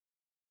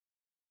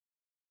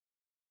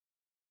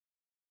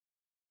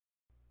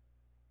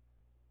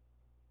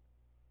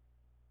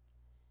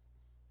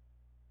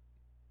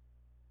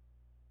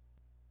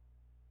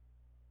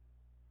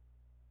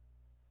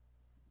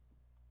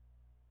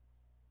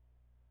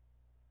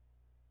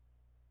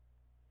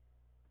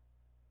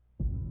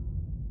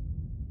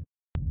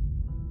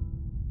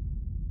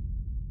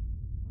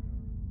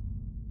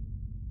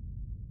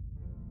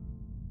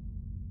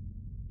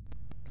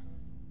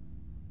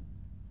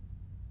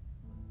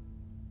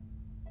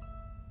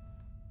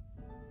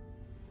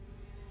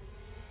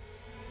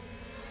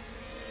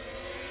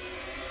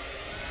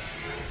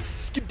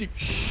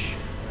Skadoosh.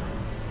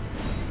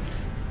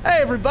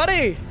 Hey,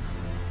 everybody!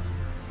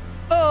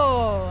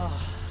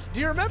 Oh, do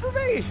you remember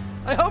me?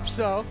 I hope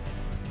so.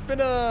 It's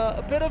been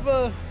a bit of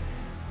a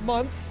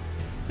month.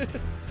 It's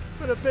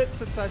been a bit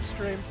since I've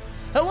streamed.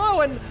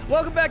 Hello, and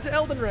welcome back to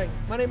Elden Ring.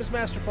 My name is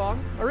Master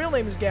Fong. My real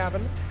name is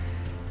Gavin.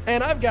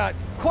 And I've got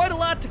quite a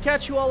lot to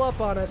catch you all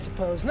up on, I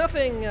suppose.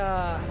 Nothing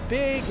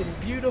big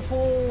and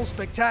beautiful,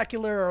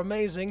 spectacular, or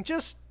amazing.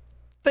 Just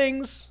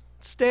things.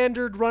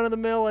 Standard,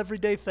 run-of-the-mill,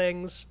 everyday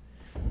things.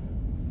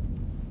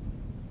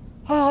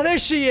 Oh, there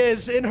she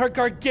is in her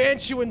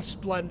gargantuan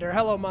splendor.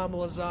 Hello, Mama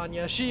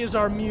Lasagna. She is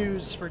our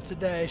muse for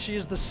today. She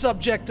is the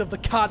subject of the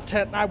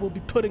content I will be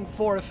putting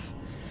forth.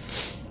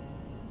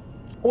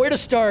 Where to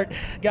start,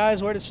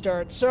 guys? Where to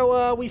start?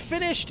 So, we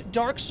finished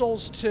Dark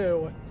Souls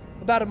 2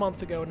 about a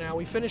month ago now.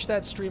 We finished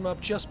that stream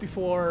up just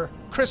before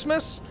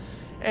Christmas.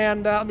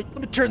 And let me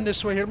turn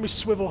this way here. Let me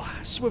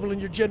swivel in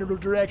your general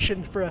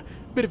direction for a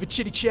bit of a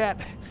chitty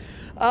chat.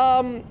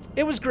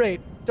 It was great.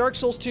 Dark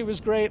Souls 2 was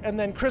great, and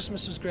then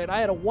Christmas was great.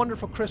 I had a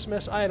wonderful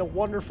Christmas. I had a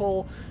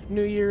wonderful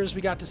New Year's. We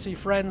got to see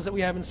friends that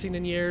we haven't seen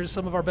in years.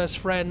 Some of our best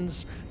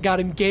friends got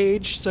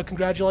engaged, so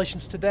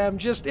congratulations to them.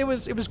 It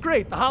was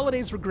great. The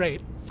holidays were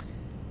great.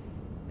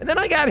 And then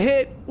I got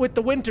hit with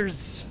the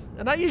winters.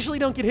 And I usually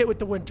don't get hit with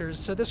the winters,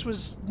 so this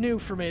was new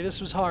for me. This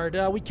was hard.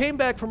 We came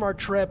back from our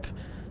trip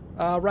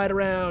right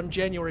around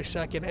January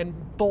 2nd, and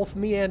both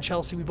me and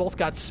Chelsea, we both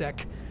got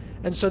sick.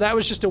 And so that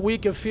was just a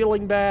week of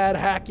feeling bad,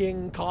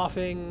 hacking,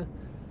 coughing,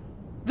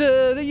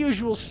 the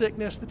usual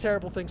sickness, the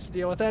terrible things to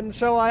deal with. And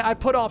so I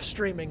put off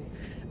streaming.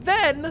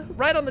 Then,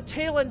 right on the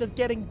tail end of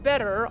getting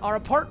better, our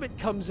apartment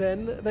comes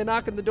in. They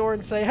knock on the door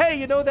and say, hey,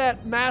 you know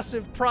that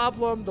massive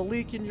problem, the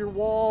leak in your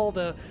wall,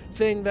 the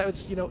thing that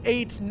was,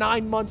 8,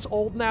 9 months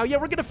old now? Yeah,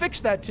 we're going to fix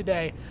that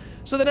today.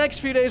 So the next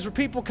few days were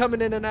people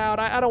coming in and out.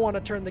 I don't want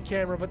to turn the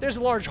camera, but there's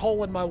a large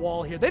hole in my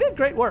wall here. They did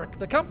great work.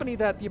 The company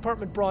that the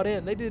apartment brought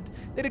in, they did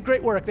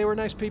great work. They were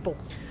nice people.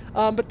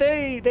 But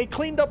they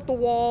cleaned up the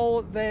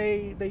wall,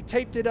 they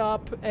taped it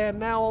up, and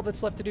now all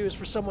that's left to do is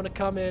for someone to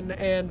come in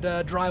and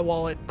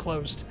drywall it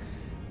closed.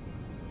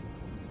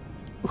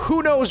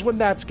 Who knows when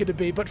that's going to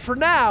be, but for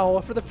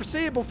now, for the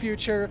foreseeable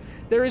future,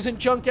 there isn't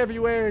junk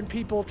everywhere and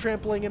people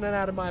trampling in and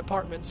out of my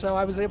apartment. So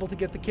I was able to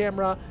get the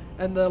camera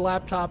and the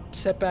laptop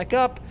set back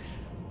up.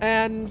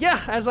 And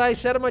yeah, as I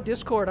said on my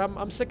Discord,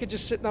 I'm sick of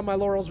just sitting on my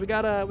laurels. We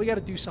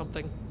gotta do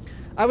something.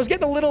 I was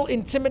getting a little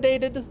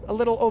intimidated, a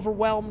little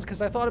overwhelmed,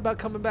 because I thought about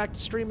coming back to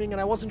streaming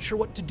and I wasn't sure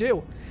what to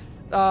do.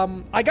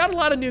 I got a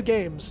lot of new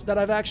games that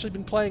I've actually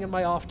been playing in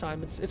my off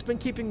time. It's been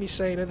keeping me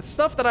sane, and it's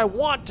stuff that I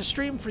want to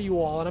stream for you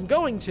all, and I'm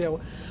going to.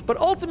 But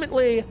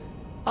ultimately,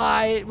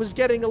 I was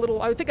getting a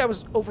little... I think I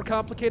was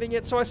overcomplicating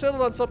it, so I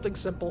settled on something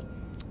simple.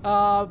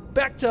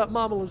 Back to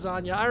Mama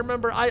Lasagna. I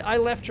remember I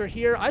left her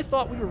here. I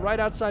thought we were right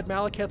outside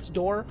Maliketh's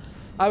door.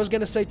 I was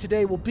going to say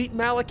today we'll beat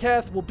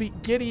Maliketh, we'll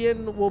beat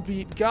Gideon, we'll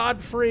beat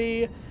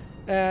Godfrey,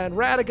 and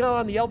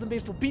Radagon, the Elden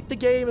Beast, will beat the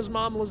game as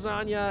Mama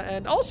Lasagna,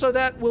 and also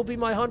that will be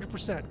my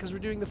 100%, because we're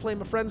doing the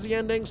Flame of Frenzy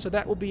ending, so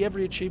that will be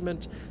every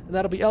achievement, and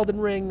that'll be Elden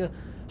Ring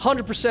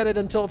 100%ed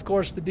until, of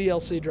course, the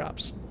DLC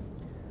drops.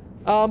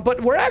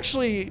 But we're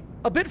actually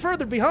a bit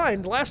further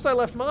behind. Last I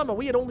left Mama,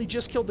 we had only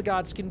just killed the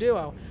Godskin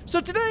duo. So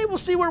today, we'll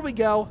see where we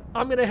go.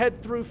 I'm going to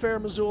head through Fair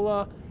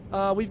Missoula.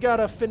 We've got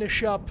to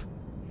finish up...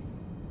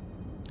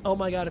 Oh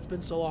my god, it's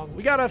been so long.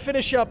 We gotta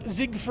finish up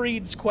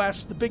Siegfried's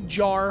quest, the big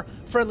jar,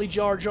 friendly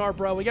jar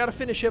bro. We gotta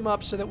finish him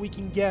up so that we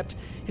can get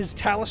his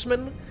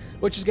talisman,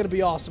 which is gonna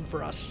be awesome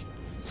for us.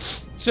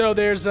 So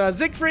there's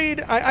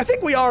Siegfried. I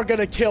think we are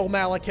gonna kill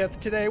Maliketh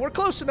today. We're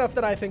close enough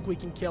that I think we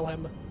can kill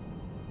him.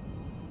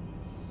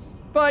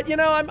 But,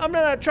 I'm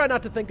gonna try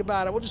not to think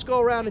about it. We'll just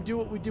go around and do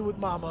what we do with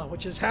Mama,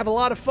 which is have a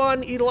lot of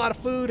fun, eat a lot of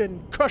food,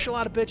 and crush a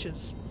lot of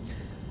bitches.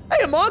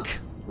 Hey, Monk!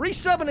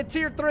 Resubbing at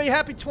Tier 3.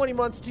 Happy 20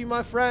 months to you,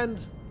 my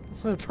friend.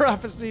 The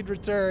prophesied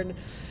return.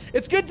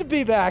 It's good to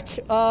be back.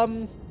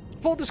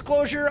 Full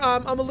disclosure,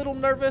 I'm a little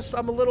nervous.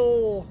 I'm a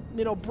little,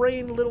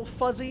 brain a little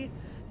fuzzy.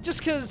 Just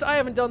because I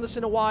haven't done this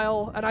in a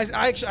while, and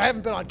I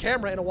haven't been on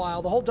camera in a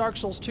while. The whole Dark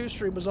Souls 2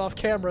 stream was off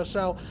camera,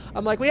 so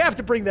I'm like, we have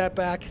to bring that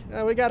back.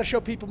 We got to show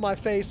people my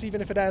face,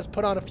 even if it has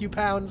put on a few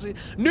pounds.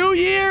 New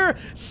year,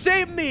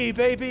 same me,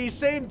 baby.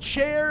 Same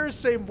chairs,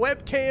 same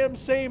webcam,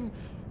 same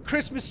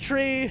Christmas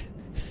tree.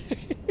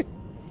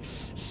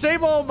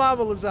 Same old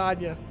Mama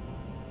Lasagna.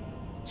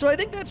 So I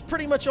think that's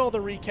pretty much all the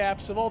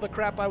recaps of all the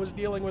crap I was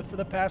dealing with for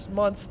the past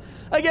month.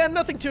 Again,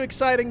 nothing too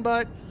exciting,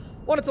 but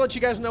wanted to let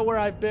you guys know where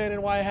I've been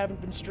and why I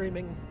haven't been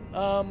streaming.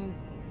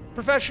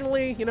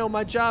 Professionally,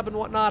 my job and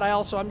whatnot,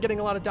 I'm getting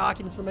a lot of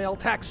documents in the mail,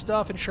 tax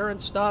stuff,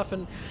 insurance stuff,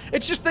 and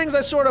it's just things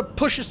I sort of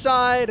push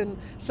aside and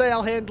say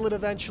I'll handle it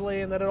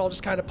eventually, and then it all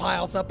just kind of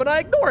piles up, and I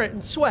ignore it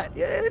and sweat.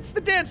 It's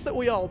the dance that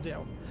we all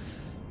do.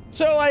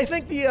 So I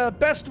think the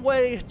best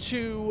way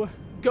to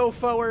go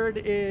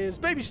forward is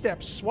baby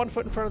steps, one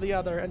foot in front of the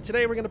other, and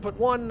today we're going to put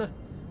one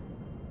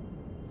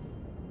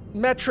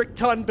metric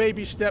ton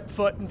baby step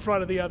foot in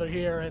front of the other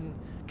here and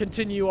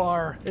continue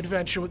our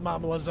adventure with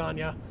Mama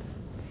Lasagna.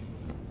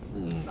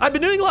 I've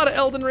been doing a lot of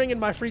Elden Ring in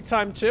my free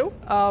time too,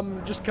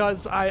 just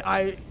because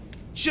I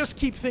just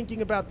keep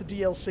thinking about the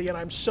DLC and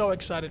I'm so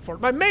excited for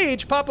it. My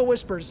mage, Papa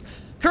Whispers,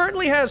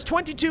 currently has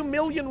 22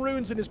 million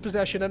runes in his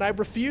possession, and I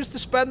refuse to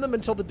spend them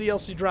until the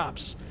DLC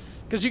drops.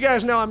 Because you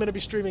guys know I'm going to be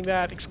streaming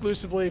that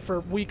exclusively for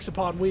weeks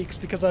upon weeks,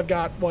 because I've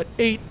got, what,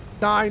 8,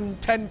 9,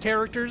 10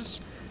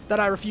 characters that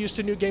I refuse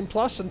to New Game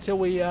Plus until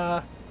we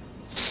get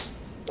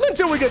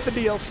the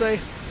DLC.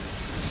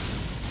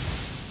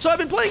 So I've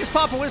been playing as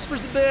Papa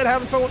Whispers a bit,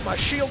 having fun with my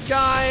shield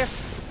guy,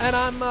 and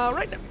I'm,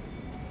 right now...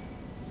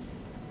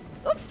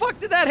 How the fuck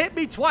did that hit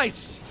me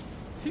twice?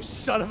 You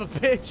son of a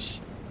bitch.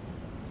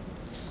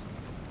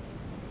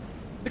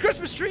 The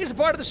Christmas tree is a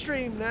part of the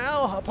stream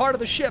now, a part of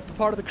the ship, a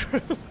part of the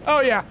crew.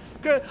 Oh yeah,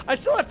 good. I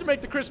still have to make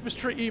the Christmas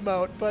tree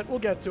emote, but we'll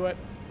get to it.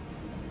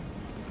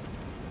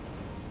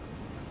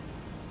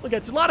 We'll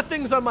get to a lot of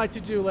things on my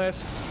to-do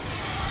list.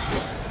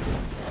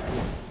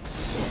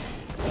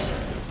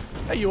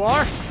 There you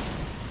are.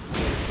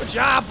 Good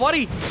job,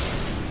 buddy.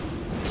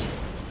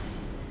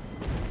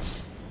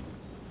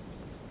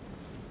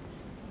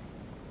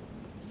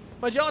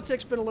 My jaw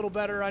tick's been a little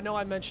better. I know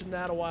I mentioned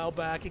that a while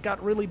back. It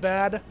got really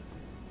bad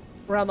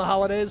around the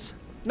holidays.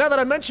 Now that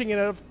I'm mentioning it,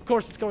 of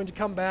course it's going to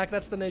come back.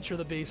 That's the nature of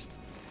the beast.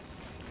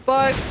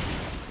 But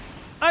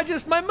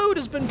my mood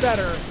has been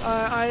better.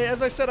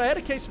 As I said, I had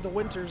a case of the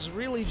winters.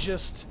 Really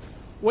just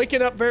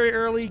waking up very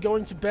early,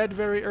 going to bed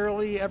very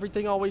early.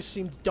 Everything always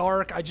seemed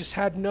dark. I just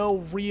had no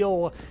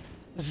real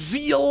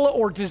zeal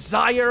or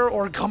desire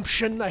or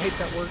gumption. I hate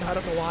that word. I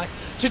don't know why.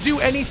 To do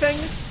anything.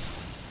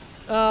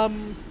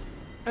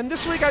 And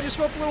this week I just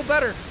felt a little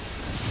better.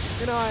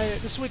 You know,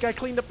 this week I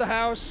cleaned up the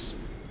house.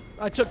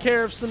 I took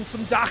care of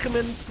some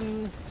documents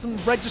and some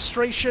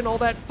registration, all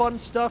that fun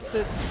stuff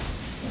that...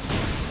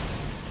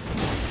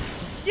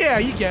 Yeah,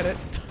 you get it.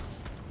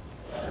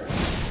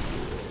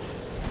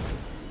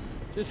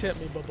 Just hit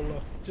me, Bubalo.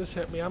 Just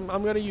hit me. I'm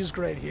gonna use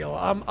Great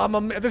Heal.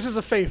 This is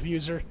a Faith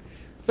user.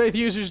 Faith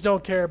users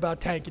don't care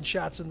about tanking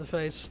shots in the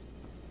face.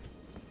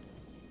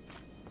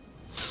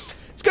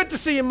 It's good to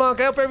see you, Monk.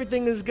 I hope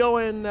everything is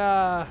going,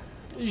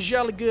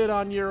 jolly good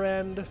on your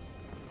end.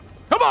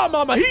 Come on,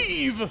 Mama,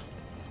 heave!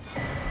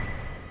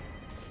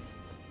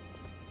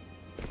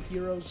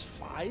 Heroes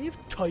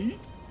 5? Tight?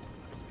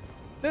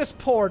 This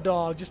poor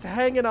dog just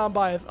hanging on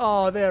by a...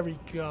 Oh, there he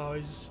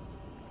goes.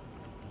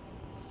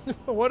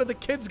 What are the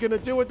kids gonna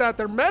do without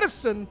their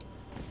medicine?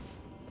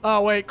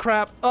 Oh, wait,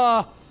 crap.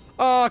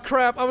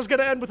 Crap. I was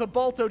gonna end with a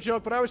Balto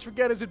joke, but I always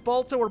forget, is it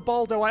Balto or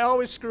Baldo? I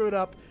always screw it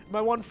up. My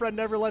one friend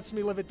never lets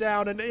me live it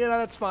down, and, you know,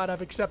 that's fine.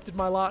 I've accepted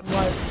my lot in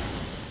life.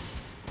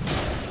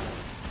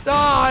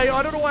 I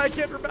don't know why I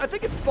can't remember. I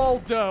think it's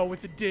Baldo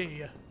with a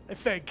D. I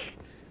think.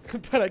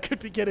 But I could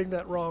be getting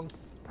that wrong.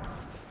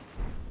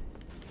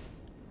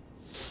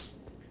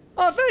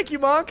 Oh, thank you,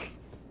 Monk.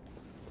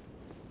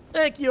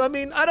 Thank you. I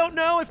mean, I don't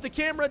know if the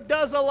camera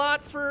does a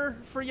lot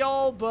for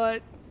y'all,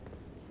 but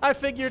I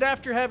figured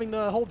after having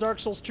the whole Dark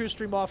Souls 2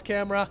 stream off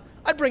camera,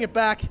 I'd bring it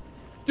back.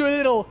 Do a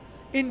little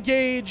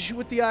engage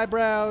with the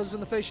eyebrows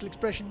and the facial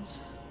expressions.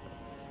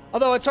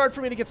 Although it's hard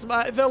for me to get some...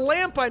 the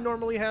lamp I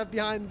normally have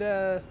behind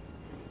the...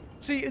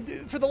 See,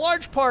 for the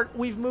large part,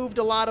 we've moved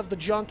a lot of the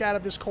junk out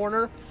of this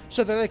corner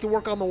so that they can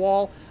work on the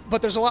wall,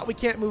 but there's a lot we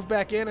can't move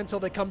back in until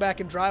they come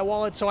back and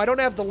drywall it, so I don't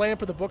have the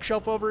lamp or the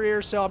bookshelf over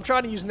here, so I'm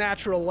trying to use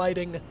natural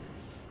lighting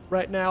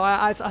right now.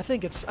 I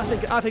think it's going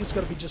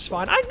to be just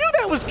fine. I knew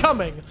that was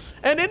coming,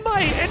 and in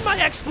my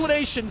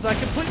explanations, I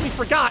completely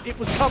forgot it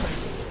was coming.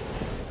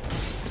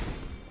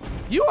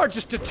 You are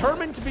just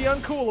determined to be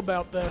uncool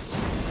about this.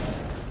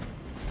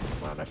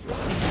 Come on,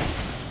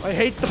 I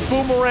hate the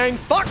boomerang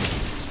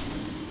fucks.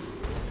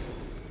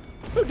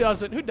 Who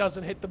doesn't? Who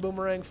doesn't hit the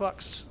boomerang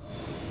fucks?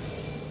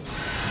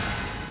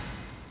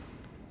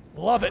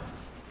 Love it.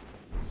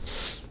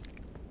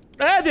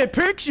 Ah, the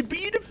perks of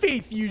being a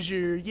Faith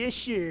user. Yes,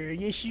 sir.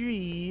 Yes, sir.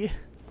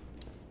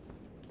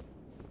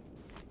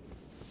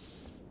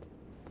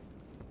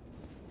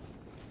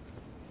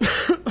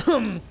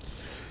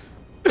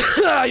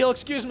 You'll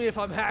excuse me if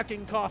I'm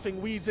hacking,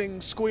 coughing,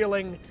 wheezing,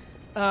 squealing.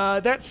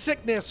 That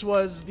sickness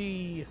was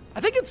the...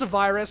 I think it's a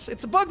virus.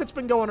 It's a bug that's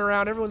been going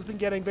around. Everyone's been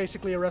getting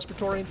basically a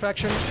respiratory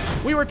infection.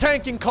 We were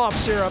tanking cough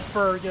syrup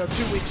for, 2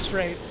 weeks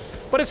straight.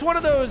 But it's one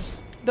of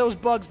those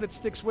bugs that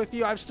sticks with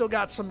you. I've still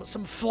got some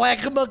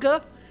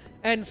phlegma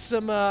and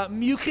some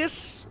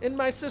mucus in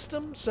my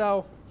system,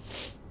 so...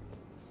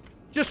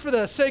 Just for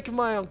the sake of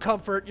my own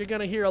comfort, you're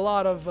gonna hear a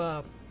lot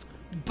of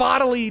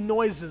bodily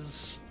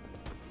noises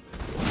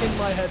in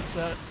my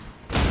headset.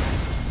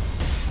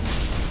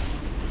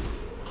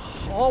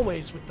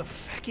 Always with the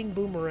fucking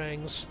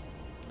boomerangs.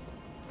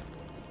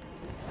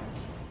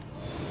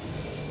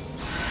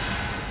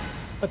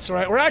 That's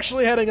right. We're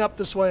actually heading up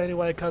this way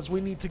anyway, because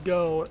we need to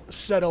go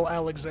settle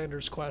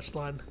Alexander's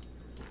questline.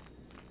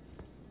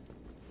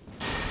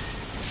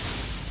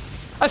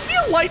 I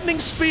feel Lightning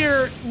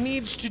Spear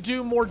needs to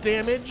do more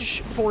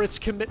damage for its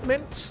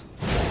commitment.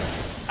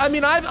 I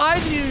mean,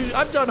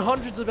 I've done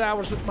hundreds of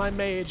hours with my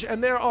mage,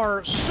 and there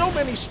are so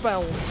many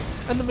spells,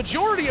 and the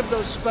majority of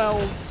those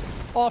spells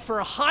offer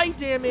high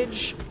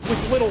damage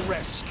with little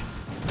risk.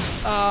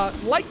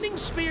 Lightning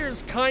Spear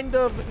is kind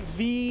of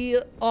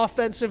the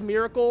offensive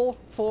miracle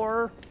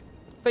for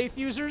Faith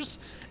users,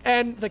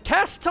 and the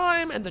cast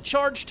time and the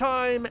charge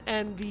time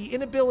and the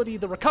inability,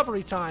 the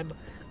recovery time,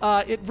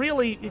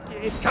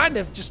 it kind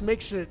of just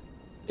makes it,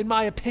 in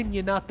my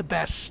opinion, not the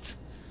best.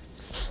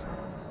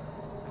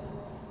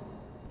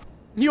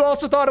 You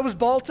also thought it was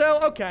Balto?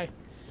 Okay.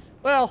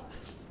 Well,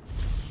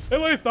 at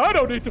least I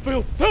don't need to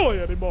feel silly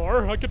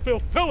anymore. I can feel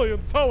silly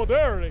in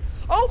solidarity.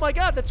 Oh my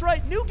god, that's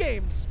right, new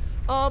games.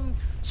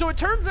 So it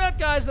turns out,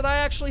 guys, that I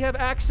actually have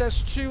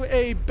access to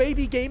a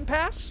baby Game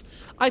Pass.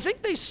 I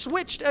think they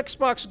switched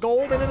Xbox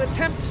Gold in an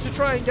attempt to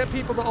try and get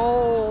people to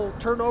all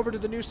turn over to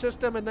the new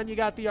system, and then you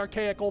got the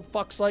archaic old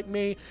fucks like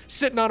me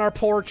sitting on our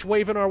porch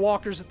waving our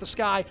walkers at the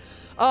sky.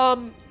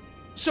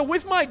 So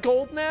with my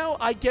gold now,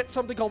 I get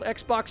something called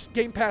Xbox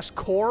Game Pass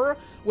Core,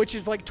 which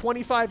is like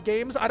 25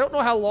 games. I don't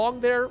know how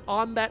long they're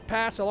on that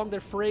pass, how long they're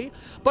free,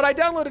 but I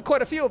downloaded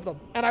quite a few of them,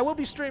 and I will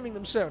be streaming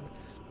them soon.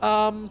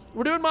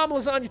 We're doing Mama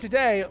Lasagna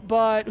today,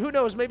 but who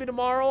knows, maybe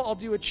tomorrow I'll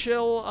do a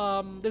chill.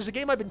 There's a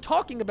game I've been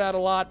talking about a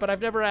lot, but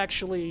I've never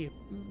actually,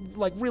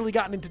 like, really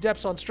gotten into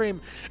depths on stream.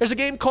 There's a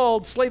game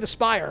called Slay the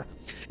Spire.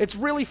 It's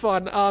really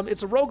fun.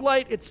 It's a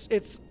roguelite.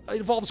 It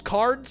involves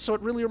cards, so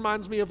it really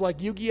reminds me of,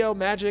 like, Yu-Gi-Oh!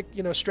 Magic,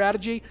 you know,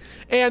 strategy.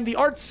 And the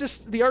art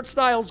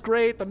style's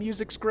great, the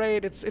music's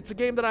great. It's a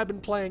game that I've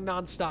been playing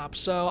nonstop,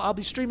 so I'll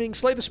be streaming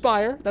Slay the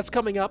Spire. That's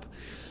coming up.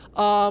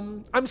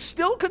 I'm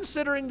still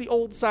considering the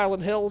old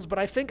Silent Hills, but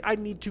I think I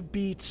need to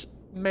beat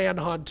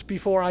Manhunt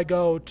before I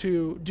go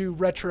to do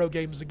retro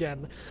games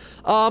again.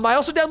 I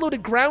also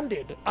downloaded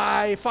Grounded.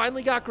 I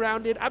finally got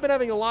Grounded. I've been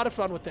having a lot of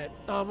fun with it.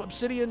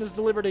 Obsidian has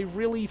delivered a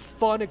really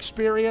fun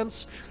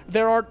experience.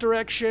 Their art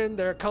direction,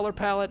 their color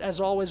palette, as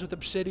always with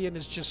Obsidian,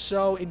 is just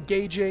so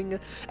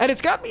engaging, and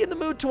it's got me in the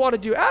mood to want to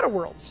do Outer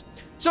Worlds.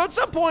 So at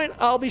some point,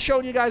 I'll be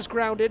showing you guys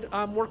Grounded.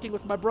 I'm working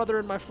with my brother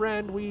and my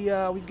friend.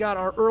 We've got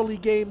our early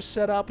games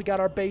set up. We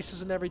got our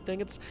bases and everything.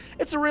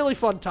 It's a really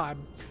fun time.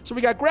 So we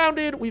got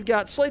Grounded. We've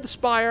got Slay the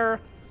Spire.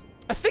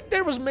 I think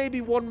there was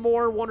maybe one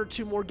or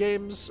two more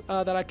games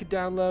that I could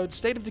download.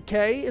 State of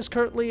Decay is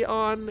currently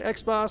on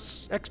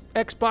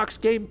Xbox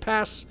Game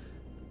Pass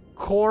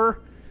Core.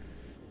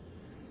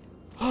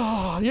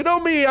 Oh, you know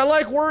me. I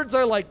like words.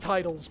 I like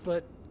titles,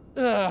 but...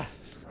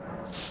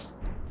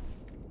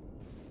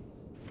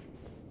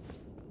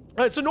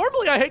 Alright, so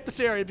normally I hate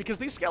this area because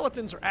these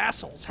skeletons are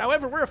assholes.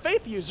 However, we're a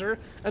Faith user,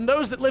 and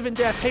those that live in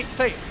death hate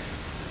Faith.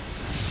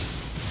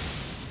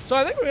 So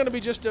I think we're going to be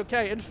just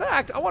okay. In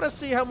fact, I want to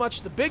see how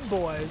much the big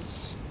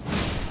boys...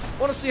 I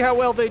want to see how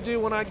well they do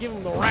when I give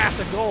them the Wrath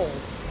of Gold.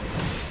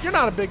 You're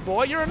not a big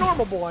boy, you're a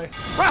normal boy.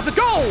 Wrath of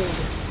Gold!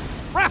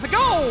 Wrath of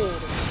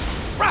Gold!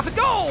 Wrath of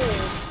Gold!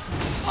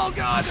 Oh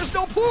god, there's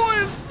no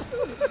poise!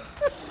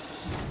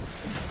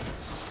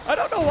 I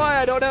don't know why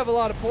I don't have a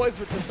lot of poise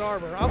with this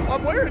armor.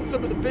 I'm wearing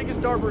some of the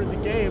biggest armor in the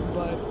game,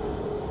 but...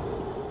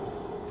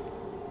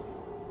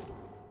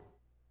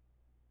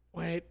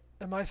 Wait,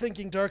 am I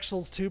thinking Dark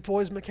Souls 2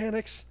 poise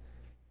mechanics?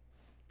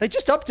 They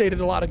just updated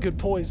a lot of good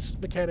poise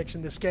mechanics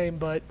in this game,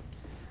 but...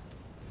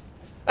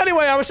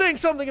 Anyway, I was saying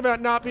something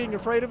about not being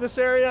afraid of this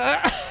area.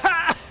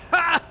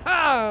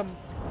 I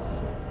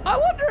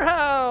wonder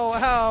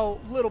how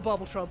Little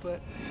Bubble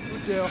Trumpet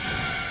would do.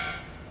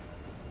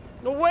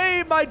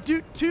 Away, my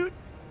doot-toot!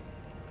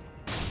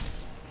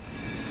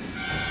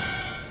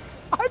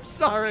 I'm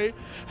sorry.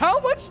 How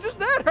much does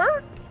that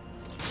hurt?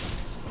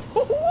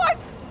 What?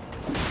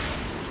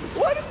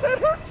 Why does that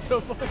hurt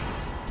so much?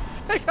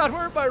 Hang on,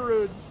 where are my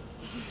runes?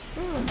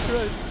 Oh,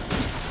 Christ.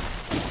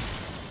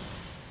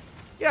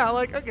 Yeah,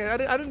 like, okay, I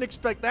didn't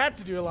expect that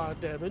to do a lot of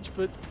damage,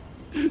 but...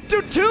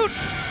 Toot!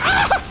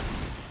 Ah!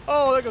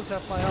 Oh, there goes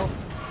half my health.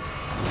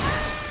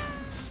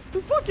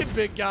 The fucking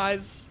big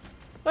guys.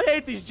 I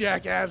hate these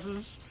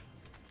jackasses.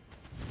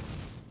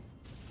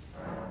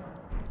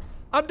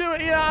 I'm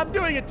doing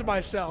it to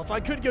myself.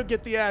 I could go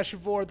get the Ash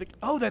of War.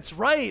 Oh, that's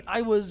right.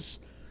 I was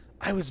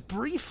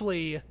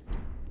briefly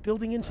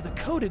building into the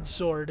Coated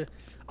Sword.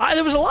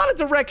 There was a lot of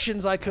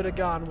directions I could have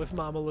gone with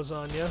Mama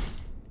Lasagna.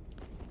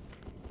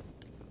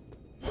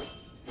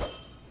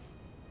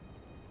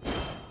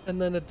 And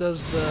then it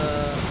does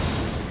the...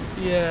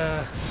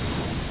 Yeah.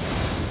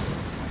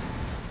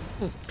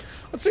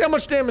 Let's see how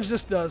much damage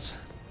this does.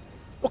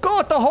 We'll call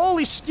it the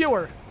Holy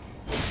Skewer.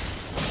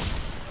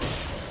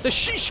 The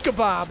Shish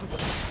Kebab.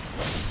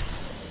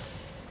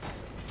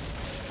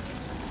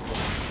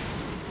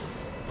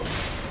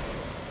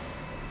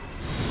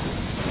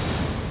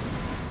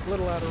 A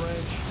little out of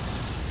range.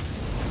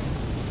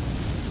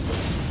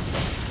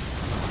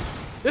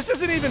 This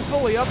isn't even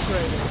fully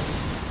upgraded.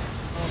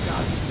 Oh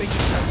god, they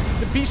just have...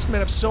 The Beastmen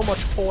have so much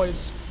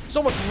poise.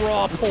 So much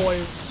raw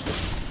poise.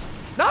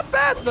 Not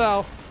bad,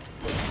 though.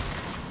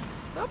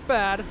 Not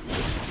bad.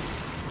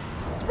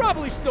 It's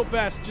probably still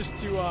best just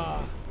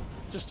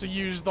to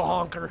use the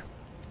honker.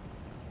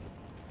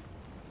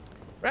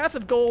 Wrath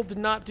of Gold did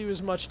not do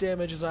as much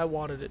damage as I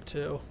wanted it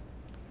to.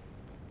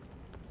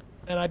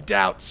 And I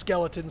doubt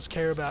skeletons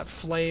care about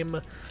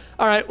flame.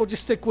 Alright, we'll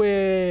just stick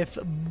with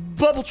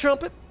bubble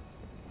trumpet.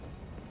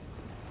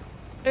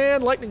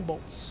 And lightning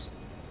bolts.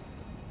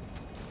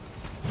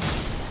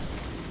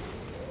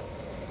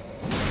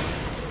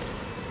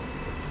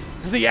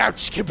 The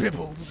ouch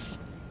kabibbles.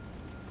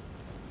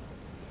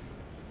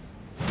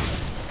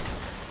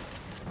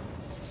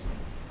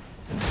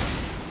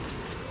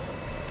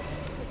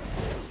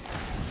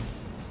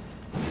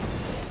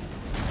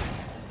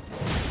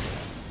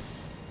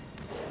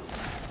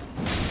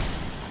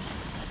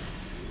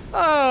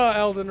 Oh,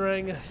 Elden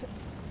Ring.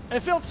 It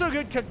felt so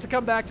good to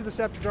come back to this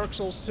after Dark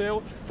Souls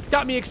 2.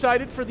 Got me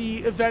excited for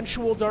the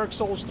eventual Dark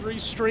Souls 3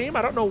 stream.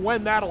 I don't know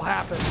when that'll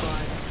happen,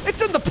 but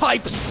it's in the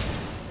pipes.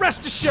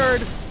 Rest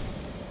assured.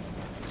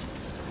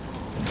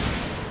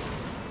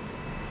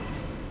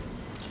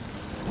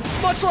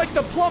 Much like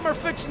the plumber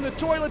fixing the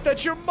toilet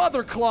that your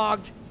mother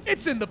clogged,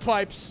 it's in the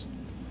pipes.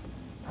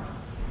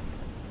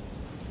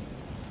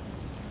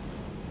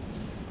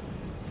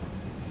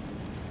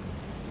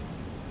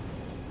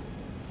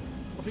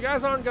 If you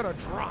guys aren't gonna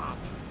drop,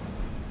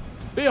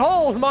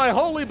 behold my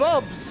holy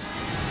bubs!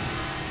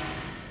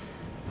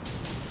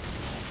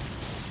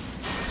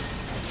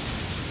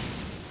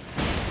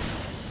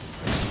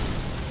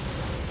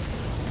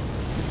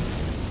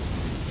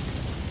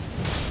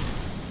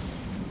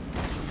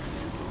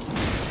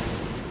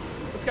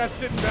 This guy's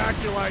sitting back,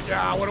 you're like,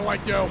 ah, what do I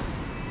do?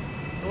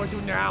 What do I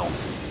do now?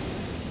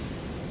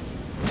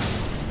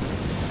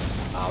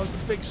 Oh, it was the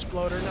big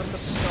exploder, not the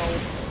skull.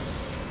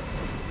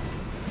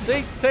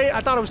 See,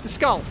 I thought it was the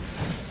skull.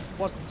 It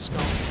wasn't the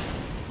skull.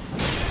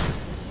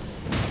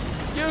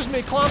 Excuse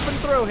me, clumping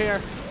through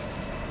here.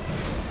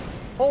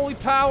 Holy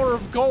power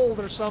of gold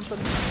or something.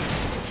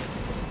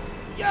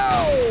 Yo,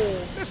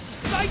 Mr.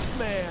 Scythe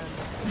Man.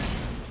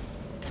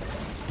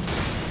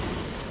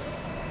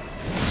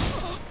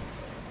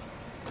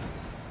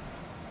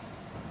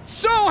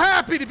 So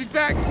happy to be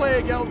back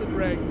playing Elden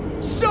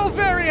Ring. So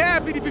very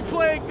happy to be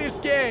playing this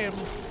game.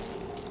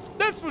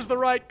 This was the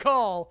right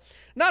call.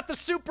 Not the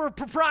super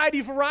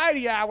propriety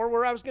variety hour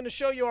where I was going to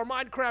show you our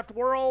Minecraft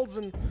worlds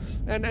and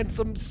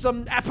some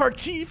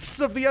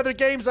aperitifs of the other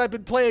games I've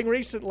been playing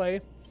recently.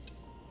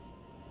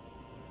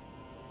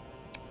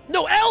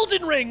 No,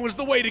 Elden Ring was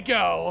the way to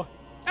go.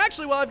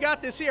 Actually, well, I've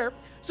got this here.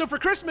 So for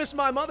Christmas,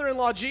 my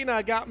mother-in-law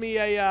Gina got me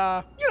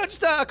a,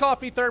 just a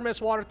coffee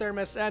thermos, water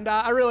thermos, and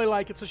I really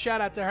like it, so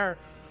shout out to her.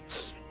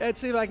 Let's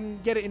see if I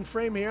can get it in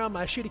frame here on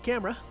my shitty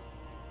camera.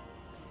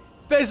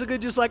 Basically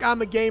just like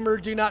I'm a gamer,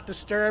 do not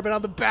disturb, and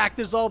on the back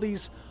there's all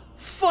these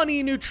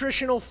funny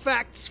nutritional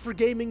facts for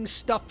gaming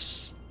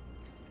stuffs.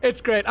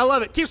 It's great. I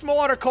love it. Keeps my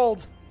water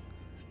cold.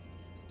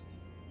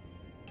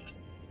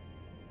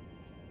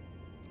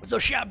 So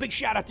big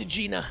shout out to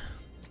Gina.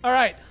 All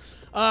right,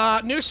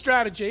 new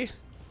strategy.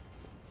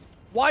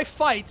 Why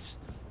fight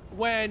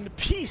when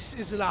peace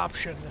is an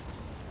option?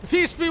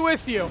 Peace be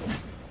with you.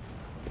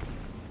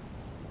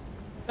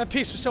 That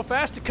peace was so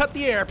fast to cut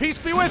the air. Peace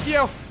be with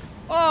you.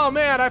 Oh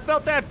man, I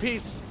felt that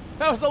peace.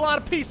 That was a lot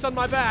of peace on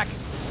my back.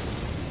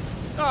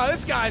 Oh,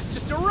 this guy's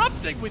just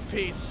erupting with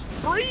peace.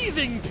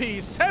 Breathing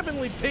peace.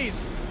 Heavenly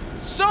peace.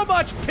 So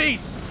much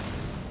peace.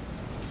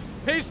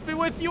 Peace be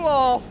with you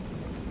all.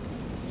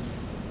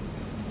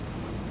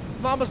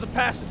 Mama's a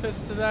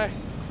pacifist today.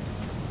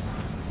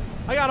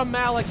 I got a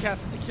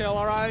Maliketh to kill,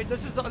 alright?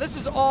 This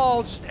is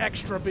all just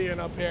extra being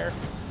up here.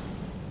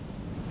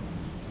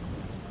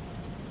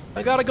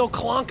 I gotta go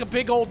clonk a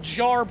big old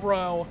jar,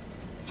 bro.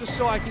 Just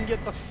so I can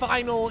get the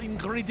final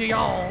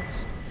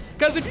ingredients.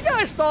 Because if you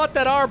guys thought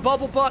that our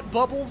bubble butt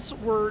bubbles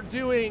were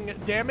doing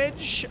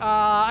damage,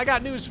 I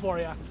got news for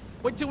you.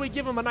 Wait till we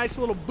give them a nice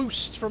little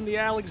boost from the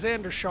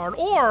Alexander Shard.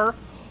 Or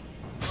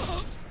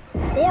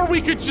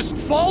we could just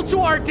fall to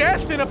our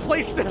death in a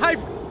place that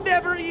I've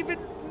never even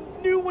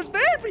knew was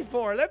there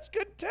before. That's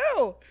good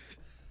too.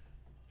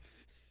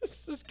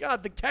 This is,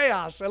 God, the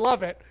chaos. I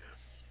love it.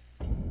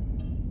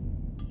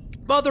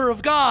 Mother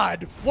of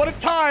God, what a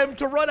time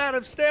to run out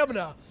of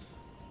stamina.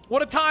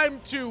 What a time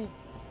to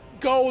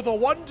go the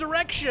one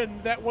direction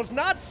that was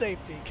not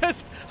safety.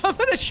 Because I'm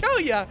going to show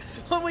you,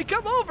 when we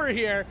come over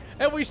here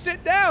and we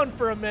sit down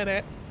for a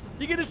minute,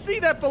 you're going to see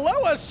that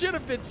below us should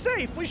have been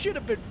safe. We should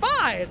have been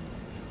fine.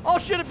 All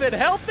should have been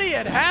healthy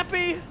and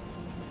happy.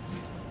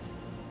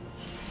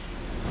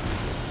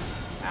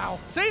 Ow.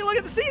 See, look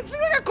at the scene. See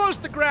how close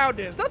the ground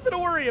is. Nothing to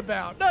worry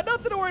about. No,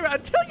 nothing to worry about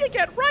until you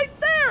get right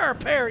there,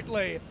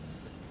 apparently.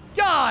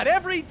 God,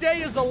 every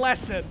day is a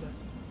lesson.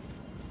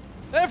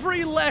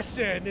 Every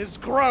lesson is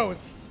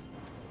growth.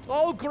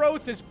 All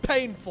growth is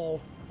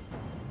painful.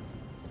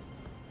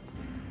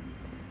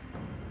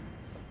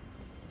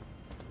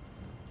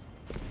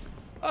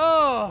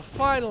 Oh,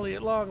 finally,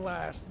 at long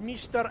last,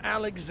 Mr.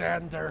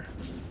 Alexander,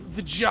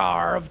 the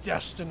jar of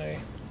destiny.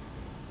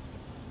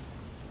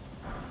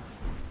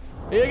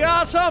 You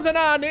got something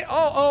I need.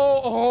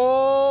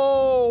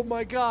 Oh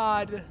my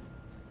God.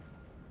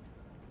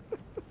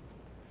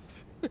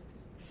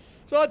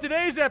 So on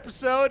today's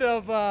episode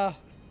of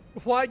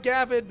Why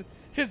Gavin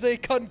is a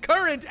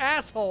Concurrent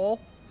Asshole,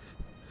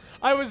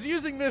 I was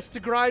using this to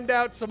grind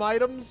out some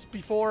items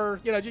before,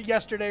 you know,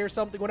 yesterday or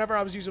something. Whenever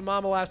I was using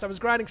Mama last, I was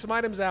grinding some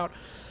items out.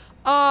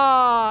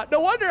 No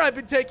wonder I've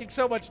been taking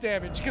so much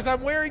damage, because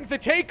I'm wearing the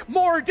Take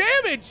More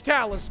Damage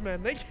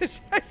talisman. It's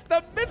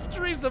the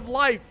mysteries of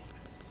life.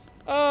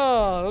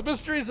 Oh, the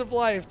mysteries of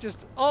life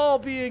just all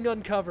being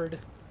uncovered.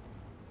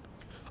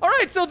 All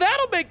right, so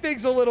that'll make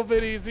things a little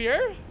bit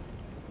easier.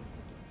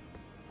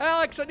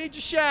 Alex, I need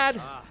your shad.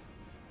 Ah,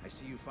 I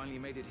see you finally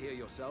made it here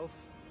yourself.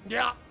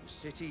 Yeah. The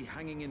city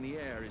hanging in the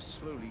air is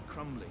slowly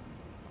crumbling.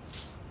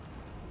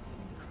 What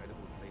an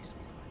incredible place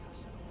we find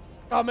ourselves.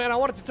 Oh man, I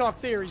wanted to talk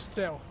theories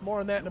too.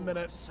 More on that in a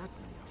minute.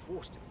 Certainly a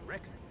force to be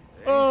reckoned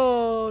with, eh?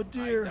 Oh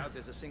dear. I doubt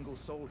there's a single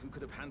soul who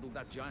could have handled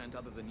that giant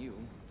other than you.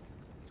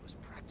 It was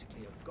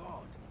practically a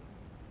god.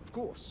 Of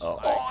course.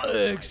 Oh,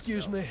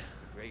 excuse me.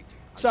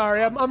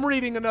 Sorry, I'm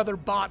reading another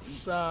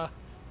bot's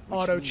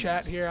auto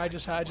chat here. I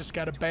just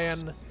gotta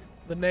ban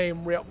the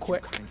name real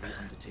quick. Would you kindly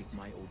undertake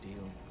my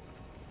ordeal?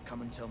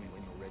 Come and tell me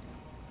when you're ready.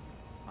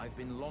 I've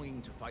been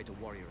longing to fight a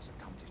warrior as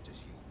accomplished as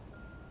you.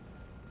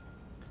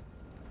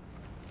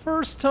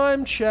 First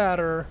time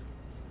chatter,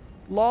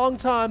 long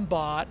time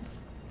bot.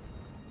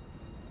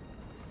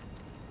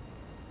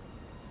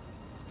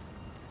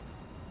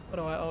 Why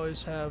do I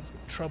always have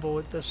trouble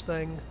with this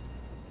thing?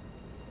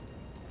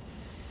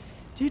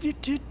 Skilly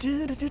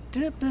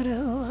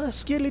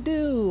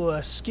do,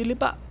 skilly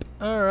bop.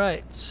 All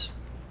right.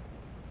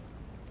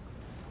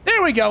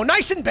 There we go,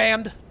 nice and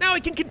banned. Now we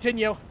can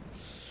continue.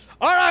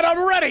 All right,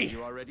 I'm ready.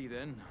 You are ready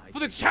then? For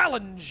the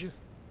challenge.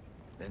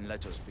 Then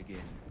let us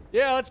begin.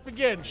 Yeah, let's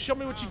begin. Show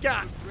me what you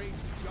got.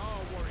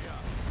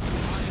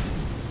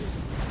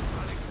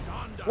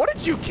 What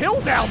did you kill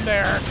down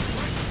there?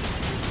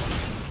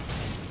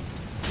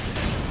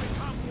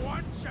 Become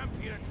one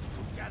champion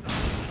together.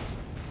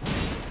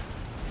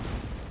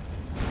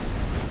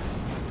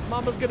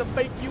 Mama's gonna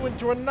bake you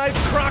into a nice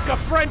crock of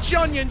French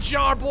onion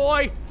jar,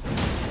 boy.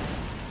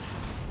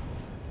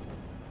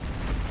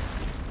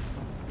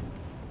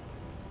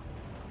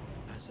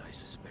 As I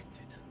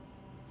suspected,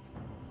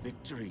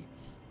 victory.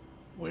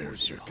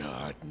 Where's your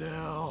god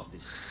now?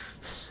 This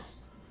vessel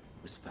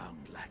was found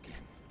lacking.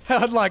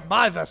 Unlike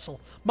my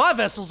vessel. My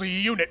vessel's a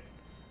unit.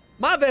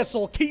 My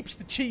vessel keeps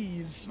the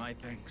cheese. My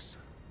thanks.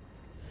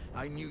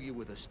 I knew you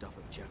were the stuff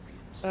of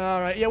champions.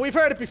 Alright, yeah, we've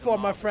heard it before,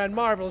 my friend.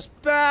 Marvelous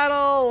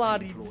battle,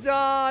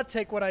 la-di-da,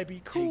 take what I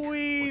bequeath.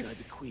 Take what I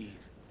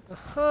bequeath.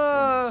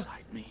 Uh-huh.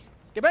 Inside me.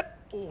 Skip it.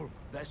 All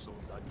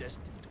vessels are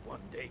destined to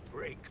one day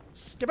break.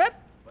 Skip it.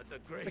 But the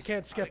great I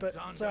can't skip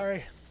Alexander it,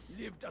 sorry.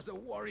 lived as a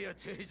warrior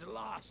to his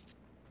last.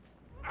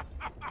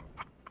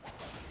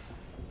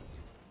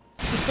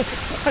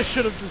 I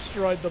should have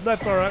destroyed them.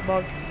 That's alright,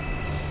 Monk.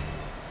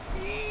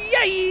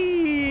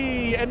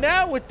 Yay! And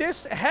now with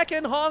this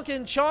heckin'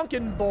 honkin'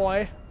 chonkin'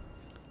 boy,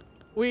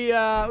 we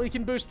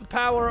can boost the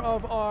power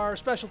of our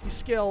specialty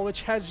skill,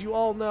 which, as you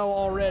all know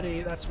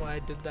already, that's why I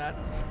did that,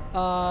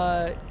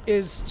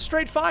 is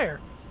straight fire.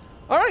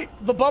 Alright,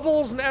 the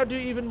bubbles now do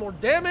even more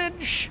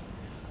damage.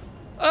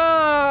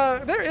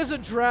 There is a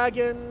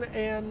dragon,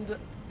 and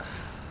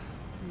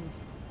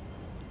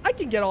I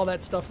can get all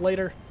that stuff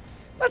later.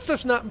 That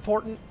stuff's not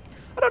important.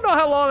 I don't know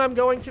how long I'm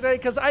going today,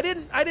 because I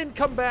didn't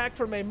come back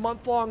from a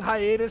month-long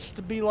hiatus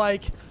to be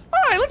like, all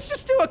right, let's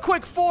just do a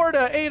quick 4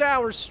 to 8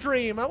 hour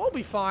stream. We'll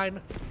be fine.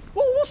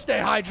 We'll stay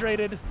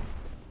hydrated.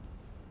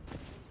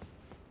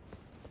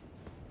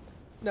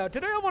 No,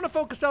 today I want to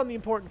focus on the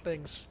important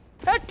things.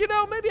 Heck, you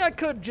know, maybe I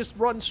could just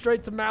run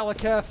straight to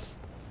Maliketh.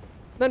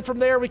 Then from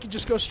there, we could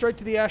just go straight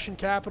to the Ashen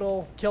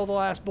Capital, kill the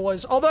last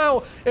boys.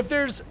 Although, if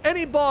there's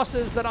any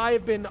bosses that I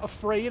have been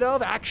afraid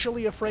of,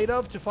 actually afraid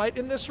of, to fight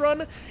in this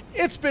run,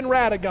 it's been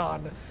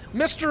Radagon.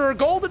 Mr.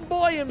 Golden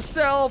Boy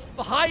himself,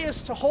 the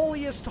highest,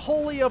 holiest,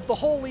 holy of the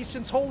holy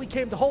since holy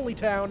came to Holy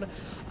Town.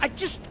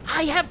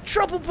 I have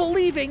trouble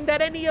believing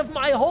that any of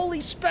my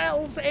holy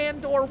spells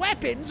and or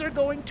weapons are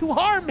going to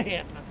harm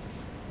him.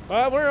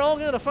 Well, we're all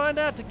gonna find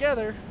out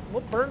together.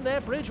 We'll burn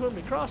that bridge when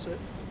we cross it.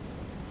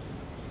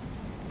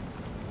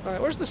 Alright,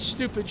 where's the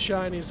stupid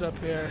shinies up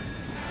here?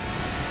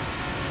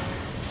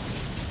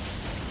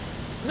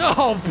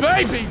 No,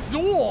 baby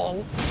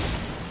doll!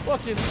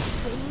 Fucking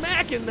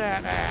smacking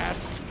that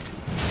ass.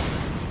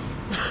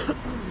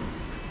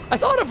 I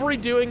thought of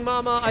redoing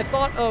Mama. I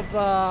thought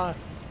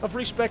of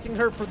respecting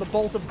her for the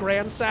Bolt of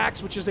Grand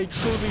Sax, which is a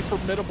truly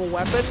formidable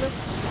weapon.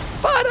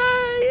 But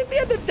at the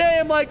end of the day,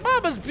 I'm like,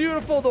 Mama's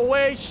beautiful the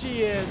way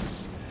she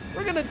is.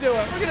 We're gonna do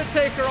it. We're gonna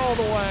take her all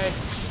the way.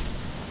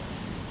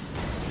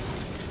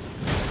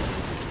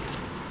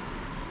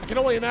 I can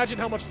only imagine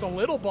how much the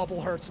little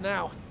bubble hurts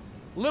now.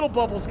 Little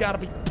bubble's gotta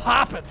be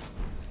popping.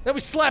 Then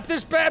we slap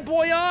this bad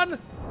boy on.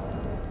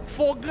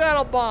 Forget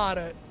about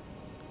it.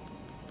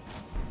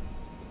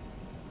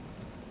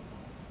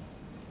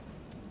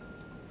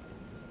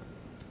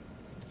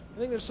 I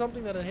think there's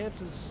something that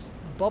enhances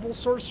bubble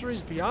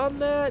sorceries beyond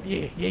that.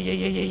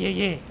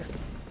 Yeah.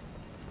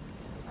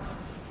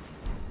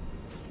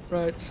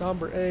 Right,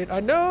 Somber 8.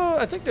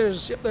 I think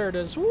there's, yep, there it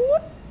is.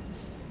 Whoop.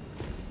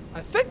 I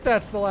think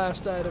that's the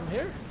last item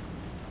here.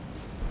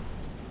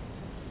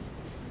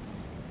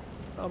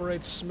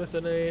 Operate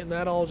Smithinate, and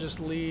that all just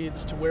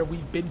leads to where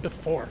we've been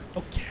before.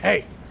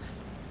 Okay.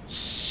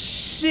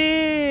 So...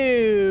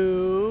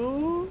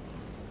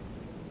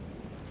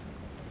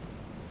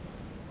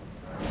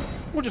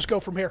 we'll just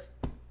go from here.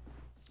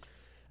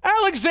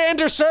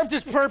 Alexander served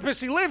his purpose,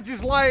 he lived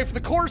his life,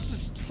 the corpse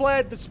is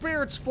fled, the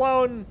spirit's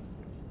flown.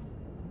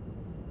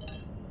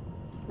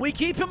 We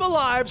keep him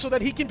alive so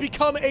that he can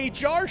become a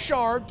jar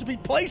shard to be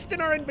placed in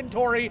our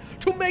inventory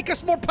to make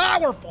us more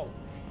powerful.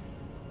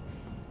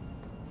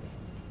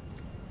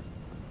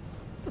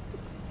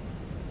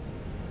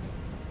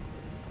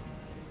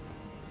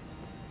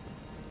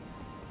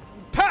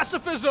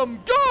 Pacifism,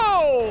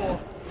 go!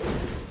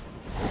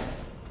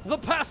 The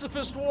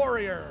pacifist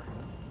warrior.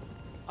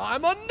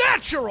 I'm a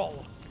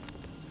natural!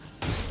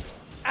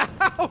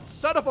 Ow,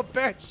 son of a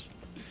bitch.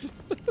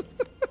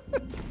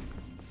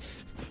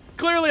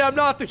 Clearly I'm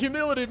not the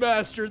humility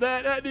master.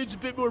 That needs a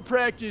bit more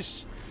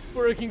practice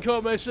before I can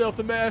call myself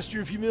the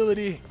master of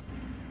humility.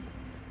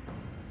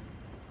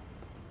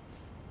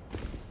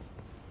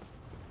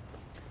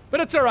 But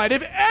it's alright.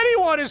 If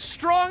anyone is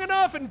strong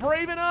enough and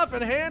brave enough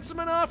and handsome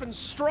enough and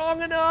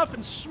strong enough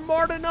and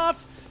smart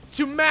enough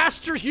to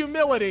master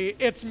humility,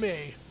 it's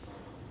me.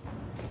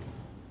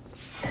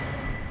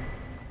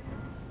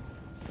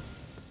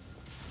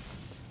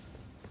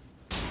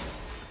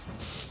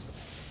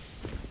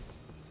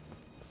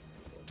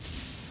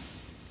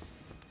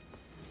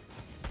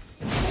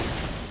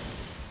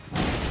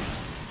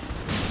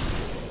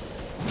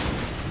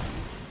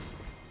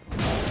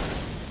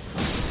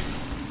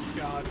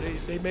 God,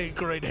 they made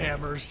great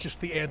hammers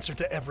just the answer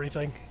to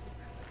everything.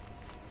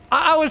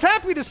 I was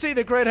happy to see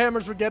that Great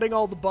Hammers were getting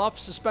all the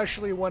buffs,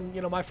 especially when,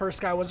 you know, my first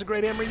guy was a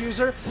Great Hammer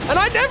user. And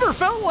I never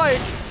felt like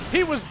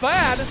he was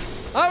bad.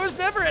 I was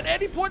never at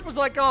any point was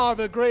like, oh,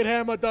 the Great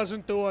Hammer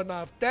doesn't do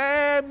enough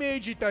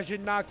damage, it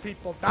doesn't knock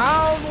people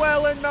down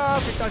well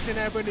enough, it doesn't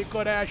have any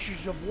good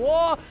ashes of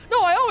war.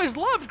 No, I always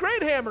loved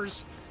Great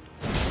Hammers.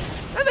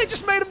 And they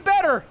just made them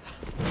better.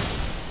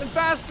 And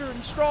faster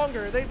and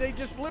stronger. They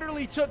just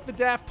literally took the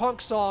Daft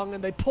Punk song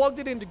and they plugged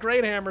it into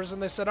Great Hammers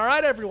and they said, all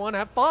right, everyone,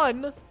 have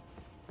fun.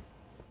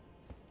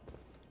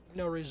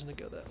 No reason to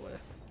go that way.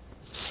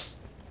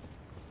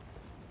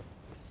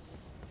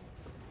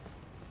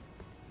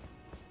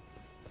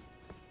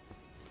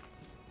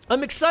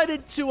 I'm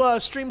excited to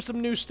stream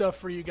some new stuff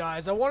for you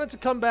guys. I wanted to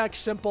come back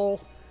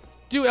simple,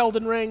 do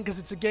Elden Ring, because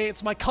it's a game,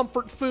 it's my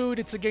comfort food,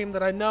 it's a game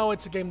that I know,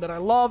 it's a game that I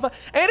love, and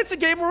it's a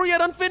game where we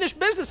had unfinished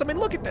business. I mean,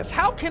 look at this.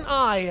 How can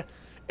I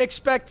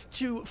expect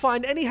to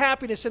find any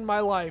happiness in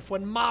my life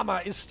when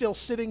Mama is still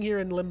sitting here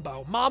in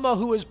limbo? Mama,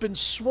 who has been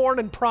sworn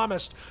and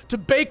promised to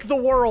bake the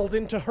world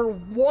into her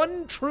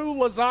one true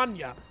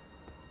lasagna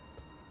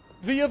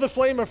via the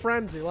Flame of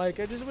Frenzy. Like,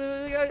 I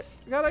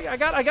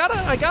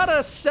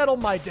gotta settle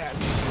my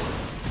debts.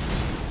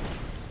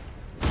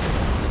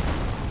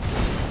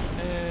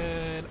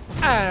 And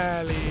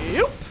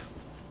alley-oop.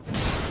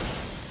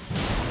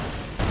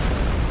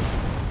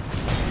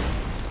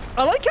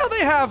 I like how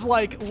they have,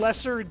 like,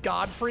 lesser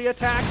Godfrey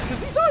attacks,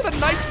 because these are the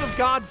Knights of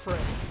Godfrey.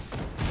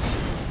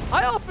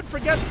 I often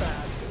forget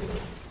that.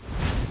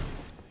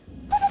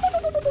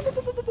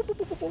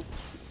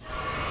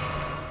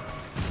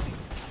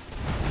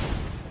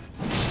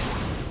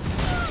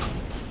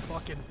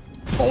 Fucking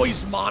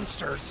boys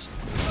monsters.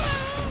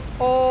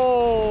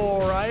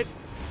 Alright.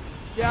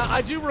 Yeah,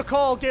 I do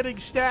recall getting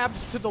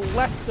stabbed to the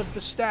left of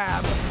the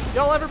stab.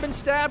 Y'all ever been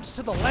stabbed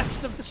to the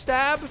left of the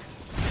stab?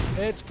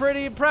 It's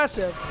pretty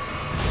impressive.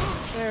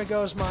 There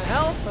goes my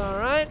health,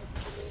 alright.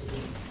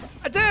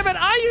 Damn it,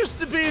 I used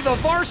to be the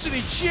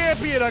varsity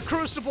champion at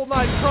Crucible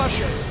Knight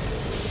Crusher.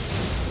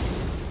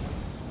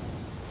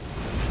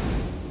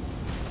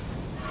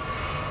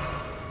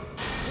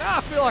 Now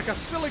I feel like a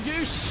silly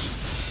goose.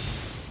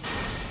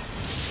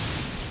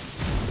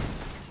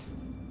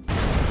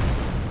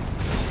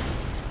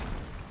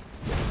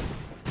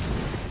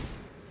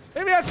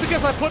 Maybe that's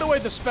because I put away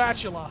the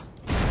spatula.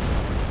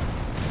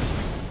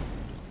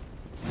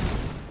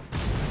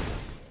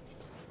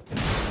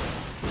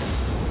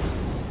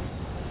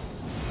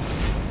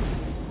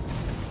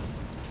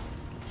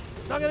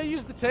 Not gonna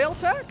use the tail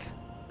attack?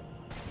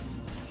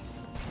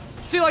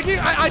 See, like,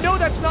 I know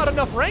that's not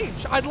enough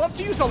range. I'd love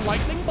to use a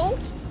lightning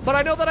bolt, but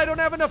I know that I don't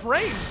have enough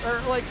range, or,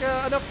 like,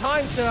 enough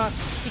time to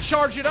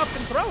charge it up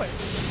and throw it.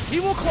 He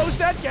will close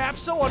that gap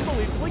so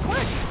unbelievably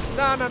quick.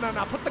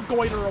 No, put the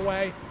goiter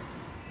away.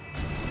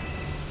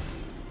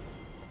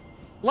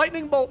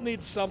 Lightning bolt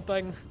needs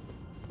something.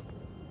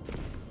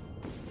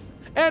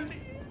 And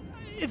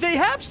they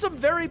have some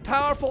very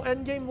powerful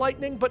endgame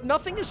lightning, but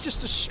nothing is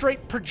just a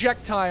straight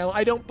projectile,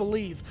 I don't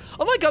believe.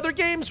 Unlike other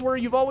games where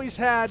you've always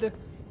had,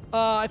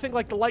 I think,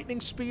 like, the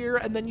lightning spear,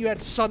 and then you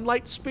had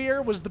sunlight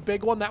spear was the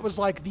big one. That was,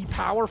 like, the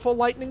powerful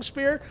lightning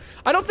spear.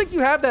 I don't think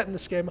you have that in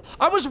this game.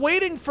 I was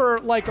waiting for,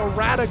 like, a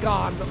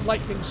Radagon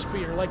lightning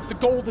spear, like the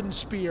golden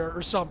spear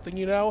or something,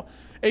 you know?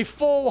 A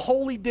full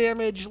holy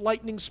damage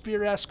lightning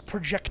spear-esque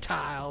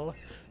projectile.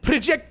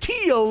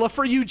 Projectile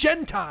for you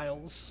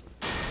Gentiles.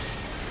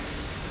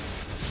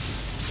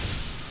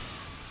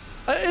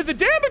 The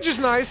damage is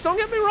nice, don't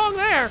get me wrong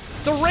there.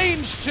 The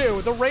range,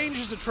 too. The range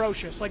is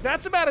atrocious. Like,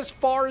 that's about as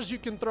far as you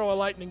can throw a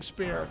lightning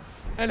spear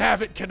and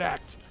have it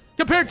connect.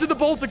 Compared to the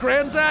Bolt of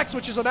Granzax,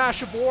 which is an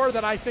Ash of War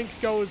that I think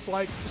goes,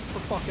 like, just for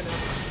fucking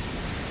ever.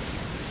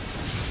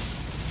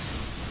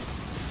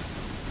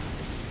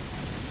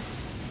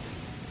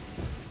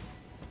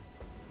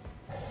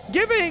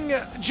 Giving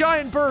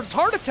giant birds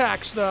heart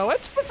attacks, though,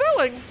 it's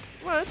fulfilling.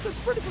 Well, it's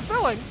pretty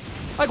fulfilling.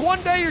 Like,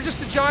 one day you're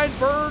just a giant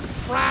bird,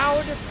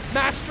 proud,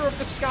 master of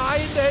the sky,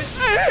 and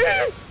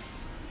then...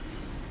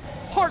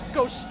 heart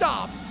goes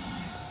stop.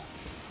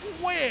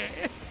 Where?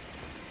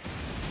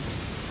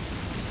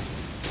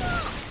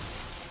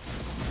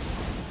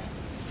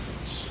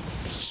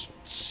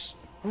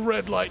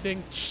 Red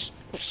lightning.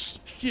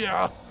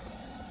 Yeah.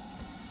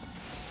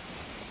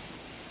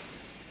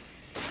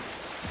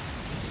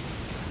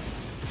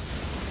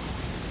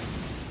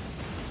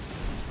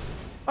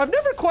 I've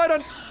never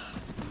quite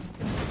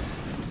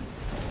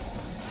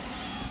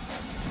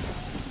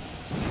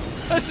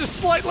This is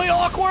slightly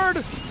awkward.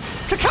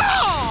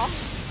 Caca!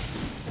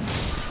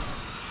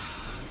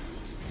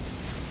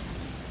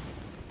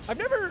 I've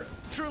never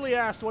truly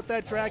asked what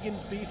that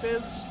dragon's beef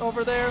is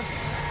over there.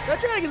 That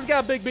dragon's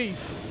got big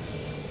beef.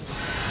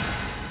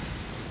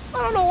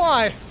 I don't know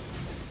why.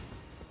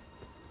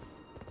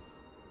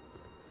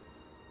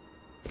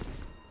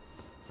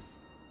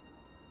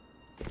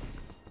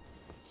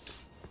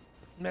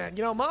 Man,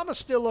 you know, Mama's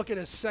still looking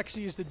as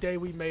sexy as the day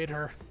we made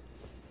her.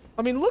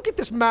 I mean, look at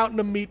this mountain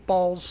of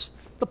meatballs.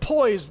 The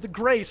poise, the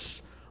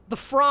grace, the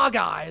frog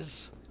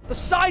eyes, the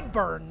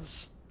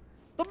sideburns,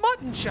 the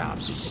mutton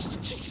chops. She's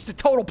just a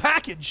total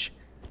package.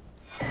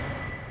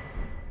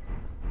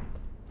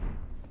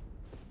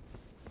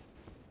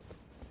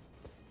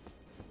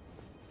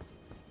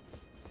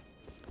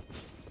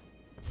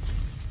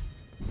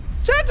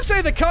 Sad to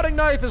say the cutting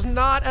knife is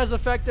not as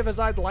effective as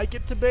I'd like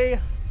it to be.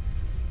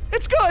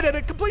 It's good, and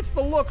it completes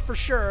the look for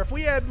sure. If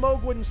we had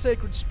Mogwin's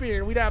Sacred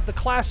Spear, we'd have the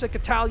classic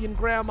Italian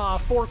grandma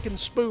fork and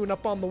spoon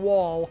up on the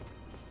wall.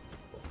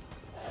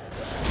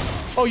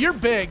 Oh, you're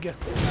big.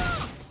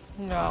 Oh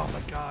my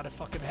god, I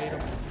fucking hate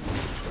them.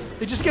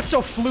 They just get so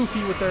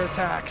floofy with their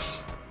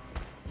attacks.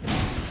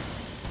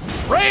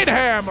 Raid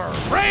Hammer!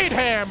 Raid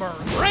Hammer!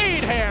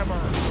 Raid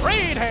Hammer!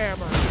 Raid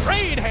Hammer!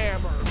 Raid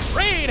Hammer!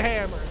 Raid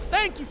Hammer!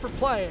 Thank you for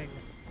playing.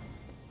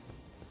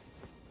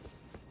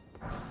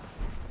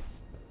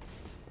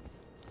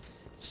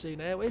 See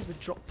now, where's the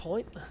drop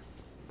point?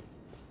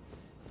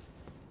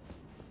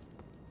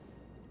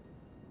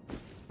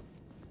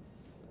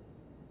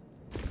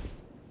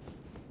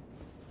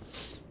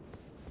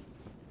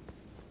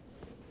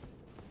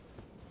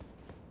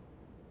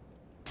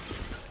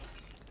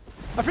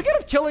 I forget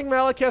if killing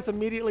Maliketh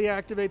immediately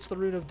activates the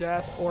Rune of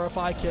Death, or if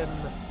I can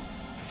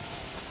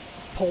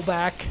pull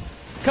back.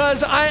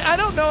 Because I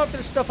don't know if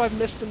there's stuff I've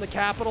missed in the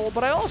capital,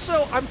 but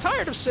I'm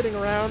tired of sitting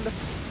around.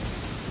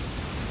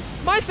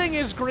 My thing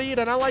is greed,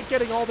 and I like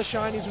getting all the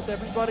shinies with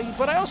everybody,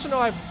 but I also know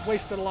I've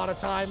wasted a lot of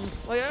time.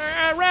 Like,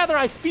 rather,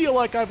 I feel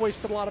like I've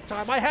wasted a lot of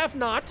time. I have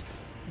not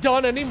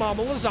done any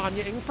Mama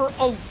Lasagna-ing for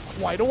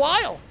quite a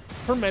while.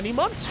 For many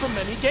months, for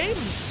many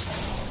games.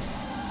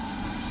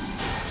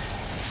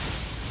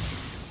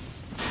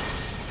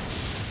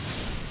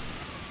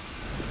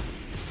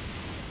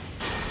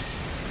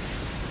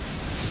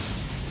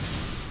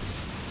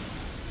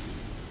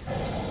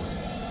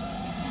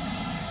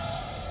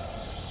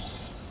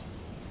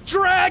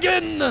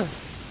 Dragon!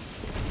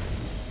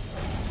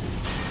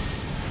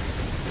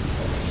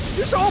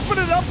 Just open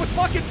it up with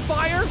fucking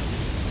fire,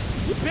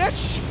 you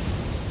bitch!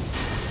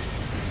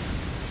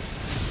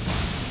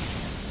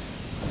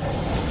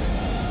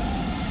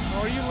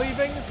 Oh, are you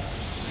leaving?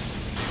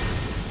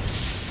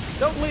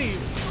 Don't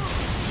leave.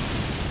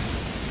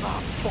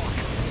 Ah,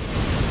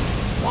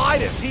 fuck. Why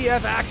does he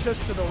have access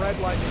to the red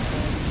lightning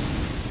bolts?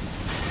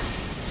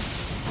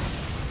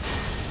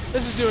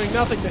 This is doing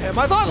nothing to him.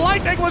 I thought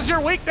lightning was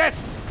your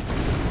weakness!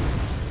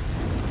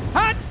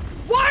 Hot!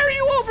 Why are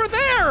you over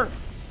there?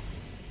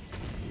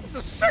 It's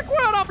a sick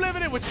world I'm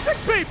living in with sick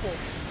people.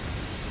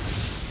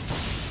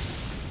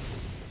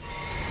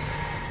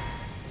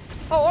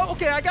 Oh,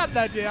 okay, I got an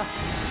idea.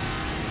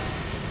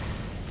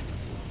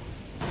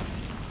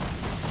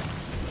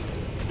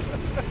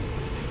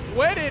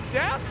 Wet it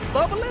down,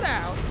 bubble it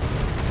out.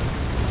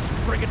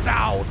 Bring it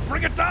down,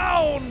 bring it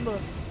down!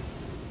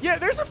 Yeah,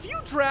 there's a few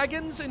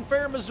dragons in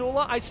Fair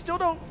Missoula I still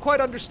don't quite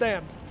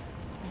understand.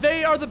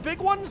 They are the big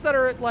ones that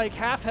are at like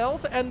half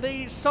health, and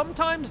they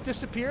sometimes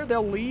disappear.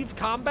 They'll leave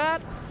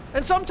combat,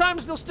 and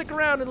sometimes they'll stick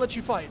around and let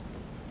you fight.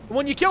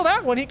 When you kill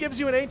that one, he gives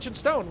you an ancient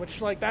stone, which,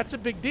 like, that's a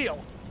big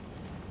deal.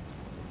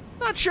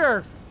 Not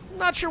sure.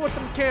 Not sure what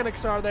the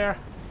mechanics are there.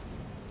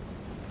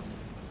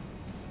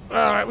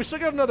 Alright, we still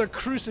got another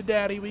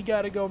Crusadaddy we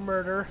gotta go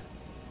murder.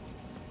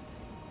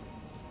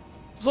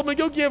 So I'm gonna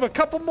go give a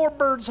couple more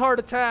birds heart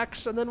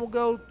attacks, and then we'll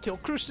go kill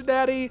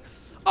Crusadaddy.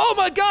 Oh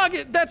my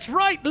god, that's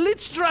right,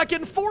 Lich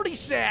Dragon 40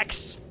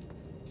 Sax!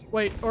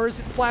 Wait, or is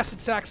it Flaccid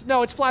Sax?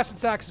 No, it's Flaccid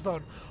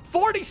Saxophone.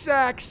 40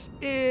 Sax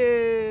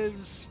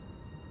is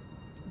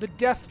the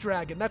Death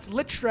Dragon. That's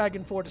Lich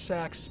Dragon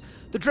Fortisax.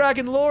 The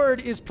Dragon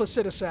Lord is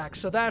Placidusax,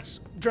 so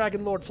that's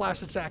Dragon Lord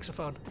Flaccid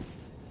Saxophone.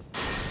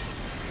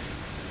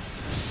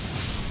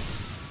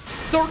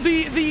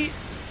 The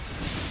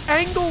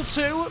angle,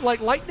 too, like,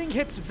 lightning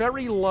hits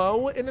very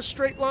low in a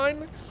straight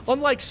line.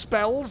 Unlike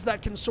spells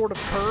that can sort of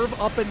curve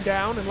up and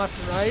down and left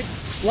and right.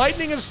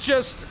 Lightning is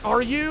just,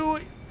 are you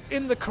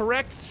on the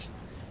correct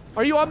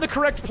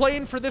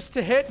plane for this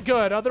to hit?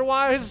 Good.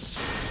 Otherwise...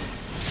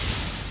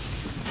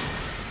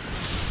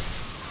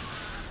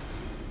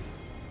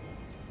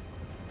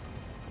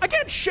 I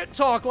can't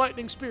shit-talk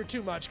Lightning Spear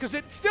too much, because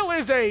it still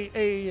is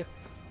a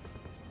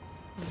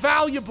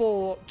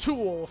valuable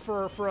tool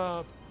for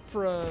a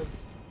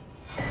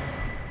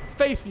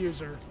faith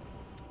user.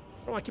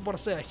 I don't want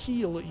to say a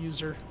heal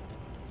user.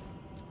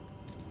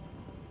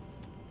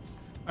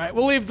 Alright,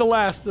 we'll leave the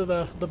last of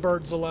the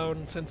birds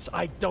alone, since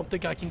I don't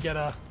think I can get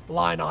a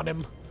line on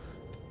him.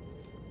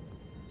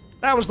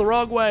 That was the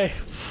wrong way.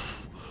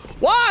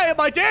 Why am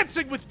I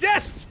dancing with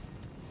death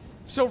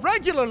so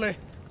regularly?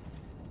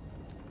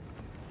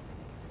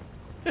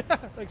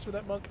 Thanks for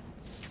that, monk.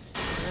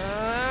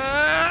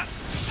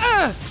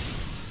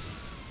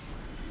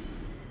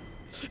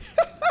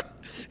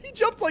 He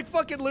jumped like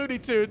fucking Looney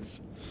Tunes.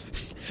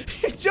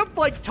 He jumped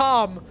like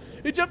Tom.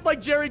 He jumped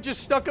like Jerry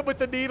just stuck him with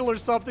the needle or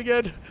something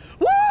and...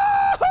 Woo!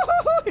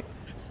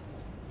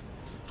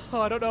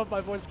 Oh, I don't know if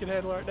my voice can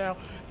handle it now.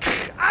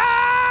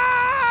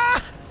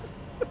 Ah!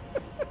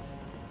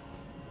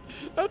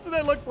 That's what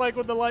they looked like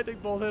when the lightning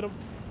bolt hit him.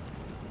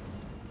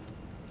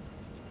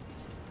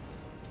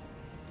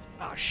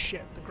 Oh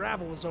shit, the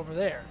gravel was over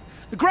there.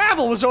 The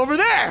gravel was over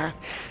there!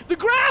 The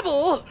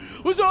gravel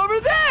was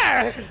over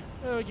there!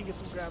 Oh, we can get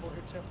some gravel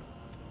here too.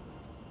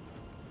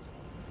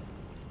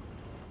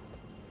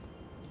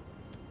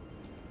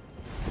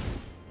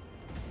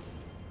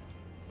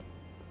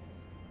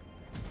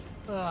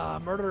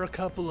 Murder a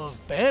couple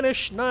of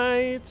banished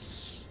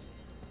knights.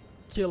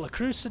 Kill a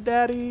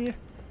crusadaddy.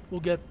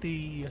 We'll get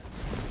the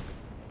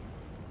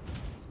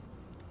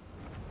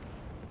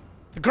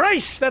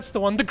Grace, that's the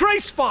one. The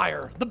Grace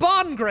Fire. The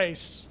Bon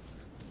Grace.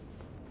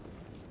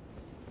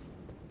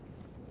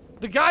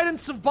 The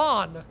Guidance of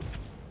Bon.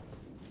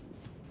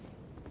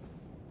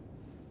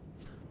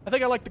 I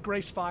think I like the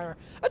Grace Fire.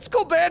 That's a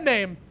cool band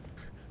name.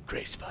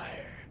 Grace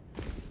Fire.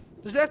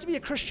 Does it have to be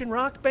a Christian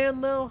rock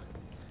band, though?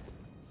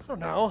 I don't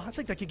know. I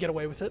think they could get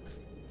away with it.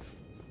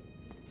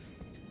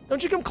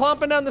 Don't you come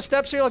clomping down the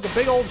steps here like a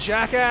big old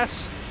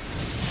jackass?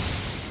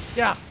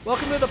 Yeah,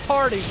 welcome to the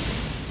party.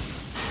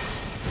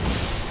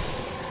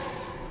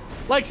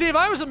 Like, see, if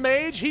I was a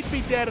mage, he'd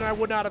be dead and I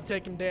would not have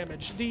taken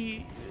damage.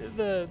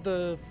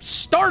 The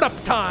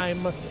startup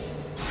time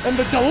and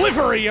the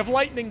delivery of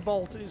Lightning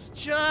Bolt is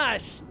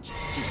just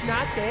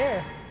not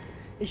there.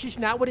 It's just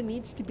not what it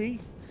needs to be.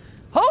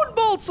 Hone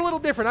Bolt's a little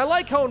different. I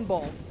like Hone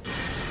Bolt.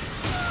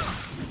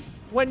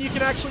 When you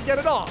can actually get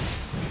it off.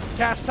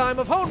 Cast time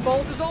of Hone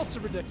Bolt is also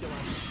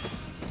ridiculous.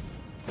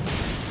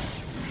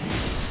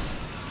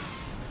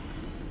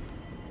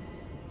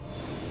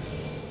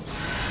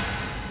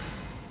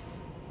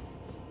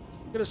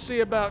 I'm gonna see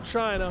about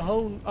trying to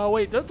hone. Oh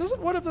wait,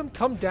 doesn't one of them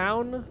come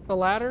down the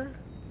ladder?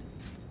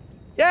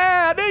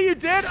 Yeah, I knew you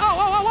did. Oh,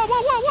 whoa, whoa, whoa,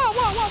 whoa, whoa,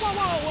 whoa, whoa, whoa,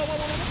 whoa, whoa,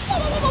 whoa,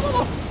 whoa, whoa,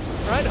 whoa,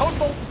 whoa. All right, Hone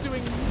Bolt is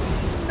doing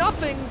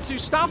nothing to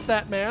stop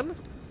that man.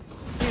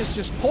 He is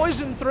just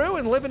poisoned through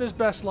and living his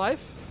best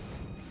life.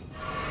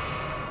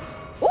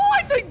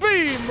 Lightning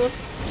beam.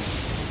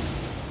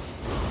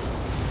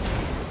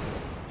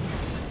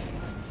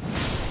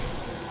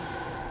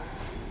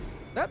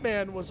 That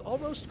man was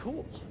almost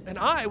cool, and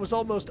I was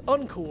almost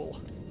uncool.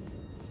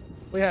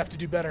 We have to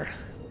do better.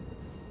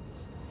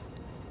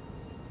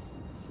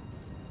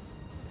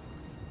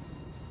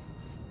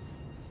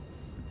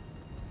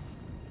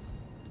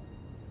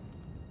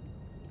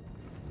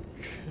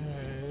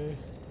 Okay.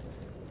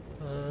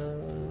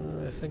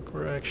 I think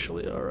we're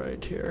actually all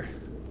right here.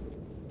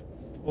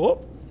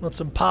 Oh, that's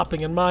some popping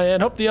in my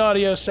end. Hope the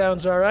audio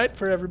sounds all right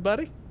for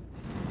everybody.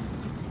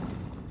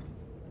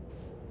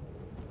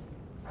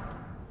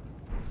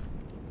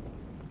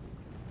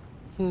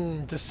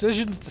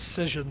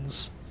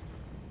 Decisions.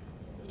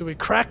 Do we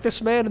crack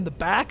this man in the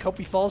back, hope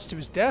he falls to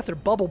his death, or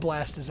bubble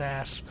blast his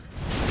ass?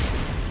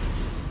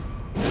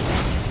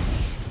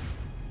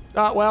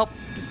 Well,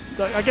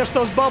 I guess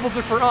those bubbles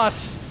are for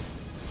us.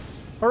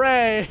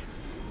 Hooray!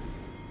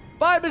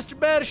 Bye, Mr.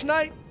 Banished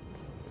Knight!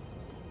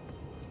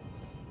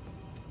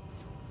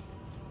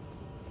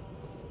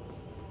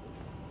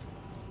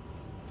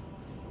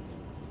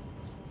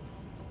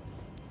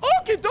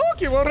 Okie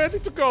dokie, we're ready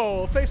to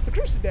go. Face the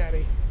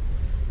Crusadaddy.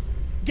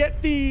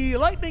 Get the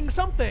lightning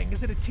something.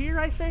 Is it a tier,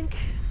 I think?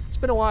 It's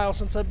been a while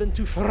since I've been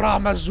to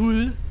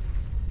Framazul.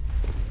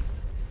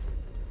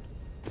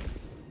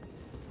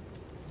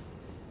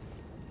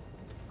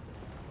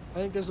 I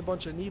think there's a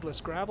bunch of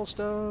needless gravel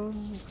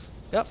stones.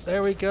 Yep,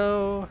 there we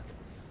go.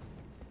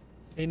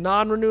 A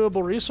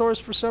non-renewable resource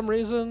for some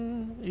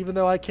reason, even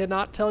though I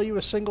cannot tell you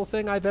a single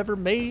thing I've ever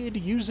made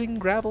using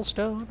gravel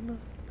stone.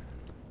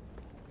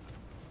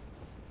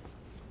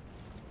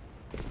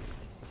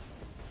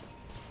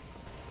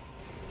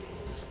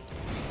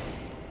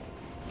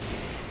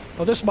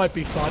 Oh, this might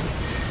be fun.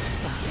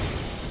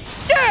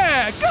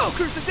 Yeah! Go,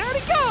 Cruiser Daddy,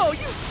 go!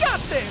 You got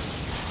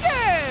this!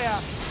 Yeah!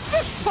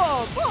 Fist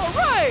pump! All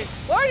right!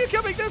 Why are you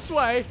coming this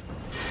way?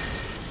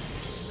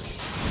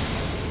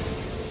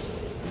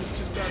 He's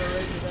just out of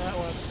range of that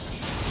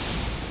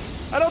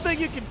one. I don't think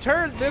you can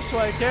turn this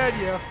way, can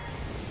you? All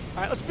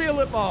right, let's be a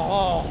little...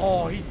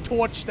 Oh, he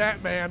torched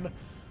that man.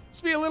 Let's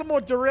be a little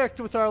more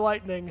direct with our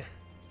lightning.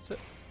 So...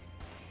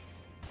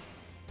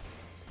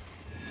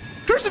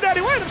 Cruiser Daddy,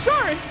 wait, I'm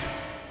sorry!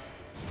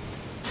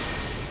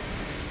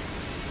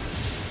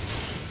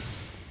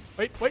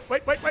 Wait.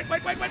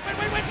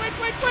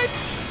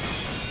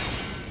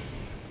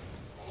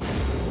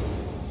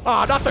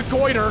 Ah, not the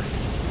goiter.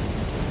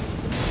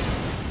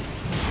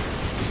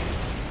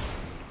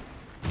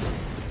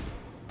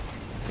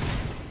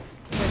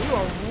 Man, you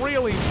are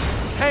really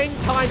hang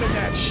time in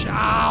that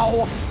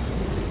show.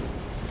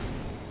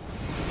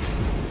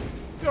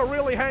 You're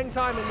really hang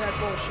time in that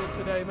bullshit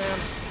today, man.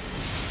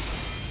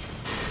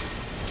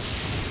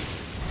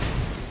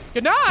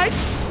 Good night.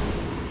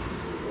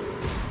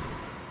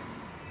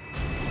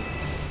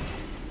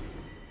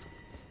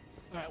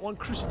 All right, one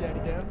Cruiser Daddy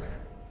down.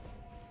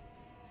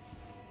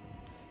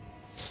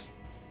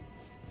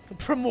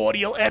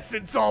 Primordial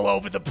essence all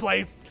over the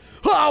place.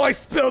 Oh, I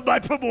spilled my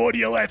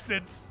primordial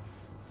essence.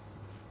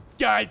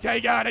 Guys,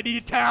 hang on, I need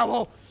a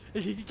towel.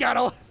 You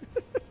gotta...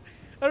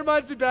 That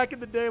reminds me back in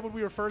the day when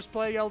we were first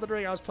playing Elden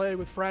Ring. I was playing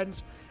with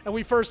friends, and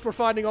we first were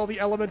finding all the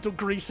elemental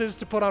greases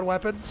to put on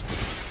weapons.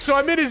 So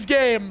I'm in his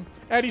game,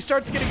 and he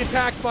starts getting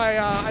attacked by,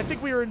 I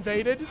think we were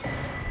invaded.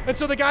 And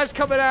so the guy's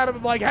coming at him,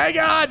 I'm like, hang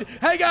on,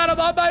 I'm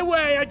on my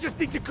way. I just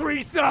need to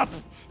grease up.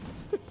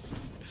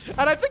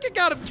 And I think it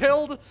got him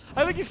killed.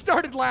 I think he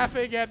started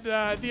laughing, and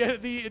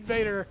the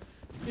invader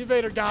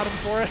got him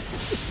for it.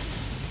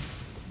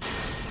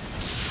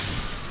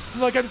 I'm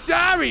like, I'm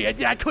sorry,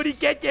 I couldn't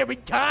get there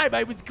in time.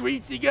 I was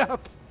greasing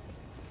up.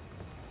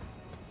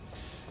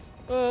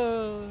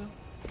 You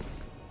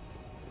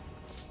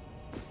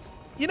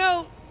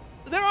know,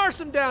 there are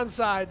some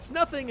downsides.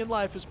 Nothing in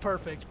life is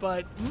perfect,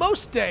 but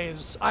most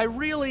days I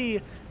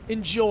really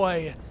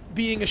enjoy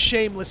being a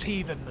shameless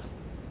heathen.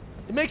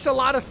 It makes a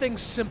lot of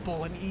things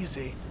simple and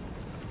easy.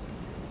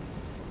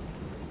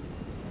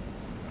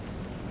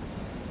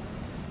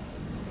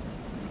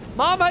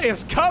 Mama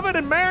is covered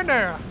in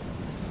marinara.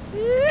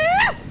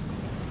 Yeah!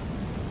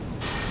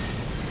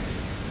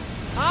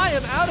 I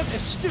am out of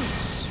astute.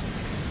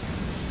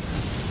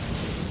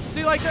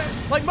 See, like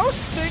most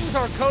things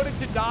are coded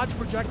to dodge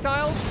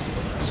projectiles.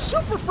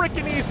 Super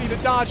freaking easy to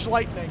dodge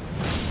lightning.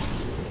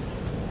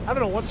 I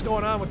don't know what's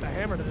going on with the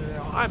hammer today.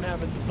 I'm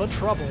having the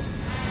trouble.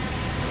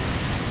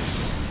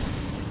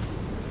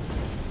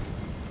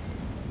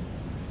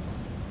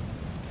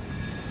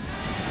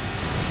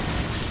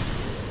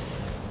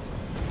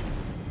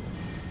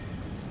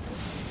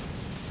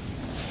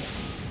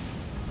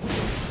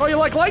 Oh, you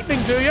like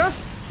lightning, do you?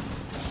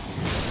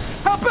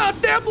 How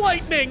about them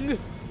lightning?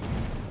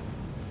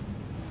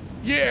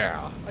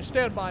 Yeah, I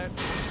stand by it.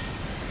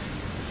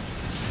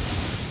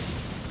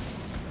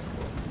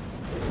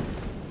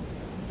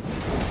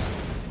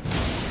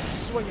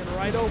 Swinging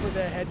right over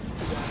their heads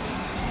today.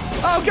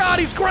 Oh God,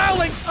 he's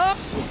growling! Up!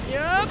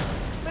 Yep,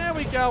 there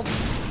we go.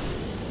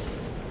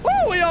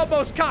 Woo, we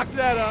almost cocked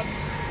that up.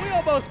 We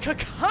almost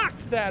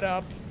cocked that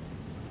up.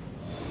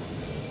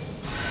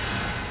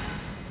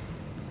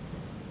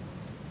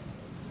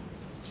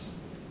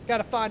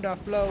 Gotta find our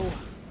flow.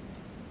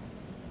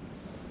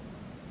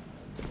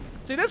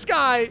 See, this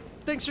guy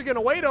thinks you're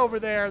gonna wait over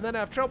there and then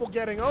have trouble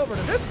getting over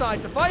to this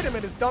side to fight him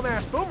in his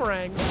dumbass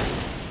boomerangs.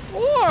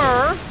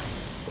 Or,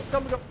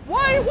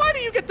 why do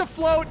you get to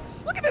float?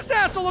 Look at this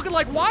asshole looking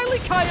like Wile E.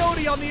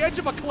 Coyote on the edge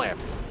of a cliff.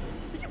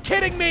 Are you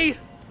kidding me?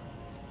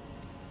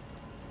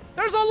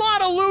 There's a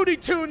lot of Looney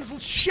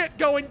Tunes shit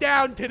going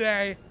down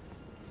today.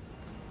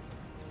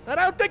 I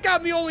don't think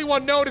I'm the only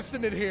one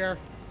noticing it here.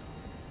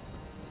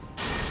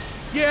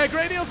 Yeah,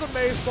 Great Eels and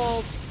Maze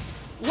Balls.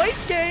 Late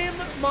game,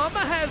 Mama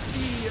has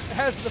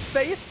the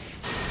faith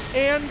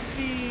and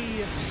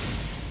the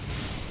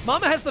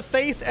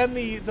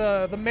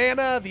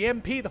mana, the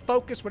MP, the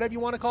focus, whatever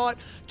you want to call it,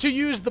 to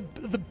use the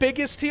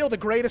biggest heal, the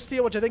greatest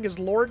heal, which I think is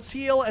Lord's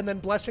Heal, and then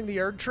Blessing the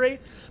Erd Tree.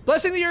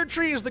 Blessing the Erd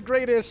Tree is the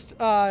greatest.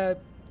 I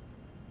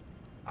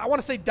want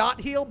to say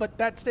dot heal, but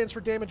that stands for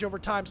damage over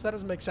time, so that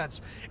doesn't make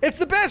sense. It's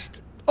the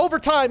best over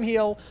time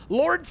heal.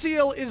 Lord's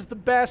Heal is the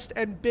best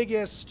and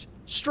biggest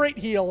straight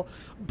heal,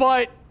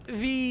 but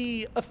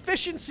the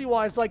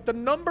efficiency-wise, like the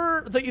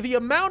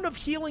amount of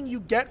healing you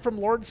get from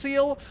Lord's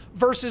Heal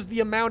versus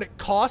the amount it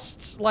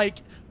costs,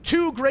 like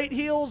 2 great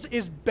heals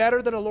is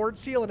better than a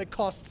Lord's Heal and it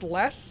costs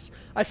less,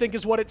 I think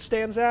is what it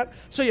stands at.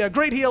 So yeah,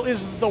 Great Heal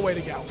is the way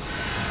to go.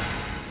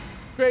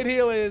 Great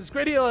Heal is...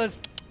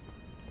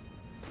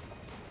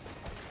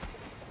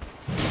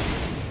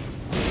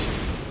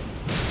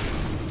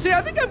 See,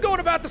 I think I'm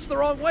going about this the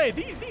wrong way.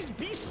 These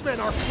beastmen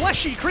are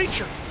fleshy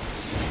creatures.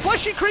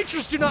 Fleshy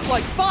creatures do not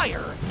like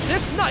fire.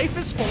 This knife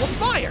is full of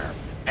fire.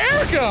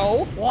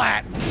 Ergo,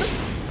 Latin.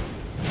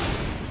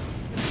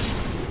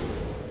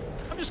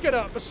 I'm just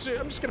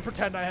gonna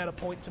pretend I had a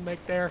point to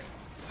make there,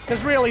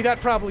 because really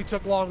that probably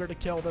took longer to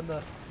kill than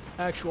the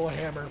actual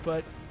hammer.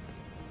 But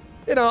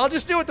you know, I'll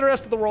just do what the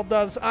rest of the world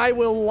does. I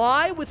will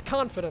lie with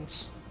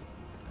confidence.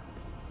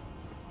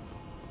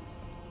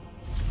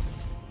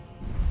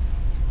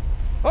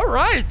 All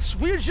right,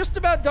 we're just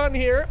about done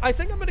here. I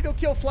think I'm gonna go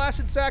kill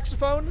Flaccid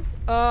Saxophone,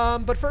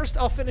 but first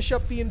I'll finish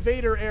up the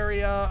invader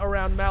area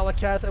around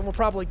Maliketh, and we'll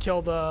probably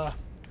kill the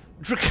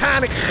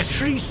Draconic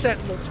Tree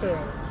Sentinel too.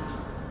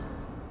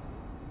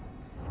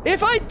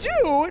 If I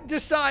do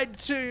decide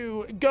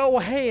to go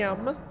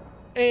ham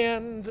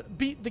and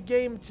beat the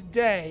game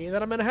today,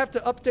 then I'm gonna have to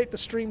update the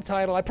stream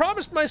title. I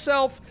promised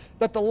myself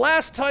that the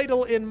last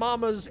title in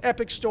Mama's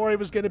epic story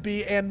was gonna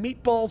be "And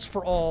Meatballs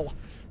for All,"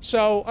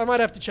 so I might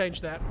have to change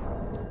that.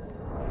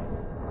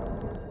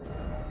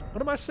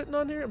 What am I sitting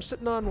on here? I'm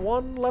sitting on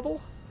 1 level.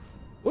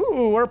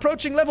 Ooh, we're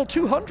approaching level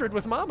 200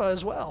 with Mama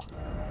as well.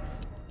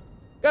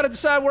 Gotta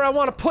decide where I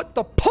want to put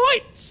the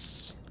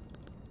points!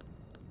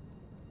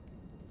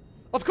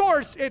 Of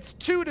course, it's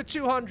 2 to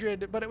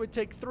 200, but it would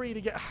take 3 to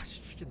get...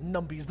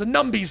 numbies, the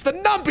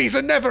numbies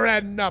are never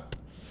adding up!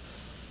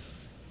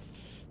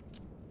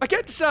 I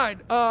can't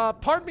decide.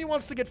 Part of me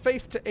wants to get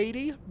Faith to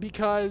 80,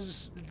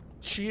 because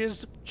she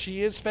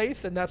is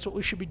Faith, and that's what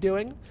we should be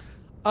doing.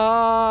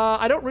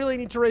 I don't really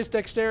need to raise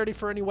dexterity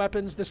for any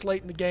weapons this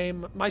late in the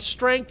game. My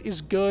strength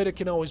is good. It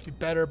can always be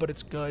better, but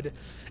it's good.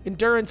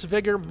 Endurance,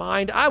 vigor,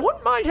 mind. I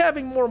wouldn't mind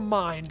having more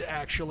mind,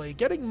 actually.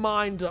 Getting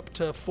mind up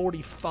to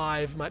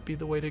 45 might be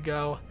the way to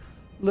go.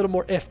 A little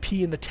more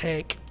FP in the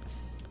tank.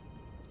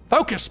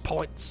 Focus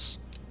points.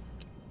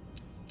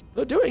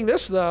 We're doing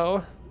this,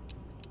 though.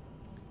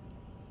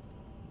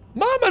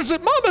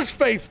 Mama's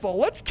faithful.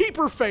 Let's keep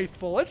her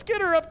faithful. Let's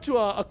get her up to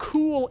a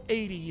cool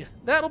 80.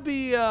 That'll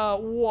be,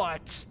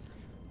 what?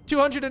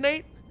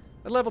 208?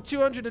 At level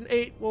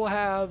 208, we'll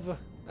have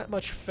that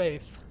much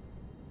faith.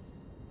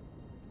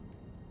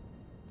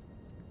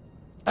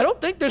 I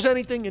don't think there's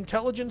anything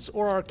intelligence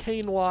or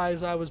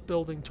arcane-wise I was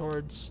building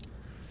towards.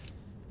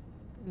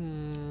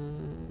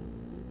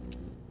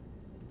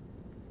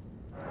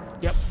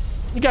 Yep.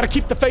 We gotta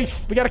keep the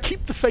faith. We gotta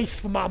keep the faith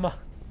for Mama.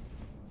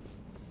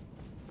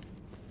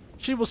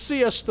 She will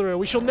see us through.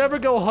 We shall never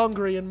go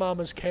hungry in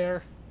Mama's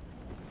care.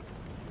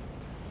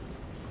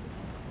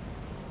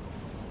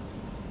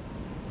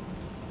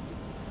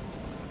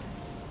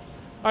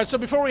 Alright, so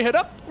before we head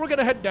up, we're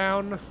gonna head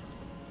down.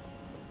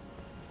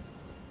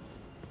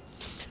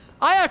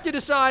 I have to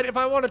decide if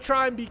I want to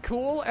try and be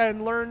cool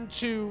and learn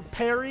to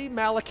parry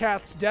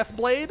Maliketh's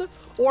Deathblade,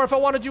 or if I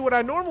want to do what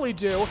I normally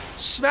do,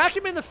 smack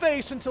him in the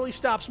face until he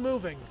stops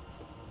moving.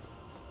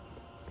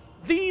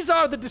 These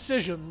are the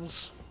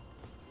decisions.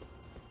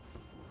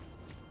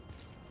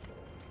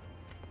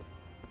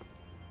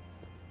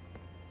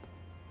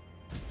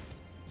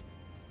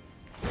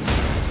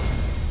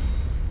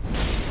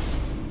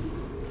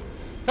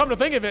 Come to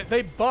think of it,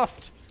 they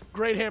buffed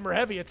Great Hammer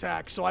Heavy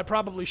Attack, so I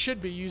probably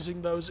should be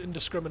using those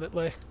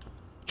indiscriminately.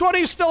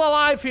 20's still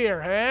alive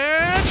here,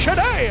 and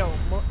shadam!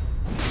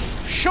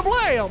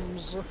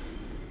 Shablams!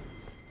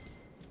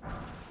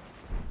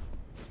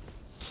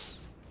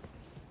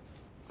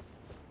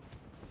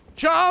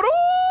 Charo!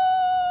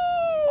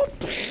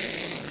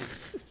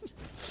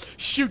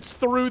 Shoots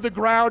through the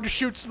ground,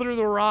 shoots through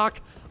the rock,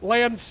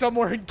 lands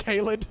somewhere in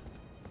Caelid.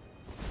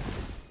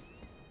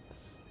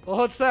 Well,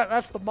 what's that?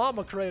 That's the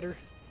Mama crater.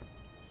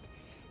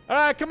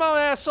 Alright, come on,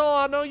 asshole.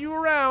 I know you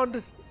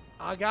around.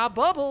 I got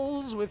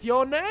bubbles with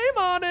your name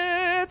on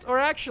it. Or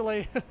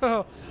actually,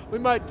 we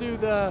might do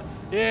the...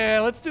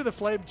 Yeah, let's do the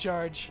flame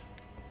charge.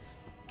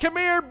 Come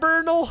here,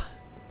 Bernal.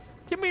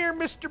 Come here,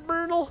 Mr.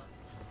 Bernal.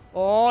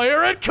 Oh,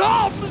 here it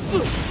comes!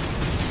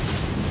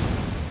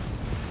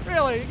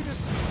 Really? You can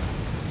just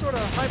sort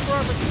of hyper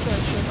armor through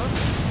that shit,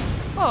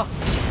 huh?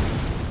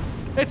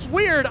 Huh. It's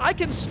weird. I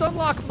can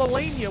stunlock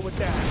Malenia with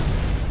that.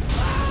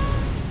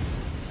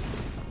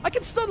 I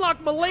can stunlock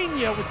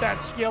Malenia with that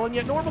skill, and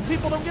yet normal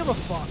people don't give a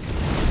fuck.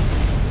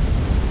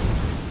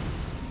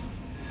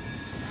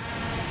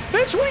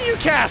 Bitch, what are you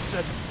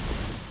casting?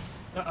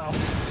 Uh-oh.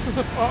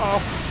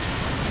 Uh-oh.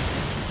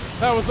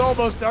 That was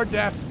almost our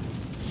death.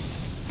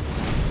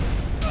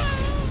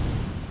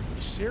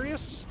 You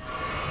serious?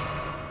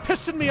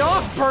 Pissing me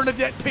off,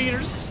 Bernadette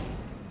Peters.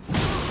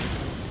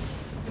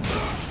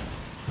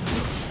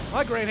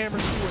 My Great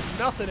Hammer's doing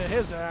nothing to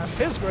his ass.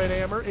 His Great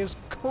Hammer is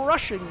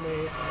crushing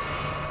me.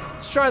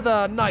 Let's try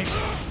the knife.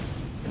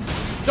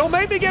 Don't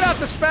make me get out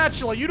the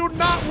spatula. You do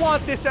not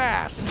want this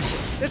ass.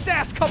 This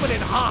ass coming in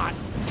hot.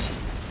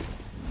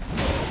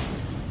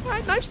 All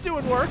right, knife's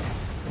doing work.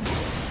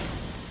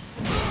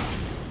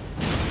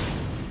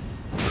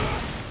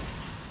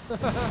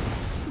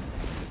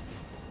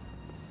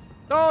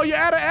 Oh, you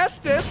out of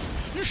Estus?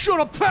 You should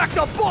have packed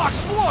a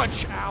box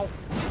lunch. Ow.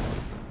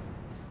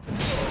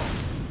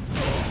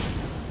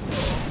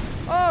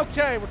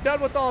 Okay, we're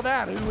done with all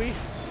that, hooey.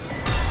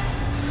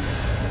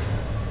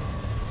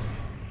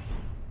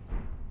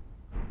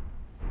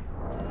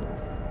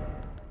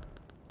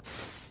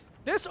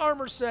 This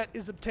armor set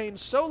is obtained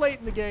so late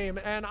in the game,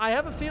 and I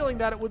have a feeling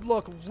that it would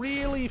look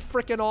really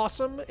freaking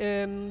awesome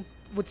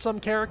with some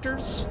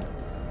characters.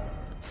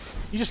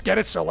 You just get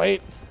it so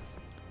late.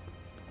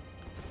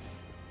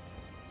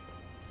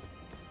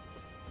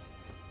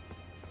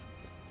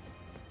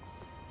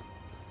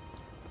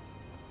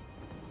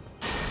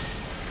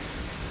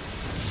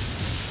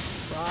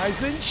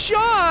 Rise and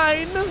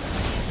shine!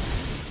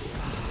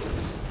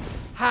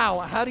 How?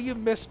 How do you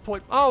miss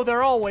point? Oh,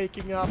 they're all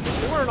waking up.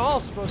 We weren't all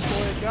supposed to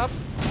wake up.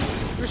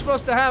 We're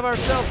supposed to have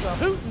ourselves a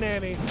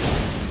hootenanny.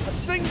 A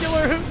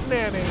singular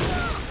hootenanny.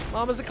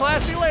 Mama's a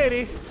classy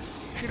lady.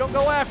 She don't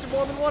go after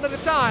more than one at a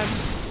time.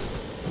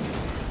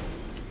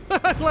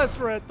 Unless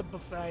we're at the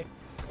buffet.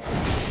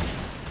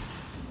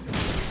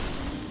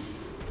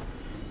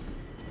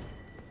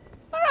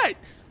 All right.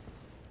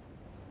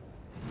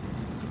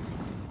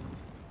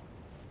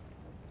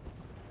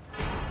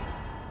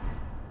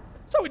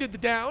 So we did the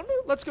down.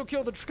 Let's go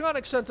kill the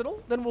Draconic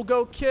Sentinel. Then we'll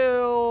go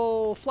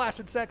kill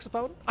Flaccid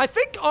Saxophone. I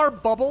think our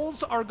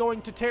bubbles are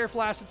going to tear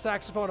Flaccid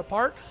Saxophone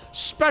apart,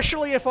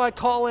 especially if I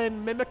call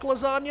in Mimic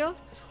Lasagna.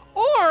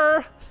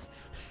 Or,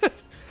 how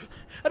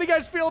do you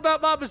guys feel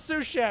about Mama's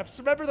Sous Chefs?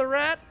 Remember the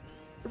rat?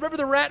 Remember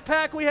the rat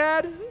pack we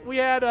had? We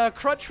had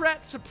Crunch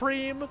Rat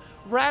Supreme,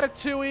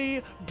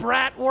 Ratatouille,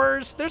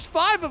 Bratwurst. There's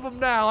 5 of them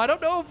now. I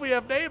don't know if we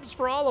have names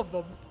for all of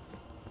them.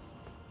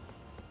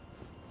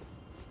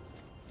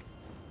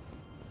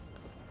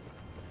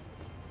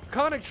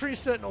 Draconic Tree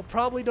Sentinel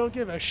probably don't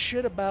give a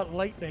shit about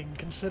lightning,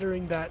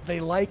 considering that they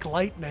like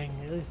lightning.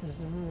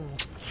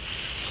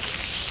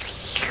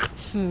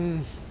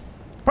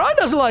 Probably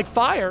doesn't like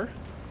fire.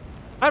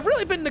 I've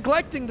really been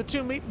neglecting the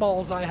 2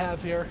 meatballs I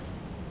have here.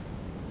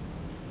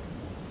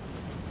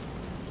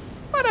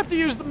 Might have to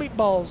use the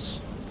meatballs.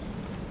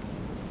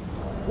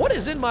 What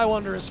is in my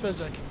wondrous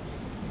physic?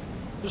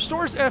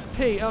 Restores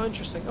FP. Oh,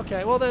 interesting.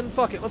 Okay, well then,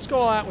 fuck it. Let's go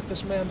all out with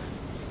this, man.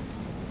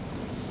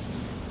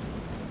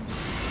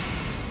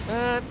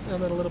 That,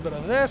 and then a little bit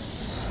of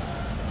this.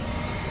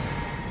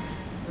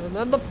 And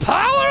then the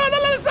power of the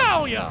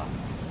lasagna!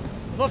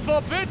 The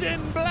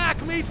forbidden black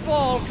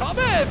meatball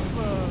cometh!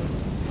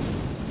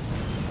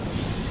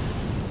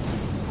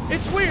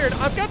 It's weird.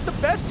 I've got the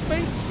best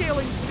faith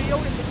scaling seal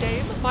in the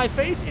game. My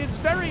faith is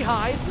very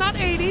high. It's not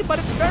 80, but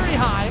it's very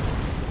high.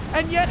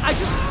 And yet, I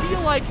just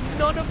feel like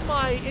none of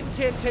my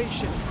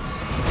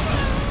incantations,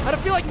 I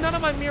don't feel like none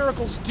of my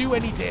miracles do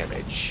any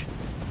damage.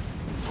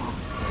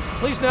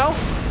 Please no.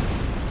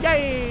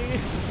 Yay!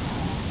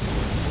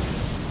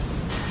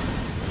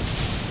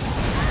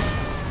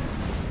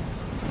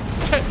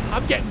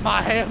 I'm getting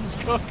my hams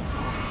cooked.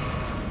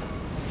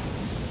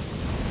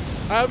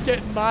 I'm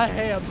getting my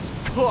hams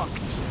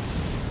cooked.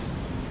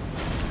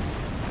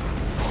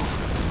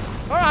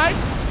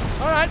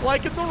 Alright,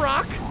 liking the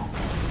rock.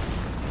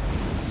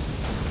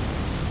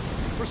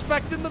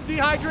 Respecting the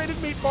dehydrated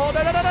meatball.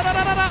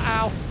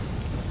 Ow.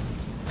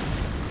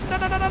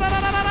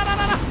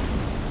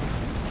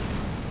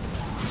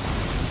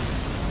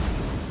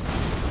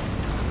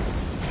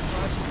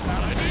 This was a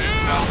bad idea.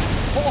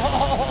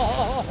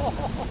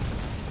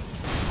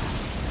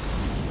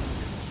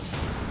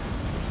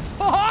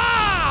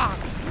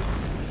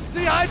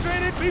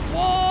 Dehydrated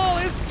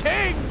meatball is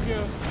king.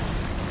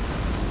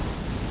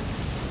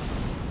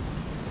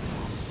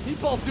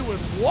 Meatball doing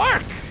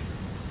work.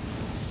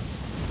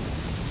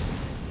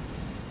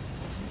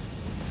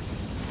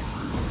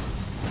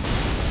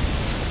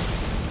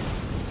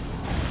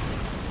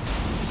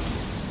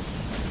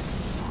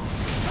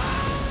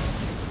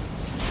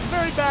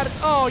 Very bad at,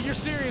 oh, you're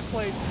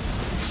seriously.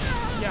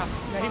 Yeah,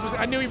 he was,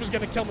 I knew he was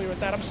gonna kill me with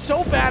that. I'm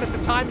so bad at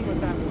the timing with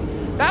that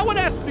one. That one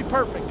has to be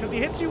perfect, because he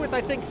hits you with,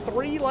 I think,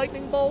 3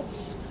 lightning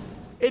bolts.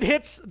 It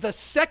hits the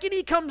second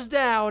he comes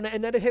down,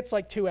 and then it hits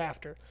like 2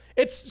 after.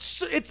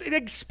 It's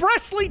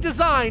expressly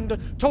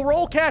designed to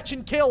roll, catch,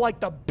 and kill like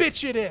the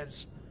bitch it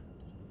is.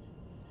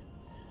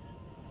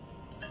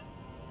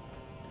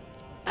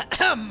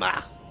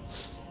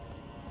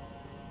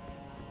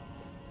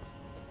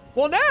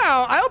 Well,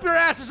 now, I hope your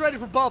ass is ready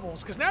for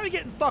bubbles, because now you're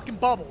getting fucking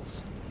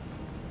bubbles.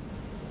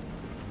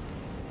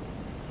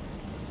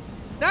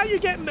 Now you're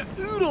getting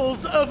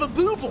oodles of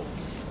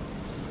boobles.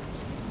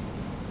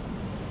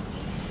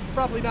 It's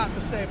probably not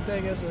the same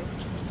thing, is it?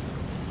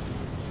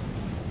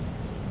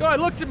 Go ahead,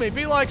 look to me.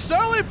 Be like,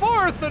 sally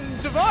forth and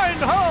divine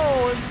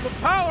ho, and the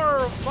power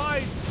of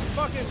my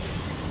fucking...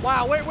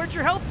 Wow, where'd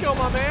your health go,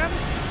 my man?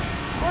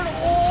 Where'd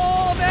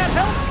all that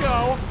health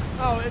go?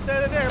 Oh,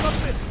 there.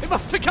 It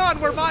must have gone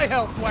where my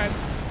health went.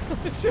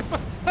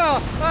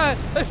 Oh,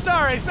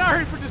 sorry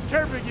for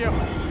disturbing you.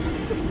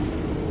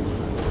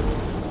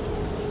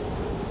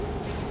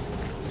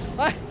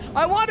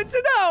 I wanted to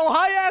know.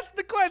 I asked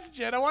the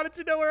question. I wanted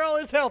to know where all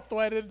his health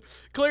went, and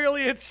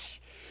clearly it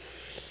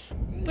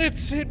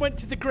went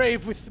to the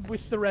grave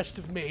with the rest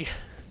of me.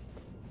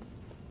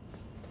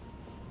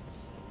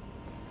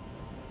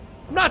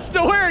 I'm not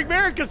still wearing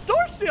America's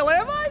Source Seal,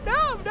 am I?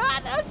 No, I'm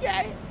not.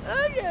 Okay.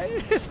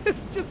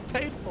 It's just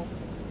painful.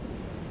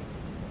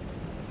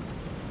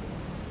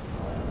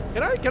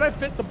 Can I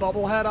fit the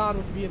bubble hat on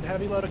with being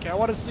heavy load? Okay, I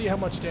want to see how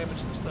much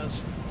damage this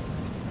does.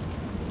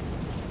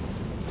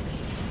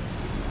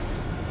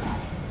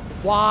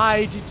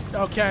 Why did you,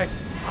 okay,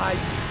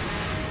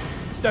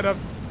 instead of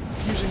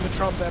using the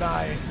trumpet,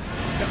 I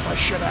get my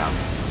shit out.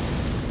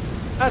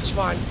 That's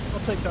fine. I'll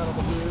take that on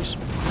the blues.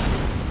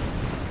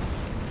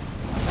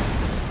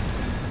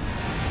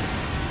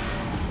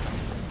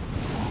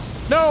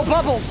 No,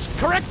 Bubbles!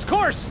 Correct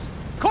course!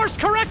 Course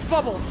correct,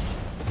 Bubbles!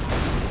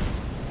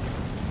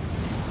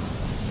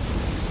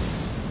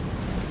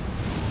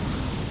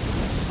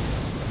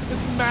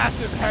 This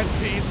massive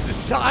headpiece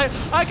is... I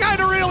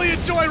kind of really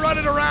enjoy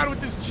running around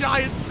with this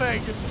giant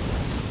thing.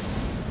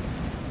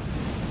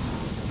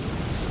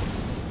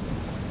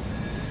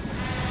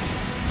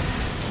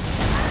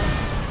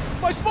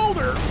 My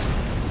smolder!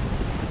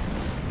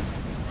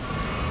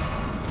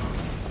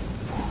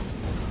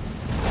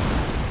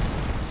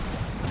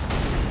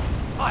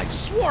 I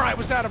swore I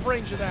was out of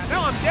range of that.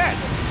 Now I'm dead.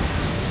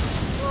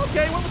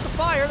 Okay, went with the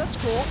fire. That's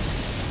cool.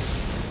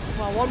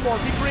 Come on, one more.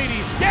 Be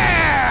greedy.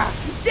 Yeah!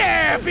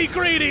 Yeah! Be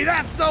greedy!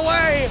 That's the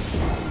way!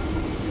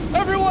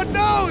 Everyone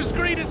knows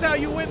greed is how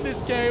you win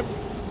this game.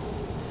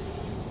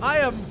 I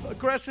am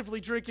aggressively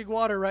drinking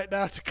water right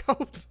now to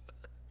cope.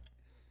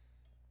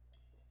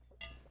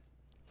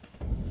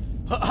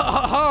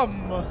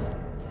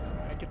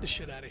 Alright, get the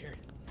shit out of here.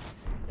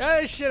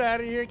 Get this shit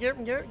out of here.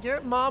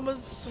 Get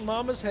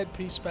Mama's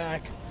headpiece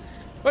back.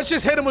 Let's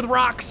just hit him with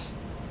rocks.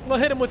 We'll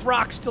hit him with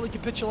rocks till he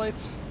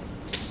capitulates.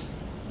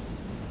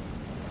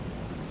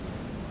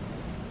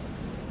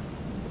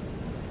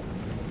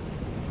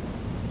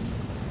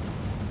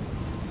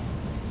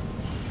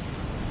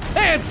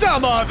 And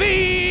some of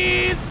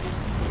these!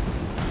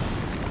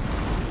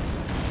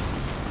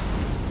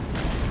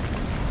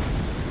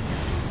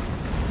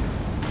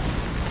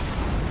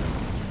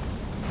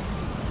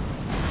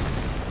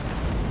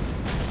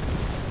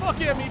 Fuck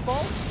yeah,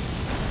 meatballs.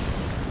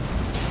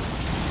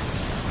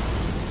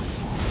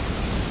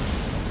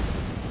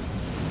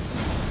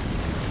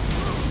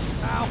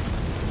 Ow.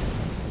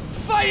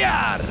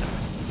 Fire!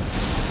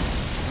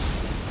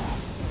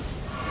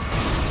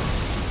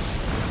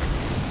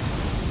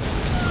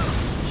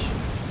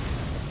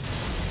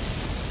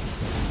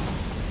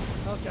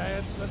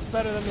 Okay, that's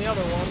better than the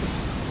other one.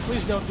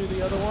 Please don't do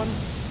the other one.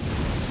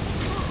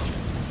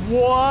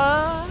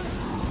 What?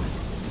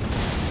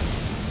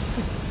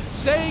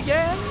 Say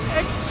again?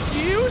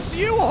 Excuse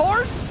you,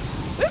 horse?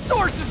 This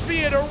horse is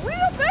being a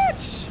real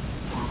bitch!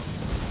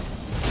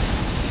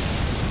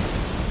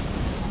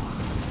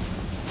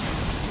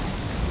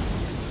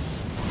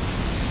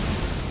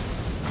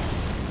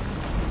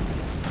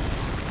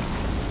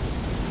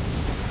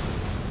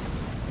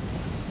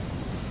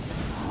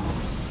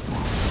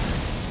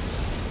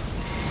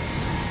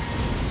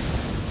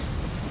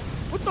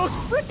 With those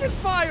frickin'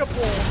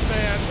 fireballs,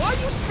 man. Why are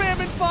you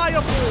spamming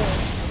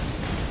fireballs?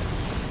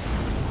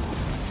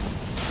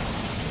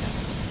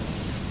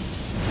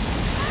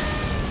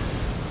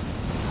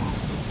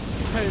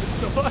 I hate it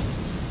so much. I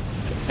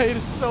hate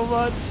it so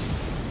much.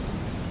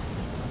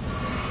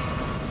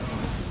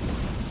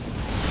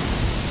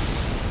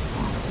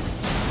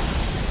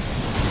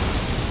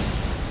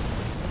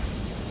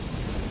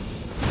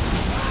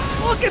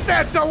 Look at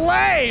that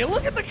delay!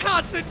 Look at the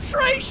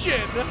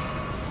concentration!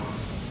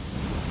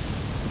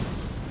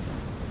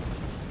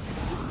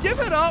 Just give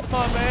it up,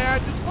 my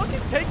man. Just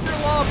fucking take your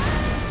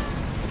lumps.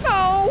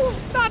 No,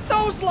 not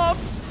those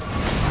lumps.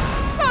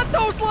 Not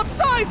those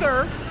lumps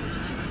either.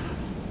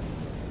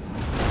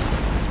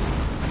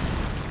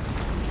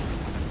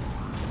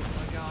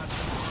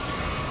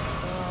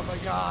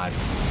 God.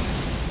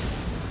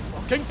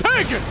 Fucking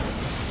pig!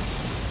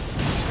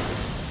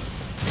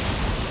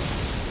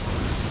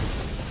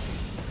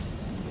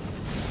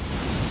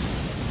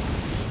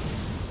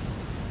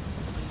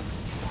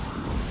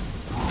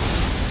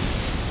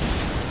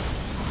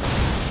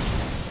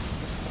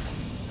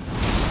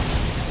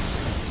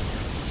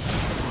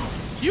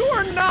 You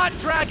are not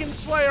Dragon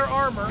Slayer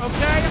armor,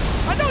 okay?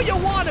 I know you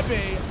want to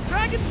be.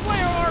 Dragon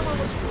Slayer armor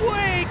was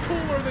way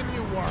cooler than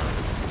you were.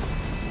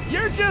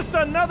 You're just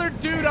another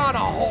dude on a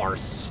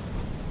horse.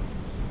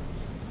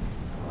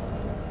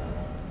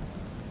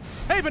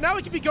 Hey, but now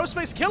we can be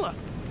Ghostface Killer.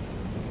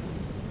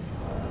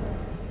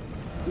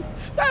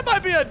 That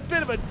might be a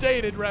bit of a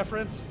dated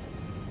reference.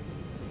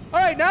 All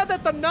right, now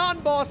that the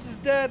non-boss is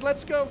dead,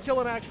 let's go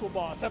kill an actual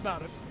boss. How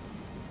about it?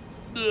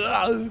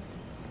 I'm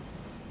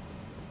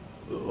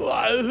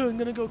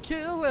gonna go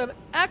kill an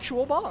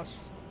actual boss.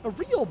 A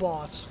real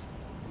boss.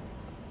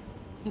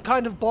 A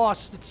kind of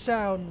boss that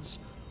sounds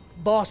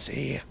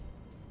bossy.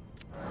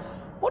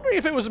 Wondering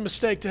if it was a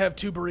mistake to have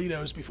 2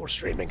 burritos before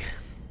streaming.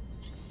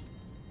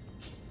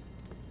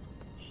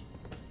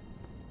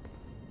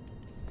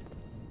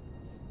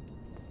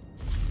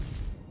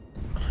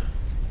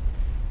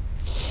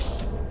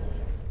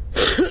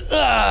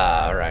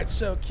 Alright,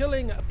 so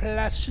killing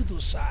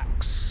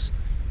Placidusax.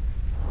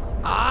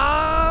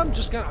 I'm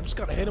just gonna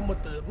hit him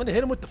with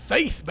the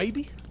faith,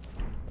 baby.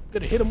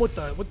 Gonna hit him with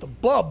the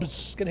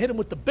bubs. Gonna hit him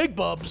with the big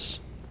bubs.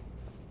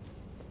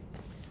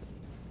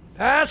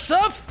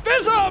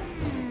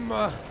 Pacifism!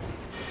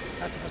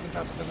 Pacifism,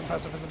 pacifism,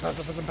 pacifism,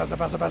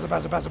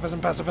 pacifism,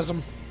 pacifism,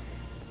 pacifism.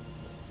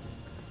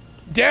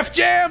 Def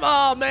Jam!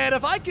 Oh man,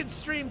 if I could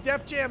stream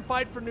Def Jam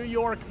Fight for New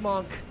York,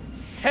 Monk.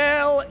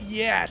 Hell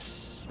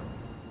yes.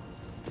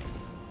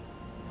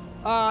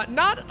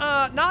 Not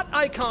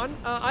Icon.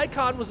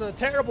 Icon was a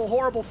terrible,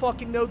 horrible,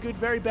 fucking no good,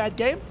 very bad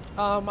game.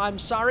 I'm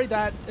sorry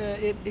that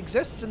it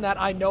exists and that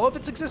I know of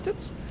its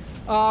existence.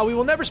 We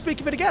will never speak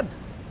of it again.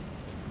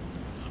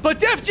 But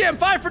Def Jam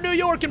Fight for New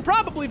York and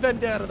probably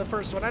Vendetta, the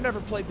first one. I never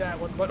played that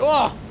one, but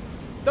oh,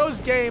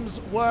 those games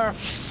were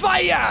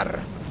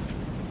fire!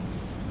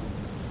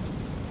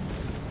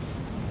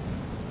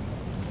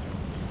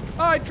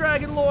 Alright,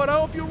 Dragon Lord, I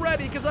hope you're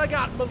ready, because I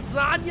got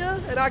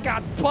lasagna, and I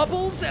got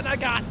bubbles, and I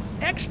got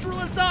extra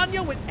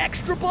lasagna with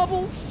extra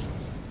bubbles.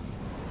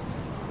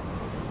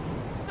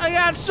 I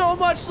got so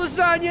much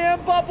lasagna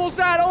and bubbles,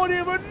 I don't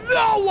even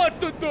know what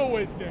to do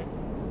with it.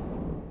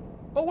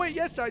 Oh wait,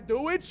 yes I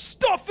do. It's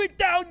stuff it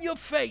down your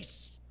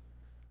face.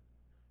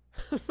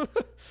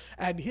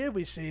 And here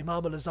we see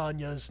Mama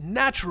Lasagna's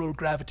natural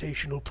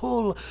gravitational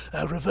pull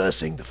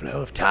reversing the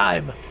flow of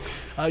time.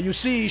 You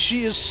see,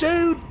 she is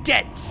so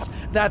dense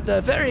that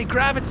the very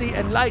gravity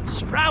and light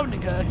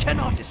surrounding her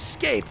cannot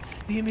escape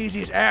the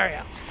immediate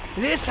area.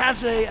 This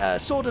has a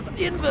sort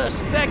of inverse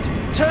effect,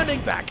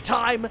 turning back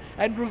time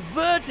and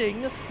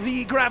reverting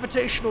the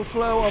gravitational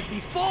flow of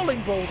the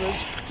falling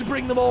boulders to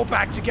bring them all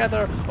back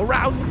together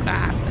around the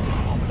mass that is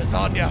Mama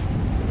Lasagna.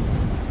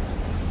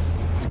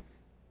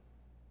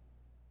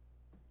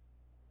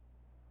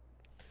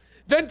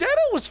 Vendetta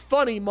was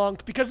funny,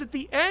 Monk, because at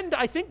the end,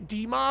 I think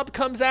D-Mob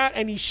comes out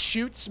and he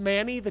shoots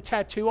Manny, the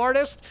tattoo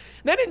artist.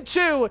 Then in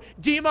 2,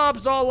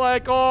 D-Mob's all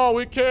like, oh,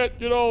 we can't,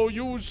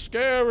 use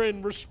scare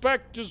and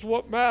respect is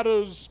what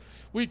matters.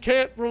 We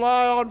can't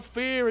rely on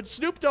fear. And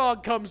Snoop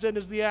Dogg comes in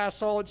as the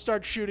asshole and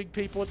starts shooting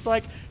people. It's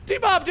like,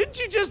 D-Mob, didn't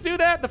you just do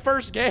that in the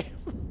first game?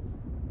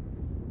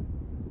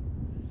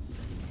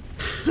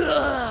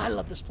 I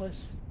love this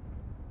place.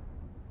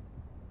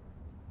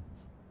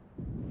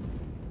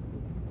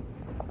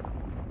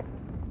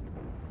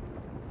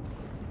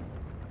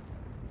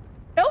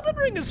 Elden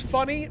Ring is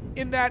funny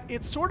in that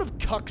it sort of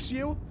cucks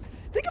you.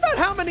 Think about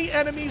how many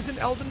enemies in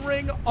Elden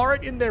Ring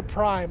aren't in their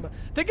prime.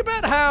 Think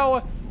about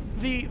how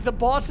the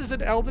bosses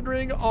in Elden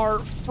Ring are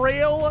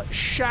frail,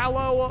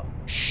 shallow,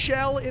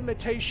 shell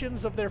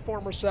imitations of their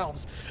former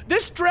selves.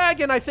 This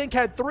dragon, I think,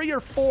 had 3 or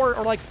 4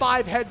 or like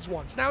 5 heads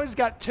once. Now he's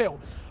got 2.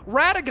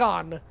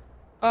 Radagon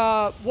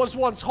was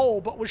once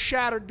whole, but was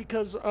shattered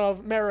because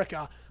of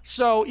Marika.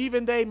 So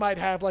even they might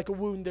have like a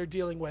wound they're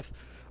dealing with.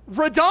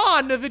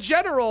 Radon, the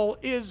general,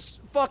 is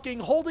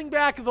fucking holding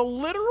back the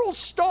literal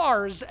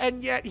stars,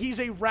 and yet he's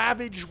a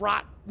ravaged,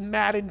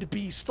 maddened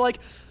beast. Like,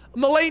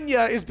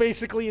 Melania is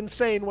basically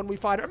insane when we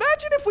find her.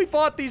 Imagine if we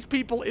fought these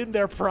people in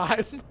their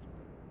prime.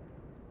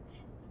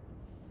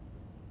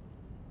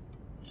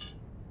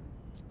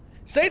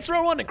 Saints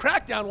Row 1 and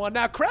Crackdown 1.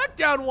 Now,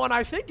 Crackdown 1,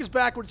 I think, is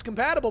backwards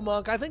compatible,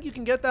 Monk. I think you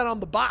can get that on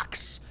the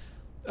box.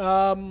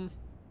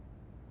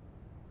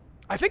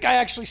 I think I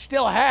actually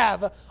still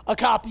have a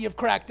copy of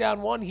Crackdown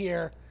 1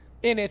 here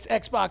in its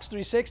Xbox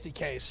 360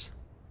 case.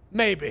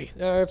 Maybe.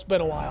 It's been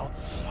a while.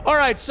 All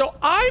right, so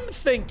I'm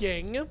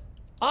thinking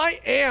I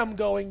am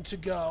going to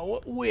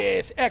go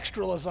with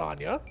extra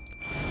lasagna.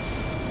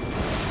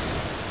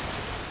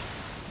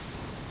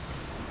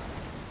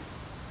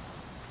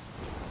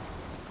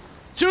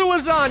 Two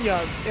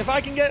lasagnas. If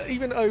I can get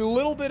even a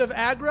little bit of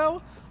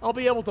aggro, I'll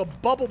be able to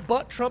bubble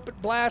butt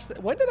trumpet blast.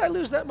 When did I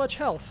lose that much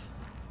health?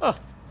 Huh.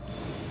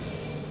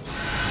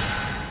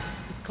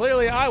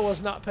 Clearly, I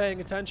was not paying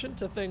attention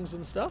to things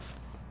and stuff.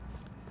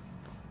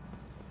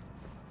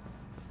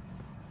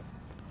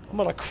 I'm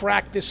gonna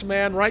crack this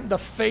man right in the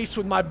face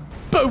with my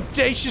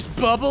bodacious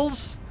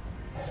bubbles.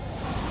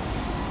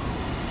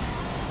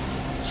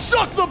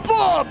 Suck the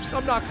bubs!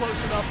 I'm not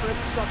close enough for him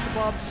to suck the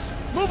bubs.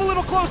 Move a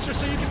little closer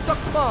so you can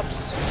suck the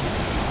bubs.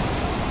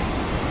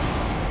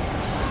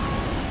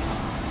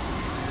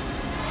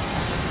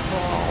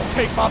 Oh,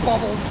 take my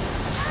bubbles.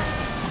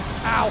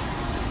 Ow.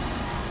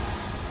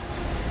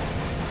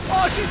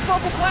 Oh, she's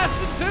bubble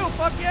blasted too.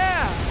 Fuck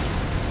yeah.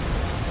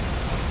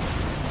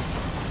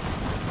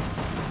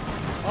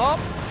 Oh,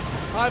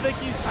 I think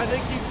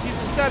he's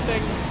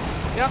ascending.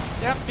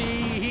 Yep,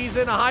 he's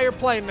in a higher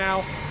plane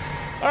now.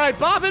 All right,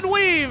 bob and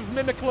weave,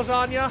 Mimic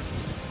Lasagna.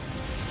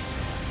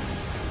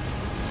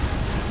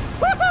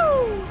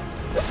 Woohoo!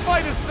 This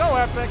fight is so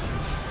epic.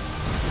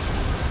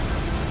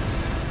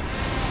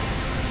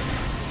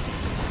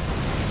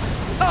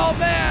 Oh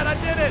man, I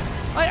did it.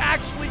 I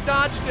actually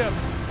dodged him.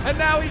 And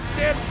now he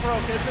stands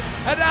broken,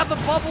 and now the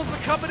bubbles are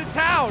coming to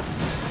town.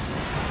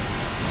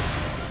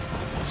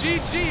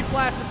 GG,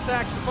 Flaccid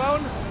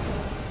Saxophone.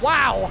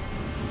 Wow.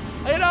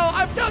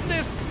 I've done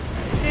this.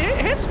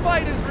 His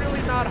fight is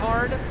really not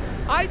hard.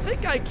 I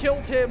think I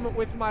killed him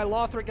with my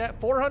Lothric at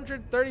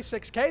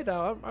 436k,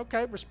 though.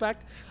 Okay,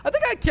 respect. I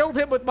think I killed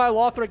him with my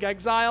Lothric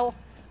Exile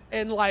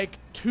in, like,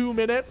 2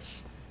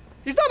 minutes.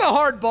 He's not a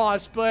hard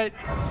boss, but...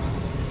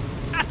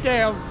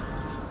 goddamn.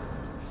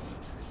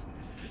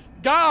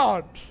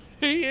 Gone.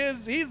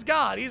 He's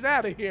gone. He's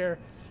out of here.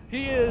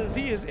 He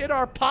is in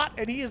our pot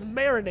and he is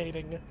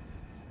marinating.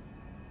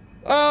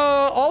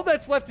 All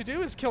that's left to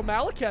do is kill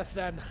Maliketh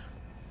then.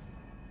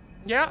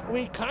 Yeah,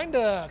 we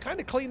kinda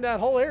cleaned that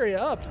whole area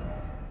up.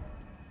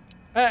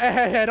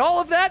 And all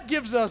of that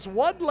gives us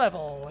 1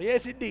 level.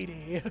 Yes,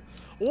 indeedy.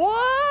 1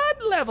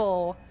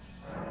 level.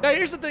 Now,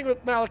 here's the thing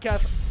with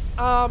Maliketh.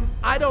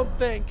 I don't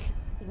think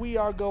we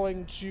are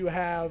going to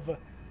have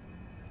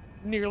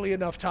nearly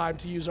enough time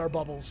to use our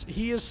bubbles.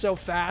 He is so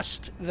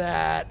fast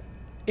that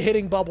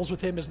hitting bubbles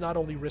with him is not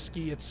only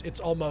risky, it's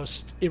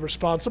almost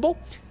irresponsible.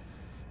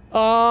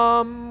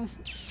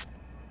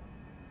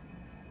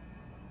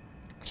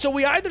 So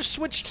we either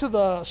switch to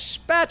the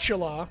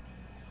spatula,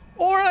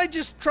 or I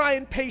just try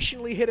and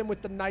patiently hit him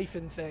with the knife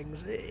and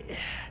things.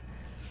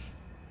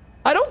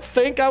 I don't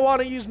think I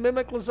want to use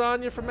Mimic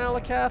Lasagna for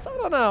Maliketh. I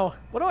don't know.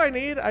 What do I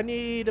need? I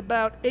need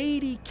about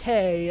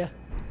 80k.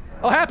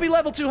 Oh, happy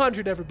level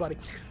 200, everybody.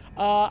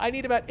 I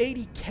need about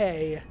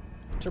 80k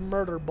to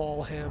murder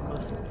ball him.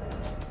 Let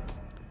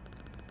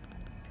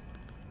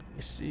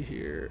me see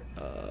here.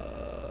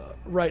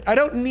 Right, I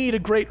don't need a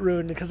Great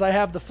Rune because I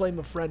have the Flame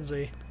of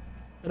Frenzy.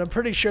 And I'm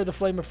pretty sure the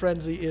Flame of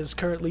Frenzy is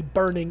currently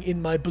burning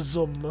in my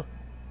bosom.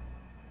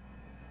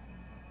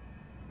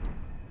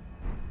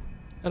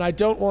 And I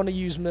don't want to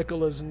use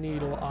Miquella's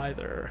Needle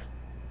either.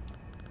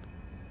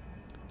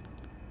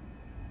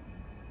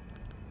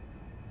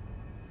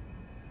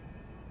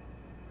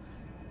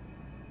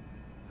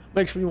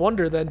 Makes me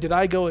wonder then, did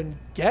I go and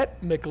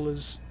get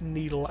Miquella's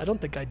Needle? I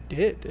don't think I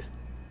did.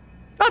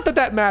 Not that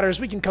that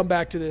matters, we can come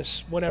back to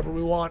this whenever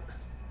we want.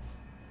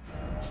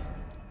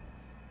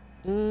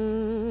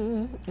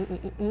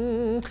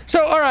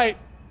 So, alright.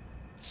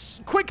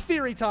 Quick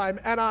theory time,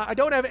 and I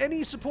don't have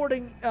any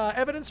supporting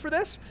evidence for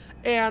this,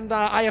 and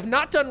I have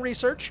not done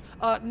research,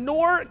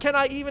 nor can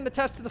I even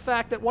attest to the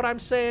fact that what I'm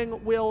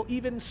saying will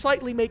even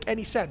slightly make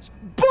any sense.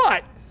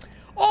 But,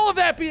 all of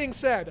that being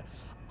said,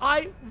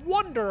 I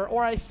wonder,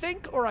 or I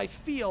think, or I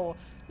feel,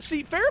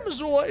 see, Farum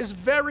Azula is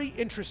very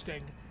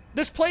interesting.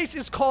 This place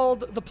is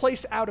called the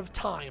Place Out of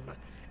Time.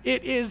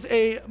 It is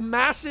a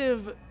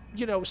massive,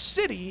 you know,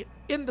 city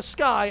in the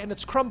sky, and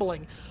it's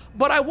crumbling.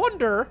 But I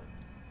wonder,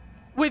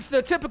 with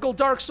the typical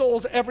Dark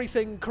Souls,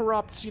 everything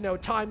corrupts, you know,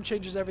 time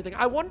changes everything.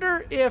 I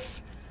wonder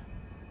if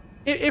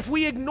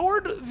we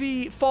ignored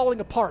the falling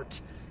apart,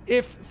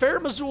 if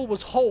Farum Azula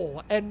was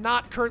whole and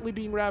not currently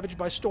being ravaged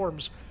by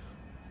storms.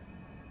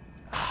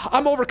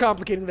 I'm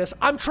overcomplicating this.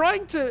 I'm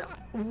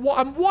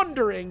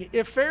wondering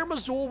if Farum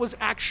Azula was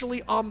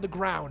actually on the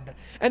ground,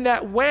 and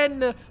that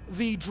when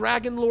the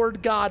Dragon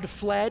Lord God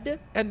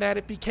fled, and that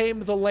it became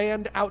the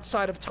land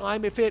outside of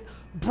time, if it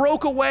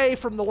broke away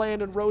from the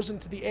land and rose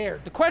into the air.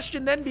 The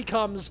question then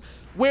becomes,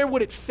 where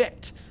would it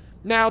fit?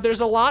 Now, there's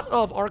a lot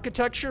of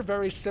architecture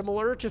very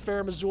similar to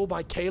Farum Azula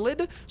by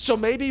Caelid, so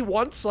maybe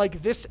once,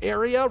 like, this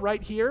area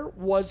right here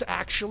was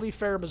actually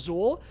Farum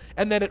Azula,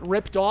 and then it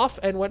ripped off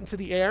and went into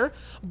the air.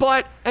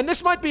 But, and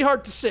this might be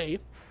hard to see,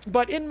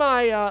 but in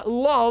my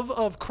love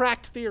of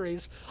cracked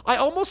theories, I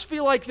almost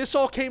feel like this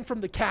all came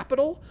from the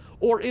capital,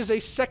 or is a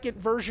second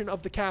version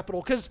of the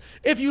capital. Because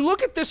if you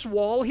look at this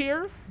wall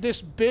here,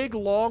 this big,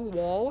 long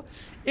wall,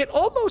 it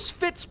almost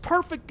fits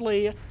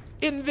perfectly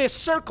in this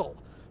circle,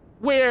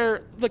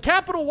 where the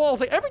capital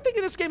walls, like, everything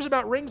in this game is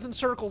about rings and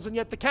circles, and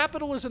yet the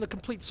capital is in a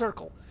complete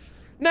circle.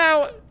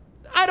 Now,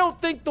 I don't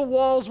think the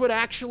walls would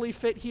actually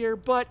fit here,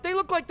 but they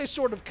look like they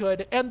sort of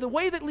could, and the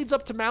way that leads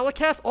up to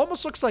Maliketh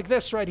almost looks like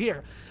this right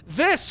here.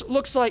 This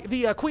looks like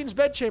the Queen's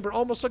Bedchamber,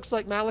 almost looks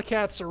like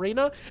Maliketh's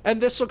arena,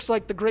 and this looks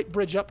like the Great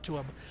Bridge up to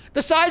him.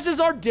 The sizes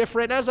are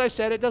different. As I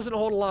said, it doesn't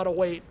hold a lot of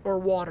weight or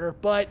water,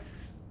 but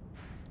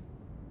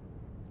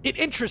it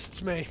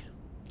interests me,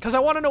 because I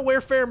want to know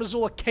where Farum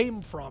Azula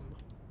came from.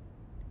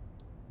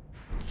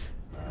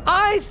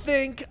 I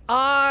think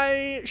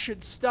I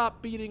should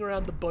stop beating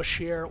around the bush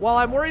here. While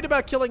I'm worried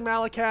about killing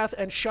Maliketh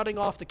and shutting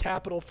off the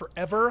capital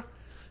forever,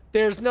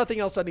 there's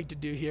nothing else I need to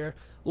do here.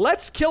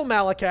 Let's kill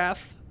Maliketh,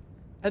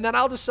 and then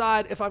I'll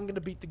decide if I'm going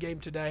to beat the game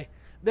today.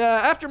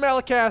 After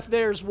Maliketh,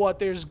 there's what?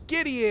 There's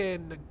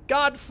Gideon,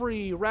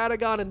 Godfrey,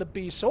 Radagon, and the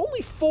Beast. So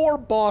only 4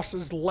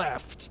 bosses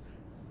left.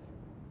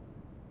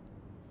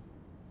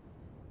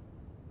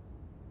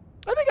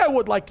 I think I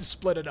would like to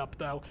split it up,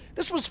 though.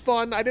 This was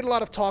fun. I did a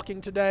lot of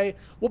talking today.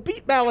 We'll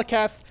beat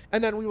Maliketh,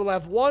 and then we will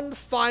have one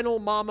final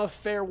Mama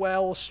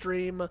Farewell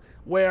stream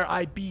where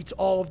I beat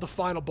all of the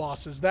final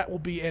bosses. That will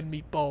be end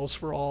meatballs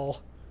for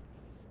all.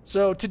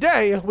 So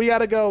today, we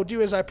gotta go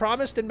do as I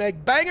promised and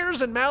make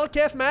bangers and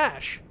Maliketh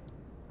mash.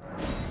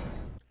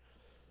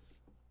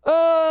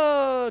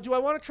 Do I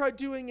want to try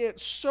doing it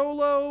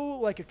solo,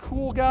 like a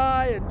cool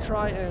guy, and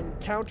try and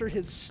counter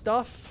his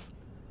stuff?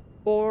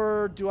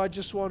 Or do I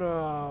just want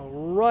to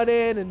run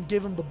in and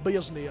give him the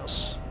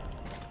business?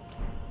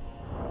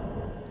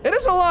 It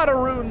is a lot of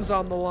runes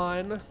on the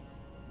line.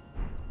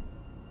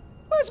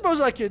 I suppose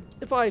I could,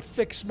 if I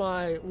fix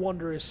my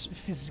wondrous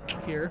physique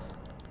here.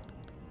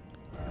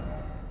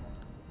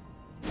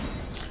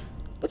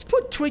 Let's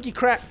put Twiggy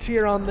Cracked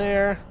here on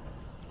there.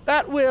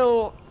 that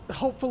will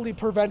hopefully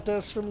prevent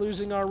us from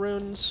losing our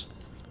runes.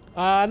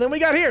 And then we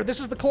got here.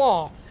 This is the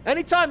claw.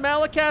 Anytime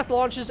Maliketh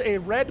launches a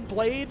red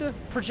blade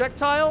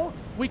projectile,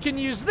 we can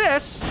use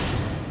this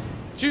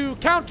to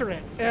counter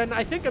it, and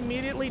I think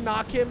immediately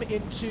knock him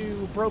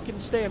into broken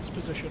stance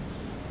position.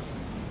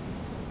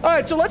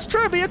 Alright, so let's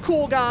try to be a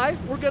cool guy.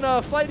 We're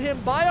gonna fight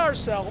him by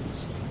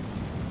ourselves.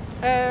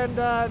 And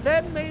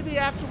then maybe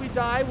after we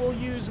die, we'll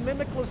use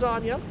Mimic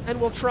Lasagna, and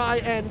we'll try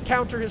and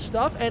counter his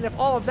stuff. And if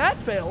all of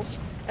that fails,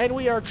 and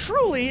we are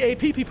truly a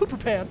pee-pee pooper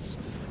pants,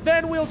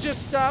 then we'll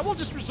just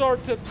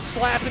resort to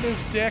slapping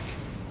his dick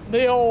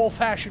the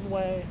old-fashioned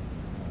way.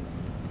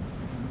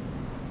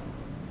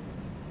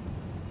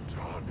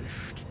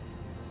 Tarnished.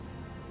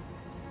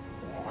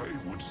 Why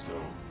wouldst thou?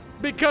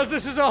 Because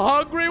this is a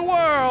hungry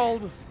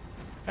world,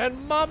 and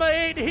Mama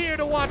ain't here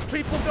to watch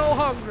people go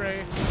hungry.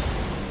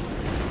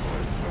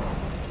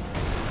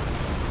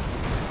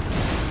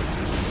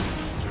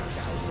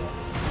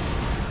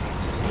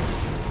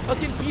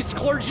 Fucking beast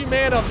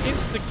clergyman of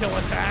insta-kill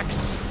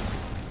attacks.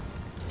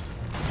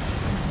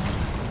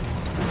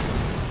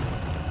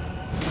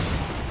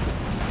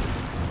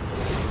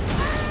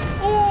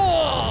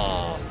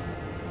 Oh!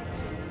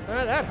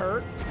 That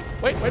hurt.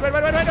 Wait, please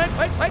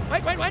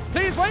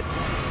wait.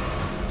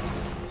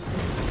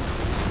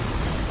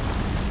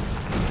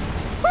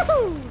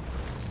 Woohoo!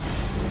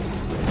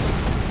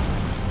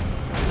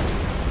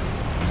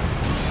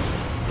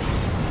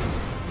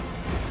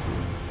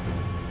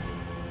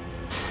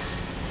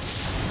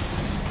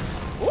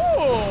 Ooh!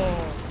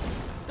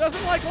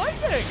 Doesn't like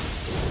lightning!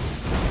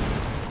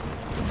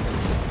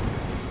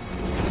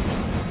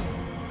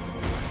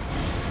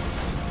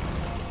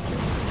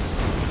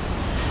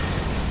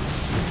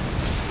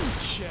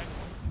 Shit.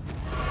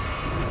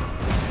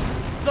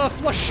 The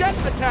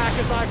flechette attack,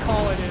 as I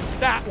call it, is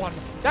that one.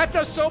 That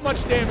does so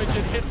much damage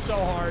and hits so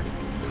hard.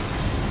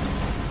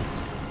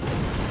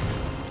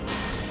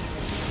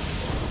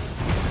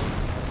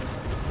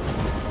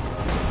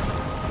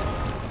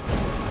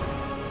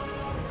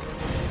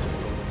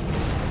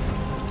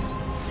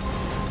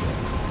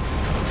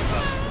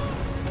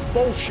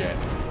 Bullshit.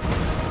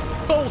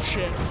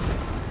 Bullshit.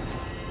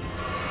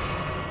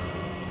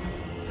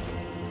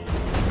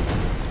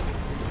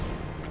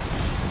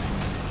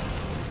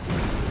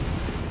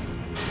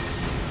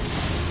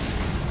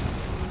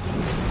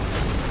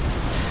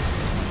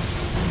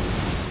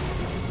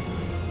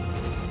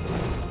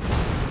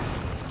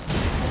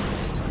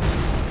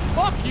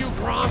 Fuck you,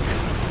 Gronk.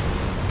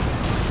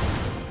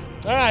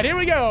 All right, here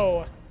we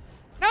go.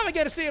 Now we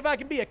gotta see if I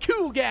can be a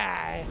cool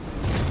guy.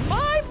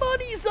 My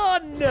money's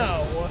on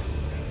no.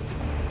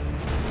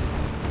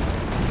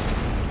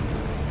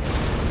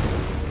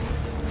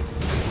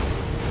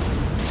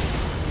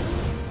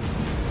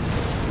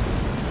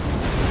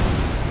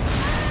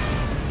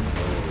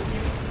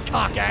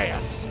 Cock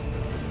ass.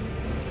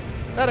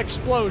 That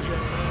explosion.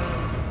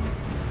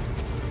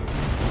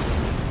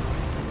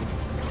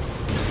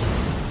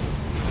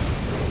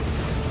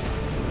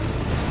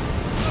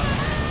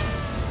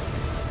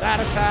 That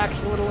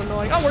attack's a little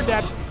annoying. Oh, we're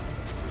dead.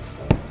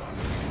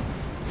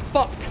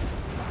 Fuck.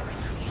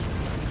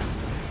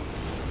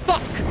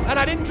 Fuck! And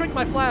I didn't drink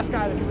my flask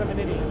either because I'm an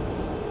idiot.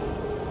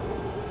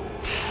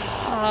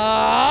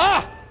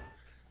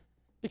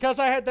 Because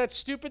I had that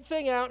stupid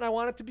thing out and I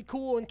wanted to be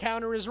cool and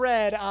counter his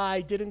red, I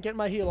didn't get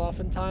my heal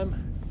off in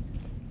time.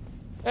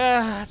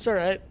 That's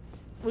alright.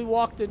 We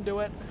walked into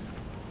it.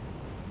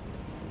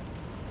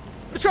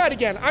 Let's try it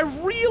again. I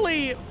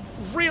really,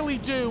 really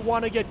do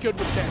want to get good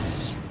with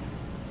this.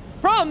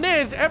 Problem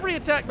is, every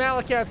attack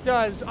Maliketh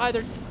does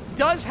either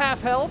does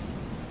half health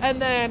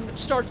and then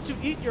starts to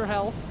eat your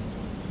health.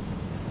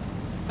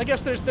 I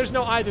guess there's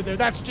no either there.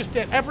 That's just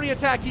it. Every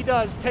attack he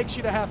does takes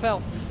you to half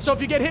health. So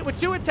if you get hit with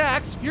 2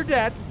 attacks, you're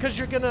dead because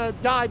you're gonna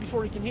die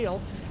before he can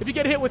heal. If you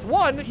get hit with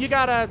 1, you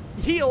gotta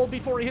heal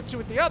before he hits you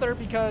with the other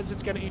because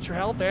it's gonna eat your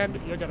health and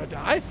you're gonna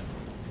die.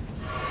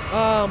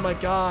 Oh my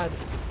god.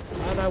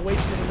 And I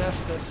wasted an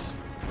Estus.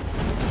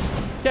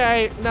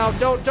 Okay, now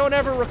don't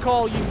ever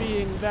recall you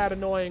being that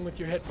annoying with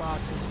your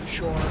hitboxes for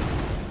sure.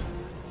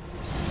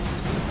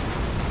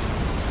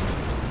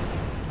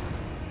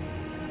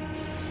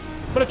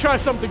 I'm gonna try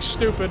something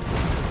stupid.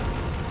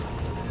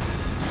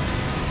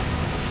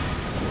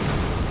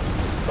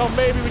 Oh,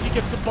 maybe we can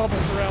get some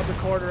bubbles around the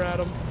corner at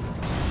him.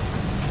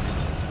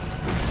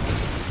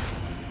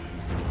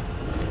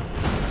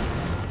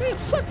 Man,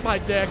 suck my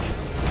dick.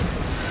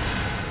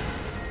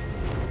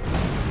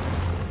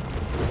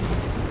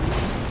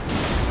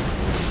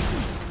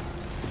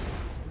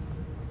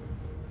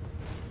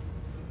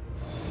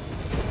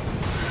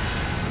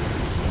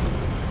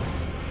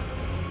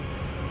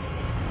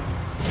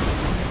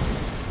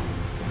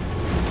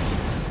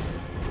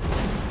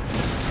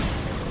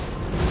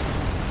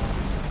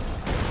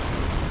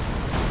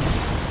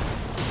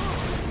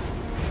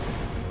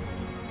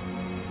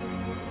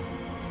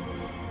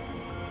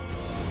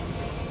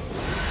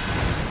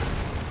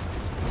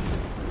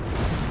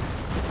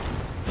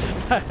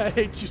 I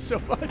hate you so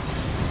much.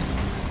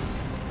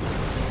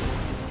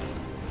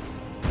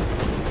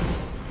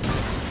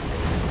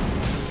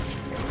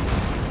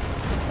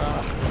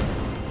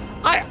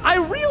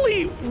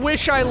 really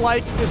wish I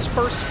liked this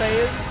first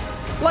phase.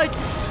 Like,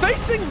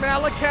 facing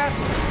Maliketh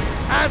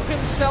as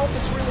himself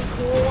is really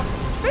cool.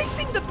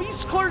 Facing the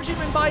Beast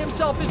Clergyman by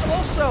himself is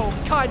also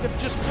kind of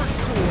just pretty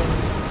cool.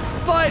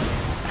 But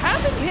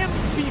having him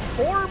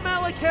before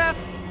Maliketh,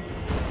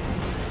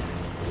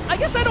 I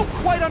guess I don't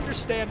quite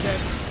understand it.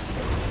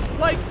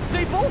 Like,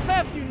 they both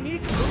have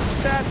unique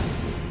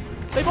movesets.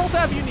 They both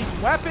have unique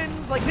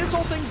weapons. Like, his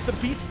whole thing's the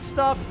beast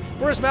stuff,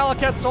 whereas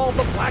Maliketh's all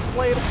the Black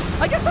Blade.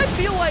 I guess I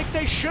feel like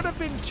they should have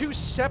been two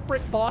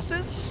separate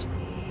bosses.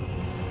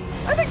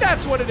 I think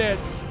that's what it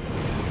is.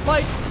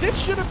 Like,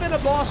 this should have been a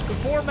boss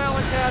before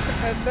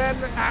Maliketh, and then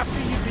after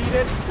you beat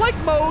it. Like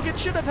Moog, it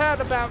should have had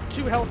about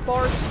 2 health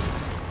bars.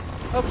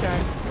 Okay.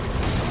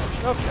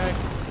 Okay.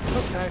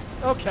 Okay.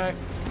 Okay.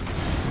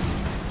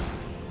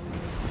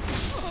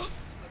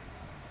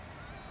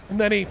 And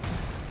then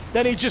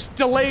he just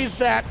delays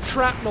that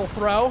shrapnel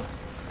throw.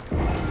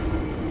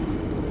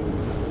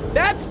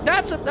 That's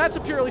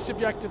a purely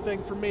subjective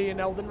thing for me in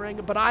Elden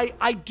Ring, but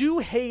I do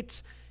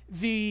hate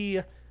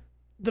the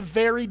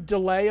varied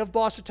delay of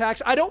boss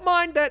attacks. I don't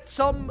mind that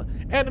some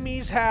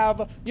enemies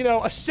have, you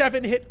know, a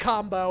 7-hit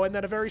combo and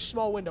then a very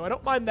small window. I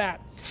don't mind that.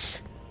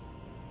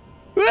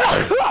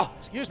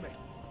 Excuse me.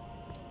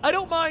 I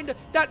don't mind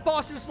that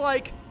bosses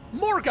like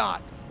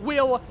Morgott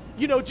will,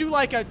 you know, do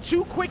like a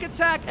 2 quick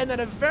attack and then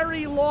a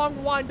very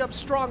long wind-up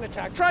strong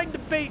attack, trying to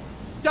bait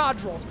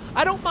dodge rolls.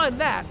 I don't mind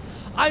that.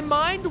 I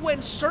mind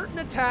when certain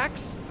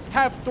attacks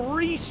have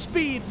 3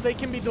 speeds they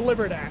can be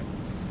delivered at.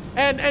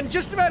 And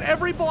just about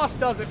every boss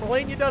does it.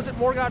 Malenia does it,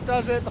 Morgott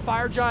does it, the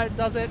Fire Giant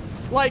does it.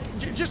 Like,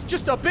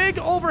 just a big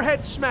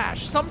overhead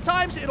smash.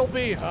 Sometimes it'll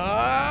be,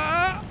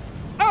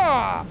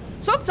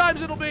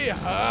 Sometimes it'll be,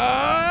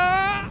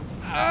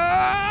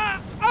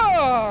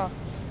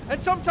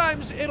 And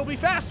sometimes it'll be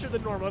faster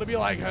than normal. It'll be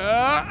like,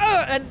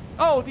 and,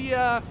 oh,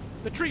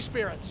 the tree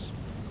spirits.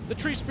 The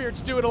tree spirits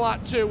do it a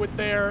lot, too, with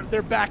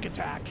their back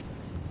attack.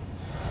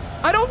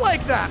 I don't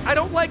like that. I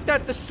don't like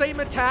that the same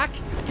attack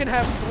can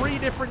have 3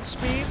 different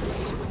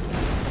speeds.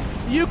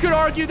 You could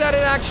argue that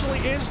it actually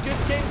is good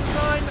game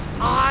design.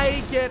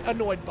 I get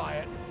annoyed by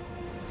it.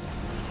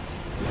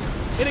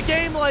 In a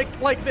game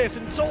like this,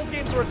 in Souls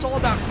games where it's all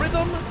about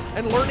rhythm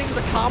and learning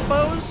the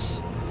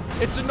combos,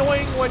 it's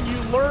annoying when you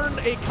learn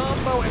a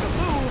combo and a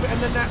move, and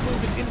then that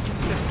move is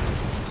inconsistent.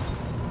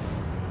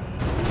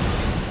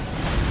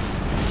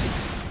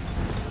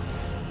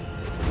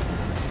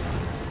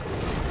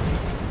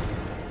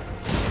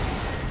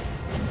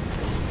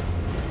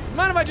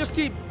 Mind if I just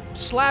keep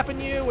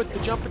slapping you with the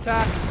jump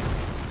attack?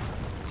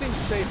 Seems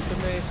safe to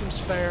me, seems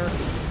fair.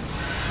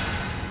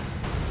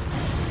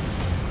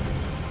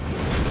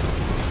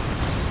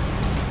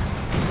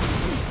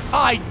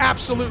 I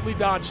absolutely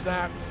dodged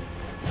that.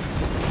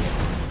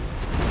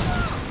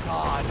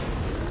 God.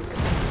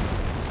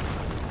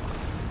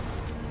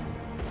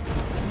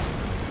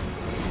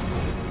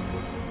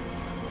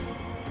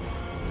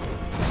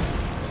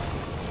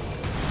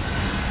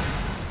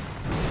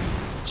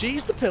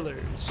 Cheese the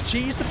pillars,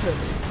 cheese the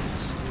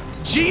pillars.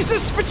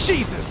 Jesus for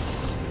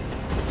Jesus!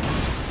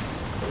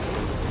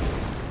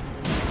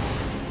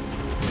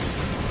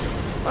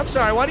 I'm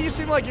sorry, why do you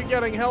seem like you're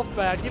getting health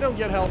back? You don't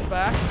get health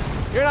back.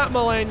 You're not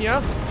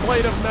Malenia,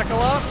 Blade of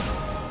Mechala.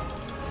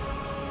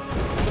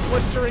 The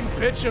blistering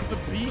pitch of the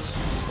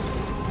beast. Is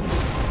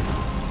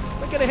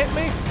that gonna hit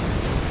me?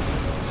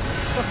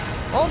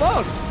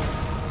 Almost.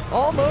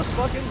 Almost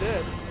fucking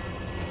did.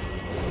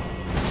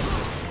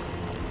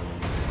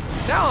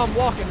 Now I'm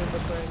walking into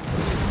things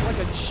like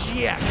a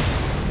jack.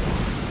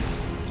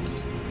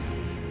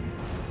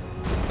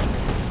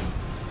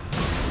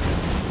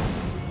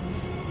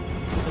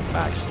 The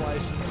back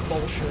slice is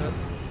bullshit.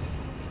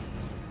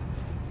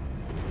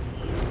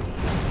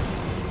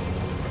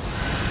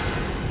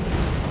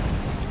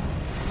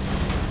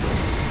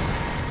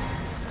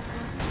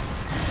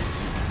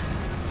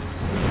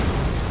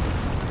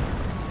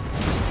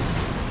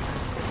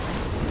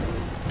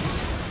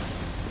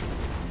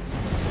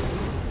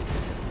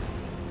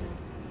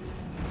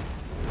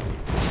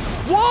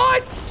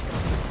 What?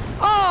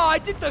 Oh, I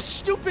did the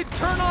stupid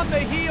turn on the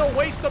heel,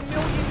 waste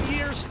 1,000,000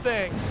 years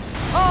thing.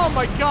 Oh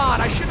my god,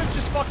 I should have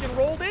just fucking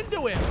rolled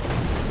into him.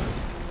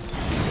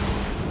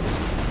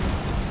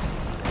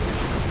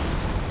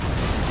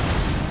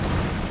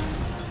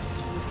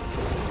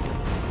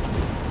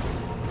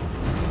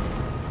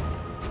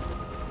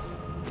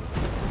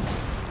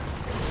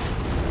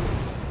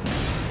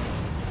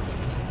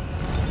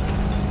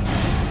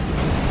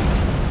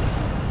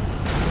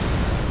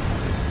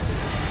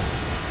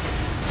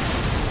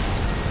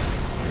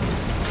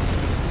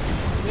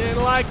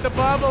 Didn't like the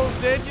bubbles,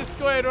 did you,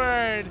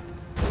 Squidward?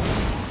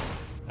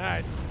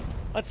 Alright,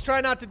 let's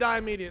try not to die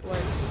immediately.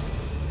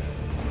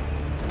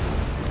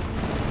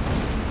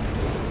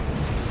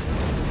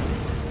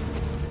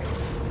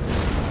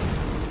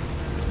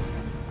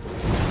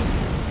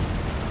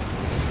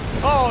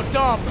 Oh,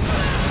 dumb.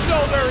 So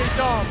very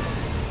dumb.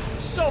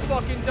 So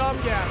fucking dumb,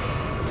 yeah.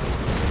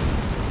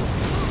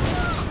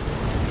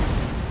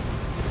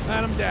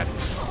 And I'm dead.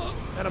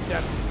 And I'm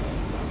dead.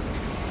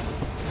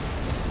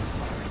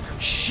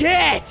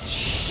 Shit!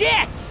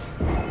 Shit!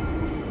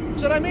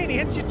 That's what I mean. He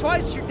hits you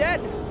twice, you're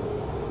dead.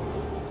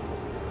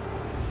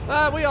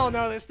 We all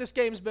know this. This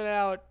game's been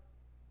out.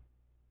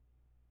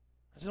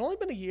 Has it only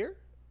been a year?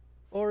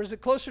 Or is it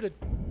closer to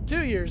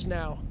 2 years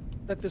now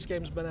that this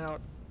game's been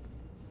out?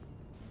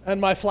 And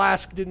my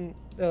flask didn't...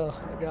 Oh,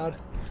 my God.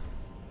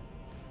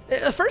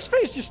 The first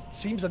phase just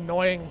seems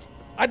annoying.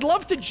 I'd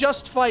love to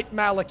just fight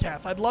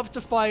Maliketh. I'd love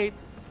to fight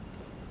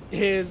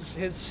his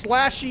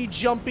slashy,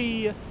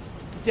 jumpy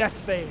death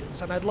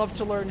phase. And I'd love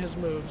to learn his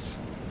moves.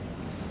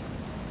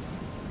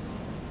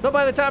 But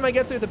by the time I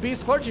get through the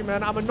Beast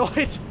Clergyman, I'm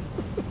annoyed.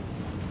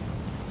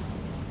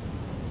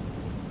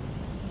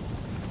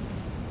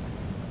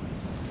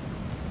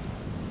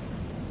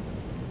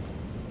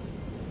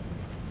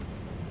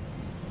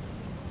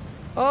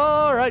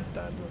 Alright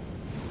then.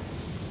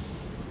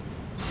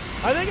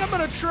 I think I'm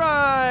gonna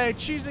try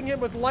cheesing him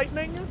with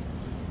lightning.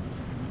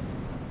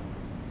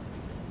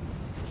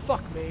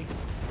 Fuck me.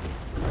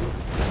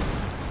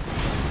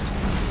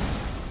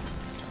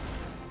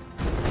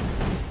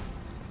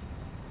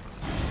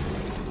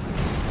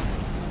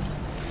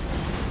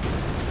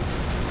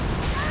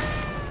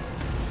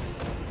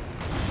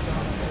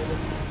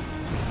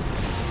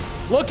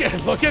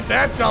 Look at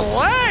that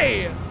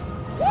delay!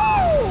 Woo!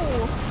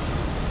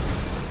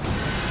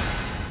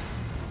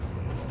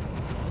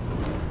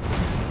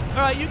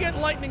 Alright, you get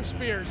lightning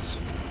spears.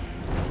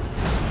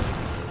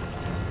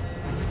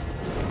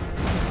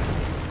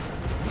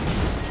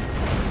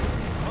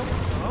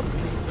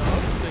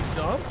 Big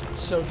dumb.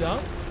 So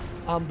dumb.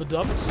 I'm the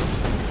dumbest.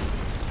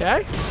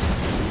 Okay.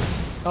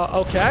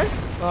 Okay.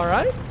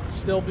 Alright.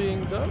 Still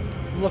being dumb.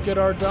 Look at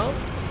our dumb.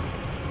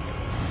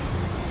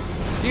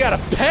 You gotta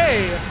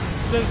pay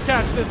to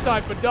catch this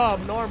type of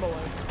dumb normally.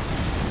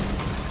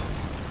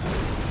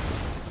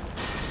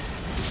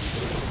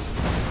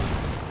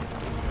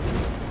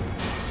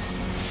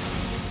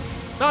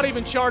 Not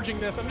even charging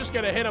this, I'm just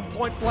gonna hit him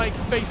point blank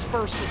face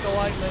first with the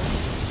lightning.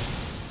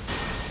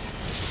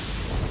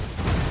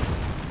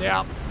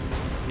 Yeah.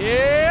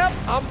 Yep,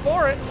 I'm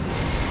for it.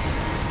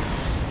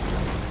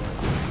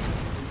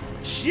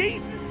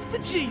 Jesus for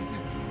Jesus.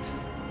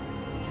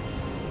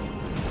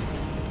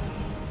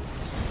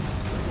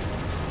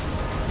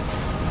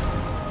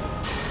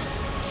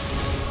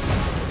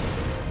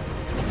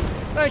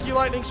 Thank you,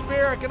 Lightning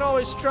Spear. I can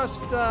always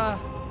trust, can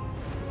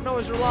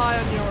always rely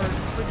on your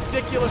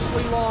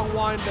ridiculously long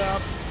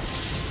wind-up.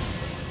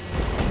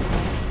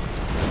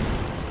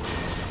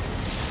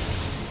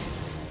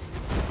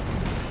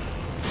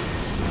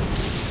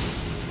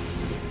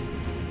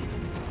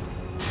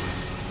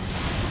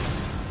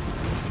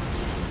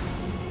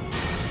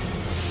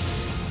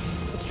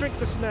 Let's drink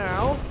this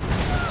now.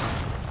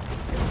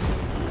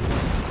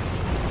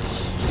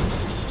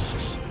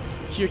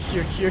 Here.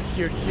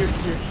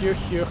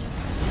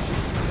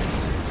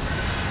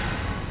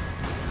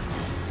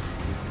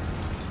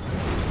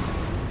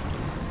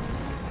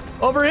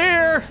 Over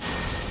here! I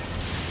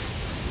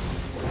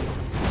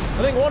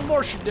think one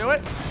more should do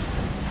it.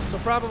 So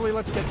probably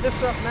let's get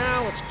this up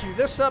now. Let's queue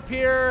this up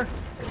here.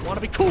 Wanna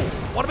be cool!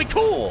 Wanna be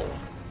cool!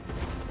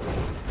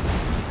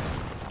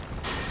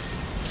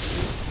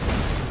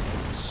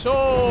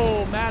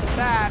 So mad at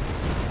that.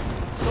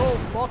 So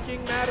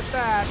fucking mad at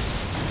that.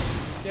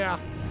 Yeah.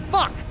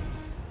 Fuck!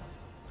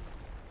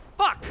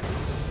 Fuck!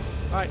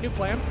 Alright, new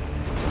plan.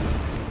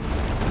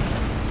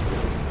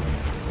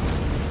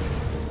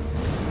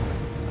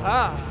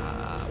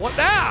 Ah, what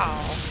now?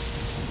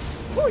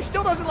 Oh, he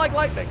still doesn't like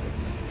lightning.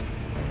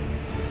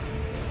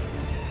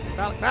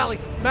 Maliketh!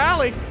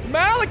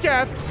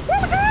 Maliketh!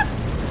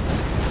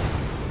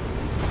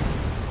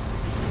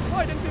 Oh,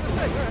 I didn't do the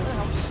thing. Alright, that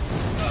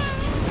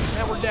helps.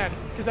 Now we're dead,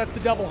 because that's the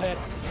double hit.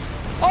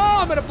 Oh,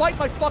 I'm gonna bite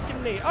my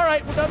fucking knee.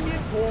 Alright, we're done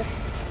being cool.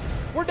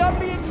 We're done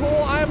being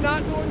cool. I am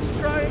not going to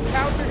try and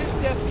counter his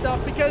death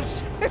stuff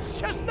because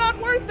it's just not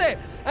worth it.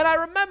 And I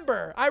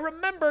remember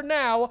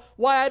now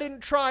why I didn't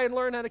try and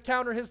learn how to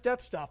counter his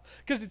death stuff.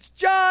 Because it's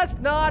just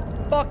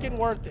not fucking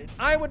worth it.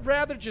 I would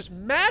rather just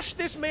mash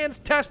this man's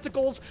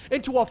testicles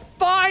into a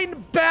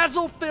fine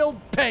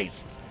basil-filled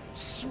paste,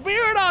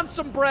 smear it on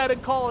some bread,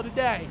 and call it a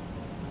day.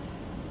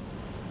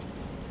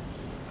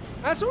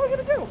 That's what we're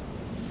gonna do.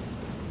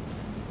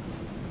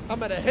 I'm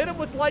gonna hit him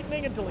with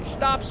lightning until he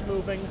stops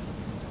moving.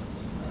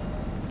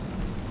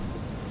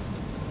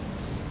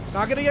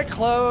 Not gonna get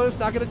close,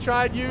 not gonna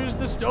try and use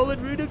the stolen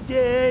root of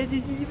death.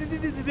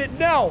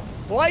 No!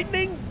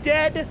 Lightning,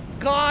 dead,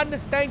 gone,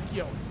 thank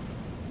you.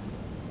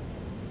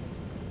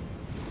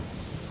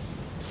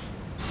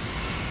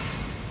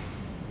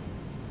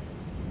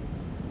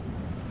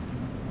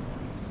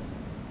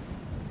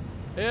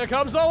 Here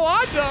comes the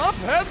wind-up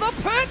and the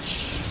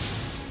pitch!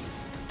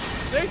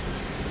 See?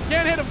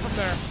 Can't hit him from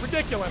there.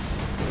 Ridiculous.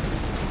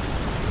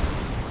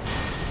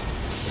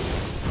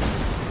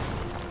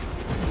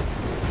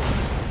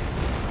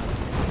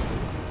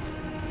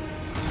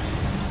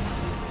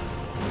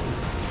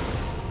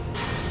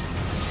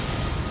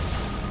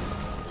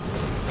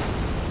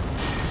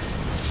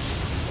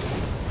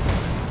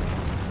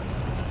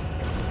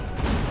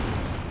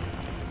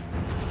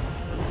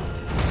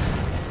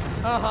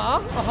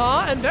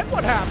 And then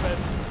what happened?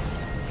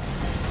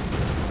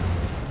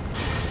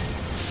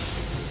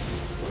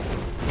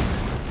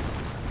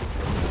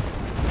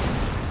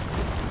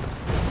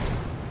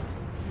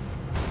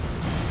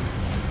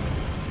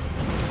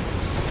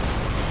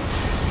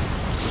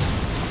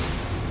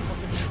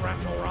 Fucking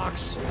shrapnel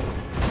rocks.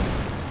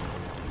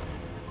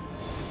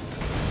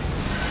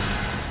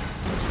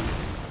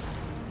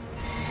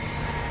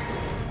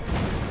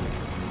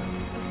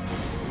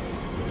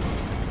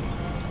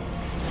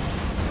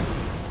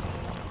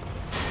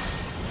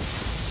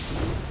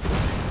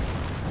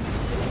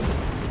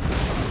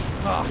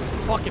 Oh,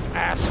 fucking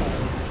asshole.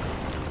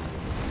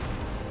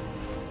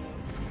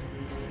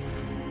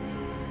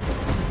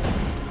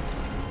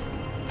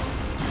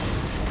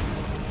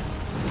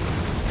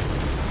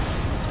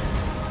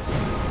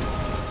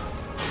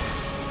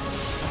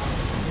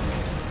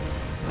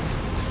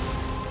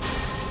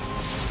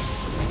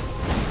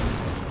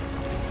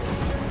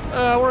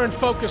 We're in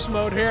focus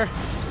mode here.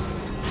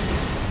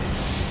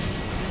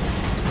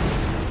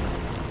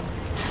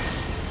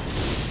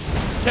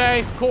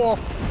 Okay, cool.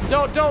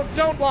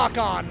 Don't lock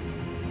on.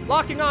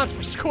 Locking on's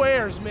for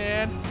squares,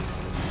 man.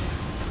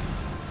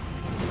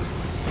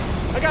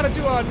 I gotta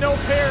do a no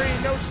parry,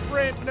 no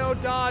sprint, no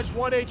dodge,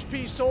 1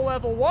 HP, soul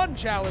level 1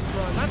 challenge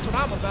run. That's what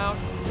I'm about.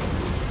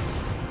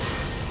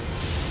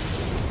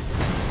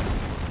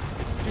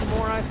 2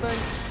 more, I think.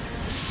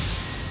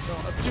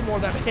 No, 2 more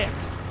that hit.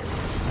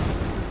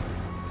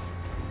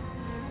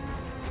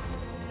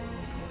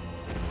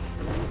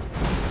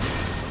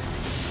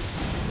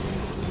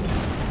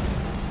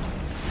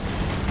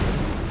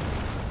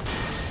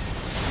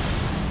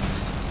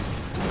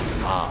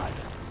 God,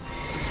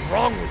 what is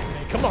wrong with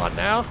me? Come on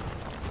now.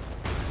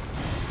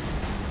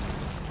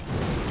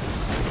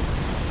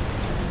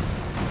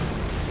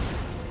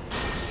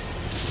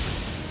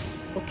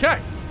 Okay.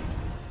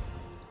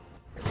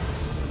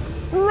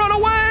 Run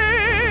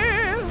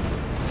away!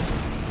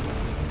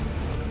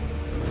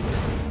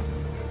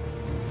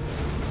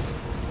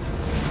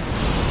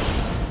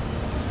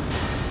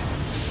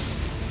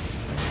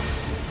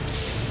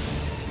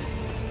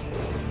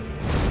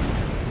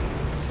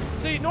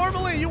 See,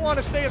 normally you want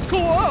to stay as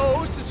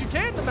close as you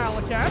can to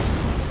Maliketh.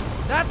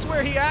 That's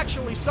where he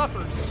actually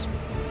suffers.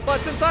 But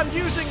since I'm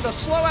using the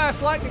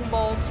slow-ass lightning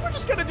bolts, we're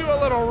just gonna do a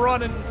little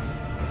run and...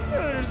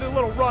 a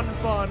little run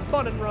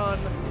fun and run.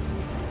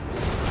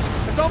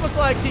 It's almost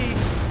like he...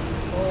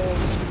 Oh,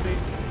 this could be...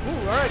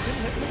 Ooh, alright,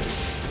 didn't hit me.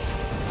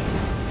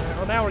 Alright,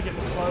 well, now we're getting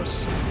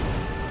close.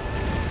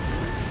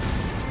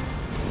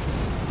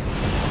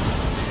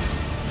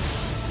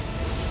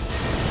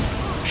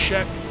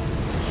 Shit.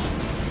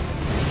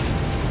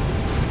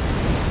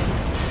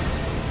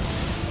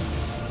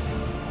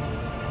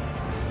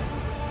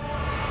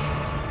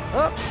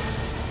 Up.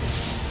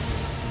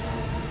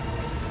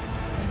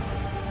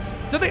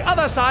 To the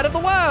other side of the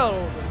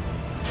world.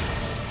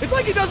 It's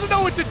like he doesn't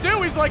know what to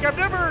do. He's like,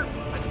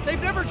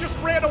 they've never just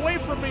ran away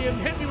from me and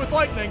hit me with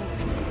lightning.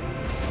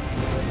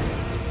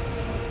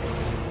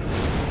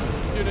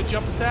 Doing a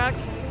jump attack.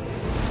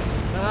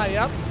 Ah,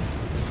 yep.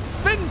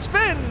 Spin,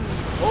 spin.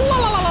 La la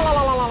la la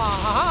la la la la.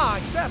 Haha,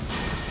 accept.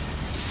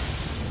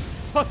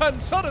 But then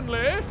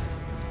suddenly,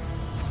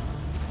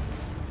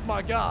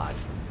 my God.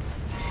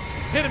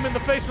 Hit him in the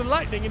face with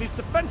lightning and he's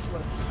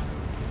defenseless.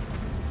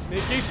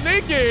 Sneaky,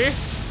 sneaky!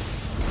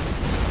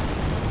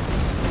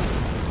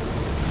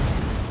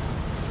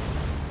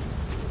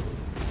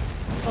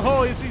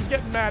 Oh, he's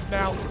getting mad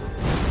now.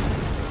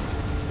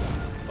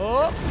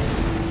 Oh!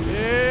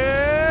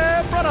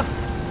 Yeah, brother!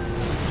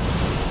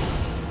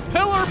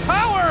 Pillar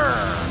power!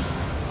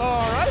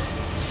 Alright.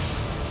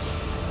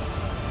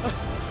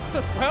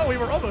 Well, we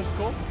were almost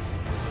cool.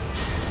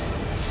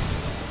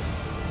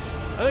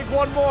 I think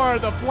one more.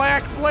 The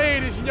black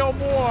blade is no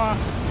more.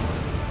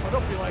 Oh,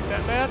 don't be like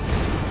that, man.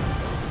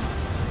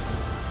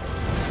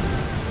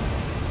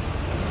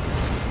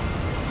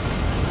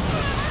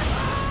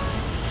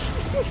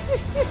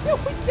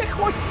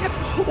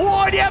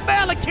 Oh, yeah,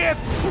 Maliketh!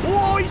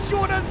 Oh, he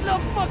sure does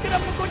love fucking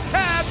up a good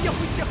time.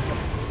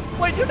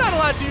 Wait, you're not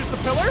allowed to use the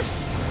pillar.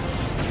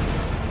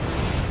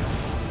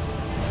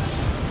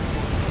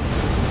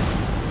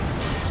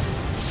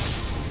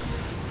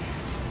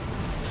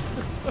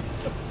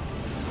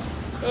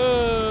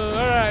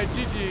 Alright,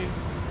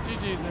 GG's.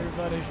 GG's,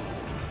 everybody.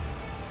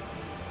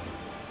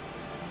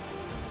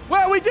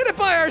 Well, we did it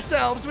by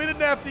ourselves. We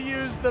didn't have to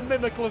use the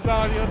mimic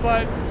lasagna,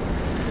 but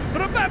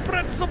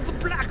remembrance of the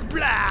black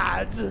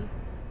blood.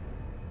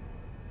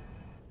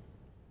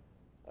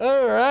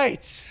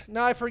 Alright.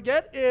 Now, I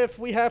forget if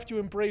we have to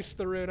embrace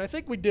the rune. I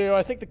think we do.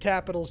 I think the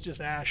capital's just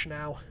Ash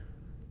now.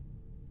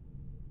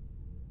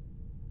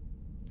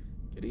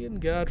 Gideon,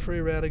 Godfrey,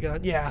 Radagon.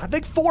 Yeah, I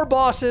think 4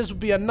 bosses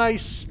would be a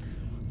nice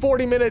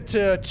 40-minute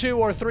to 2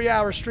 or 3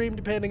 hour stream,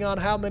 depending on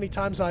how many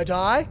times I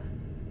die.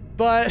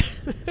 But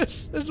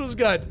this was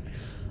good.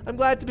 I'm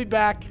glad to be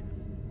back.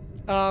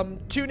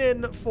 Tune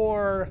in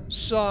for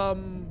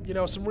some,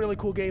 some really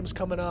cool games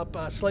coming up.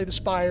 Slay the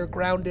Spire,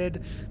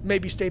 Grounded,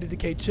 maybe State of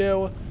Decay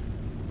 2.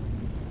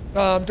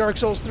 Dark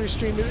Souls 3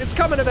 stream. It's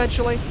coming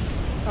eventually.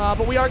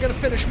 But we are going to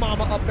finish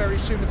Mama up very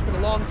soon. It's been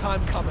a long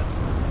time coming.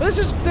 But this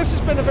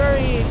has been a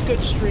very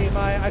good stream.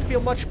 I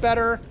feel much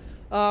better.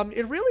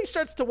 It really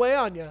starts to weigh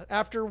on you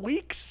after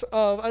weeks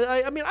of...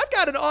 I mean, I've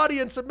got an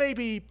audience of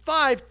maybe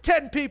 5,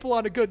 10 people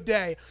on a good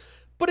day.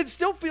 But it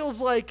still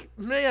feels like,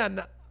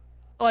 man,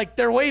 like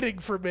they're waiting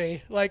for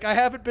me. Like I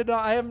haven't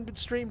been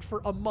streamed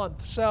for a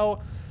month.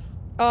 So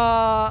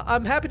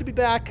I'm happy to be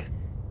back.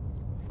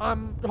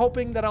 I'm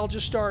hoping that I'll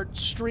just start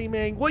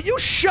streaming. Will you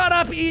shut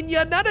up,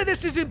 Inya? None of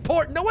this is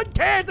important. No one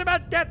cares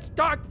about Death's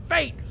dark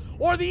fate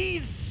or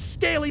these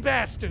scaly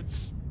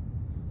bastards.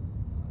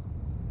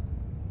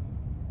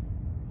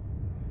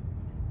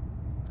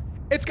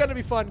 It's going to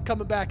be fun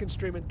coming back and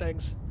streaming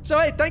things. So,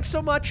 hey, thanks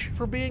so much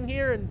for being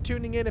here and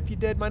tuning in if you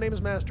did. My name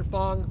is Master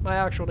Fong. My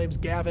actual name's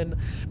Gavin.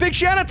 Big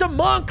shout out to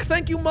Monk.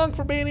 Thank you, Monk,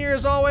 for being here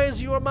as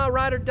always. You are my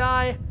ride or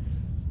die.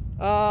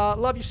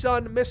 Love you,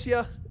 son. Miss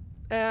you.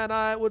 And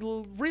I would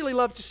really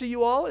love to see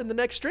you all in the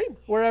next stream,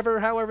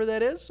 however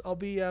that is. I'll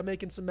be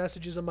making some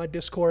messages on my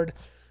Discord.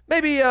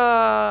 Maybe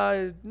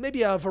a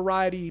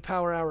variety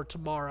power hour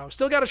tomorrow.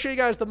 Still got to show you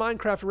guys the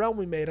Minecraft realm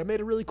we made. I made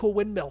a really cool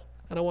windmill,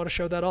 and I want to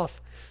show that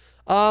off.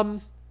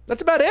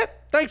 That's about it.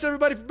 Thanks,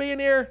 everybody, for being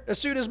here. As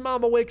soon as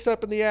Mama wakes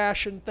up in the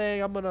ashen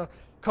thing, I'm going to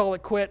call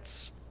it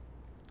quits.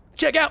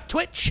 Check out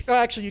Twitch.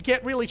 Actually, you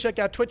can't really check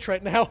out Twitch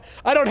right now.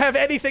 I don't have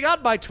anything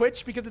on my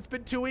Twitch because it's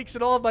been 2 weeks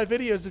and all of my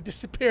videos have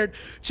disappeared.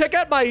 Check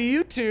out my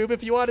YouTube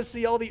if you want to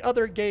see all the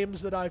other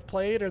games that I've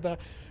played or the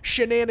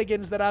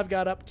shenanigans that I've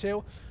got up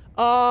to.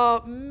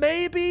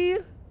 Maybe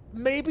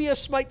a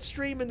Smite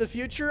stream in the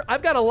future.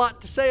 I've got a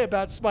lot to say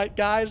about Smite,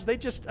 guys. They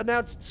just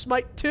announced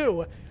Smite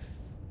 2.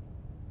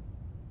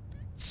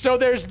 So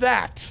there's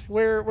that.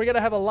 We're going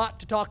to have a lot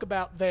to talk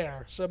about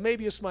there. So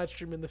maybe a Smite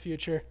stream in the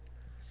future.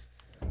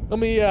 Let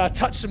me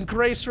touch some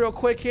grace real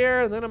quick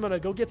here, and then I'm going to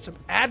go get some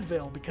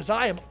Advil because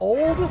I am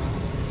old.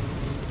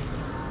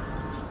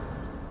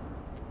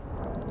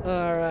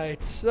 All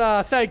right.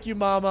 Thank you,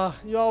 Mama.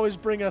 You always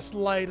bring us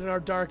light in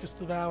our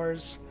darkest of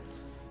hours.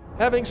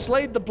 Having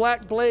slayed the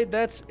Black Blade,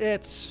 that's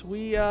it.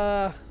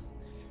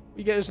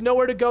 There's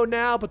nowhere to go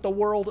now but the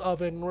world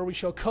oven, where we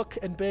shall cook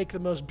and bake the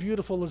most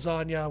beautiful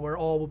lasagna, where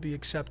all will be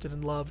accepted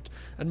and loved,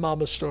 and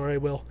Mama's story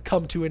will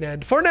come to an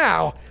end. For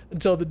now,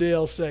 until the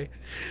DLC.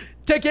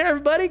 Take care,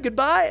 everybody.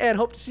 Goodbye, and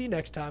hope to see you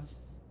next time.